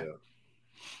 Yeah.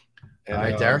 And, all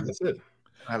right, Derrick. That's it.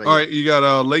 All right, you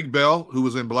got Lake Bell, who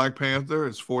was in Black Panther,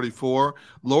 is 44.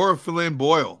 Laura Flynn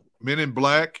Boyle, Men in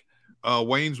Black,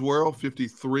 Wayne's World,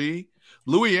 53.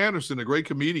 Louis Anderson, a great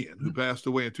comedian who passed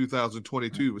away in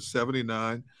 2022, was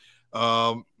 79.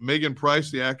 Megan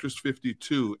Price, the actress,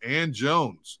 52. Ann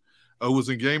Jones, who was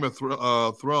in Game of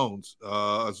Thrones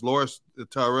as Loras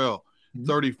Tyrell,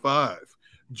 35.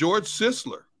 George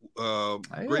Sisler,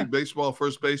 great baseball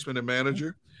first baseman and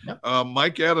manager. Yep.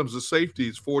 Mike Adams, the safety,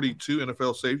 is 42,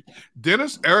 NFL safety.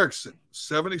 Dennis Erickson,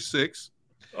 76.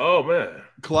 Oh, man.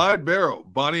 Clyde Barrow,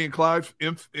 Bonnie and Clyde,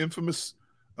 infamous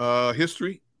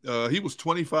history. He was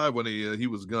 25 when he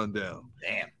was gunned down.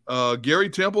 Damn.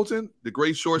 Gary Templeton, the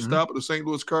great shortstop of the St.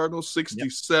 Louis Cardinals,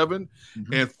 67.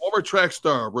 And former track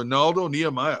star Ronaldo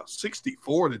Nehemiah,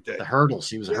 64 today. The hurdles.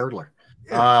 He was a hurdler.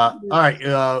 All right.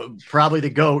 Probably the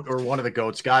GOAT or one of the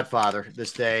GOATs, Godfather,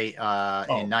 this day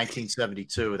in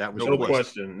 1972. That was no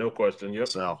question. Yep.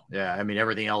 So, yeah, I mean,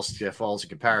 everything else falls in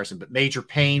comparison. But Major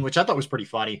Payne, which I thought was pretty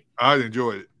funny. I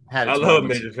enjoyed it. I love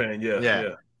Major Payne.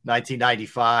 Yeah.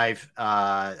 1995.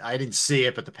 I didn't see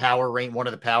it, but one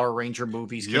of the Power Ranger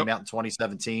movies came out in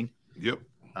 2017. Yep.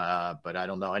 But I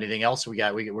don't know anything else.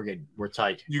 We're good. We're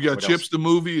tight. You got Chips the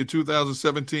movie in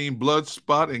 2017,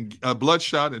 Bloodshot in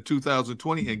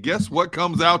 2020, and guess what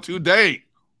comes out today?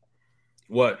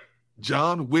 What?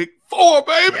 John Wick 4,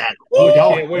 baby. Yeah,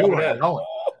 can't wait for that.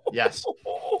 Yes. All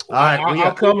right,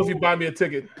 I'll come if you buy me a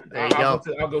ticket. There you go.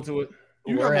 I'll go to it.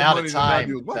 We're out of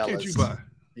time. Why can't you buy?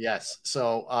 Yes.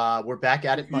 So we're back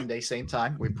at it Monday, same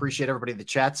time. We appreciate everybody in the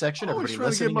chat section, everybody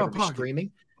listening, everybody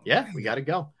streaming. Yeah, we got to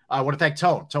go. I want to thank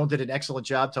Tone. Tone did an excellent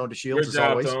job. Tone DeShields, as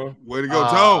always. Tone. Way to go,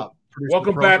 Tone.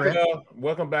 Welcome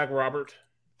back, Robert.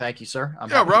 Thank you, sir.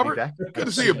 Robert. Good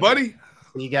to see you, buddy.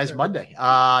 See you guys Monday.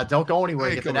 Don't go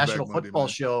anywhere. Get the National Football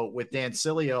Show with Dan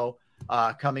Cilio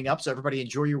coming up. So everybody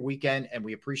enjoy your weekend, and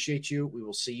we appreciate you. We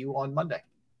will see you on Monday.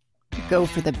 Go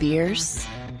for the beers.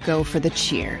 Go for the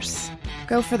cheers.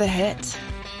 Go for the hit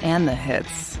and the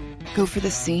hits. Go for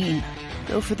the scene.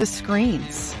 Go for the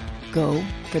screens. Go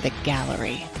for the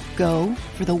gallery. Go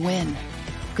for the win.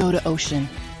 Go to Ocean.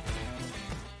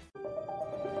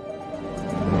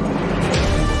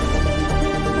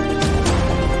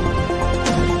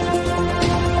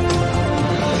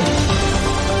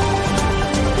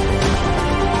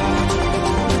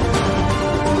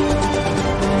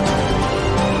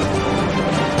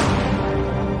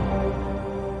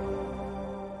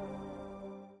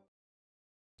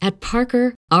 At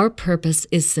Parker, our purpose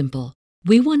is simple.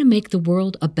 We want to make the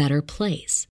world a better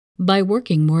place by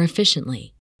working more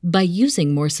efficiently, by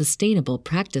using more sustainable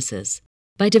practices,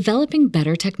 by developing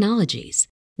better technologies.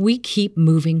 We keep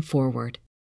moving forward.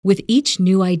 With each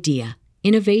new idea,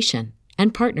 innovation,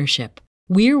 and partnership,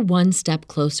 we're one step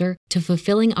closer to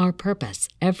fulfilling our purpose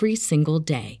every single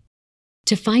day.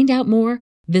 To find out more,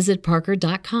 visit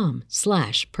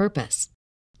parker.com/purpose.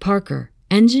 Parker,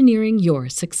 engineering your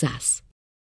success.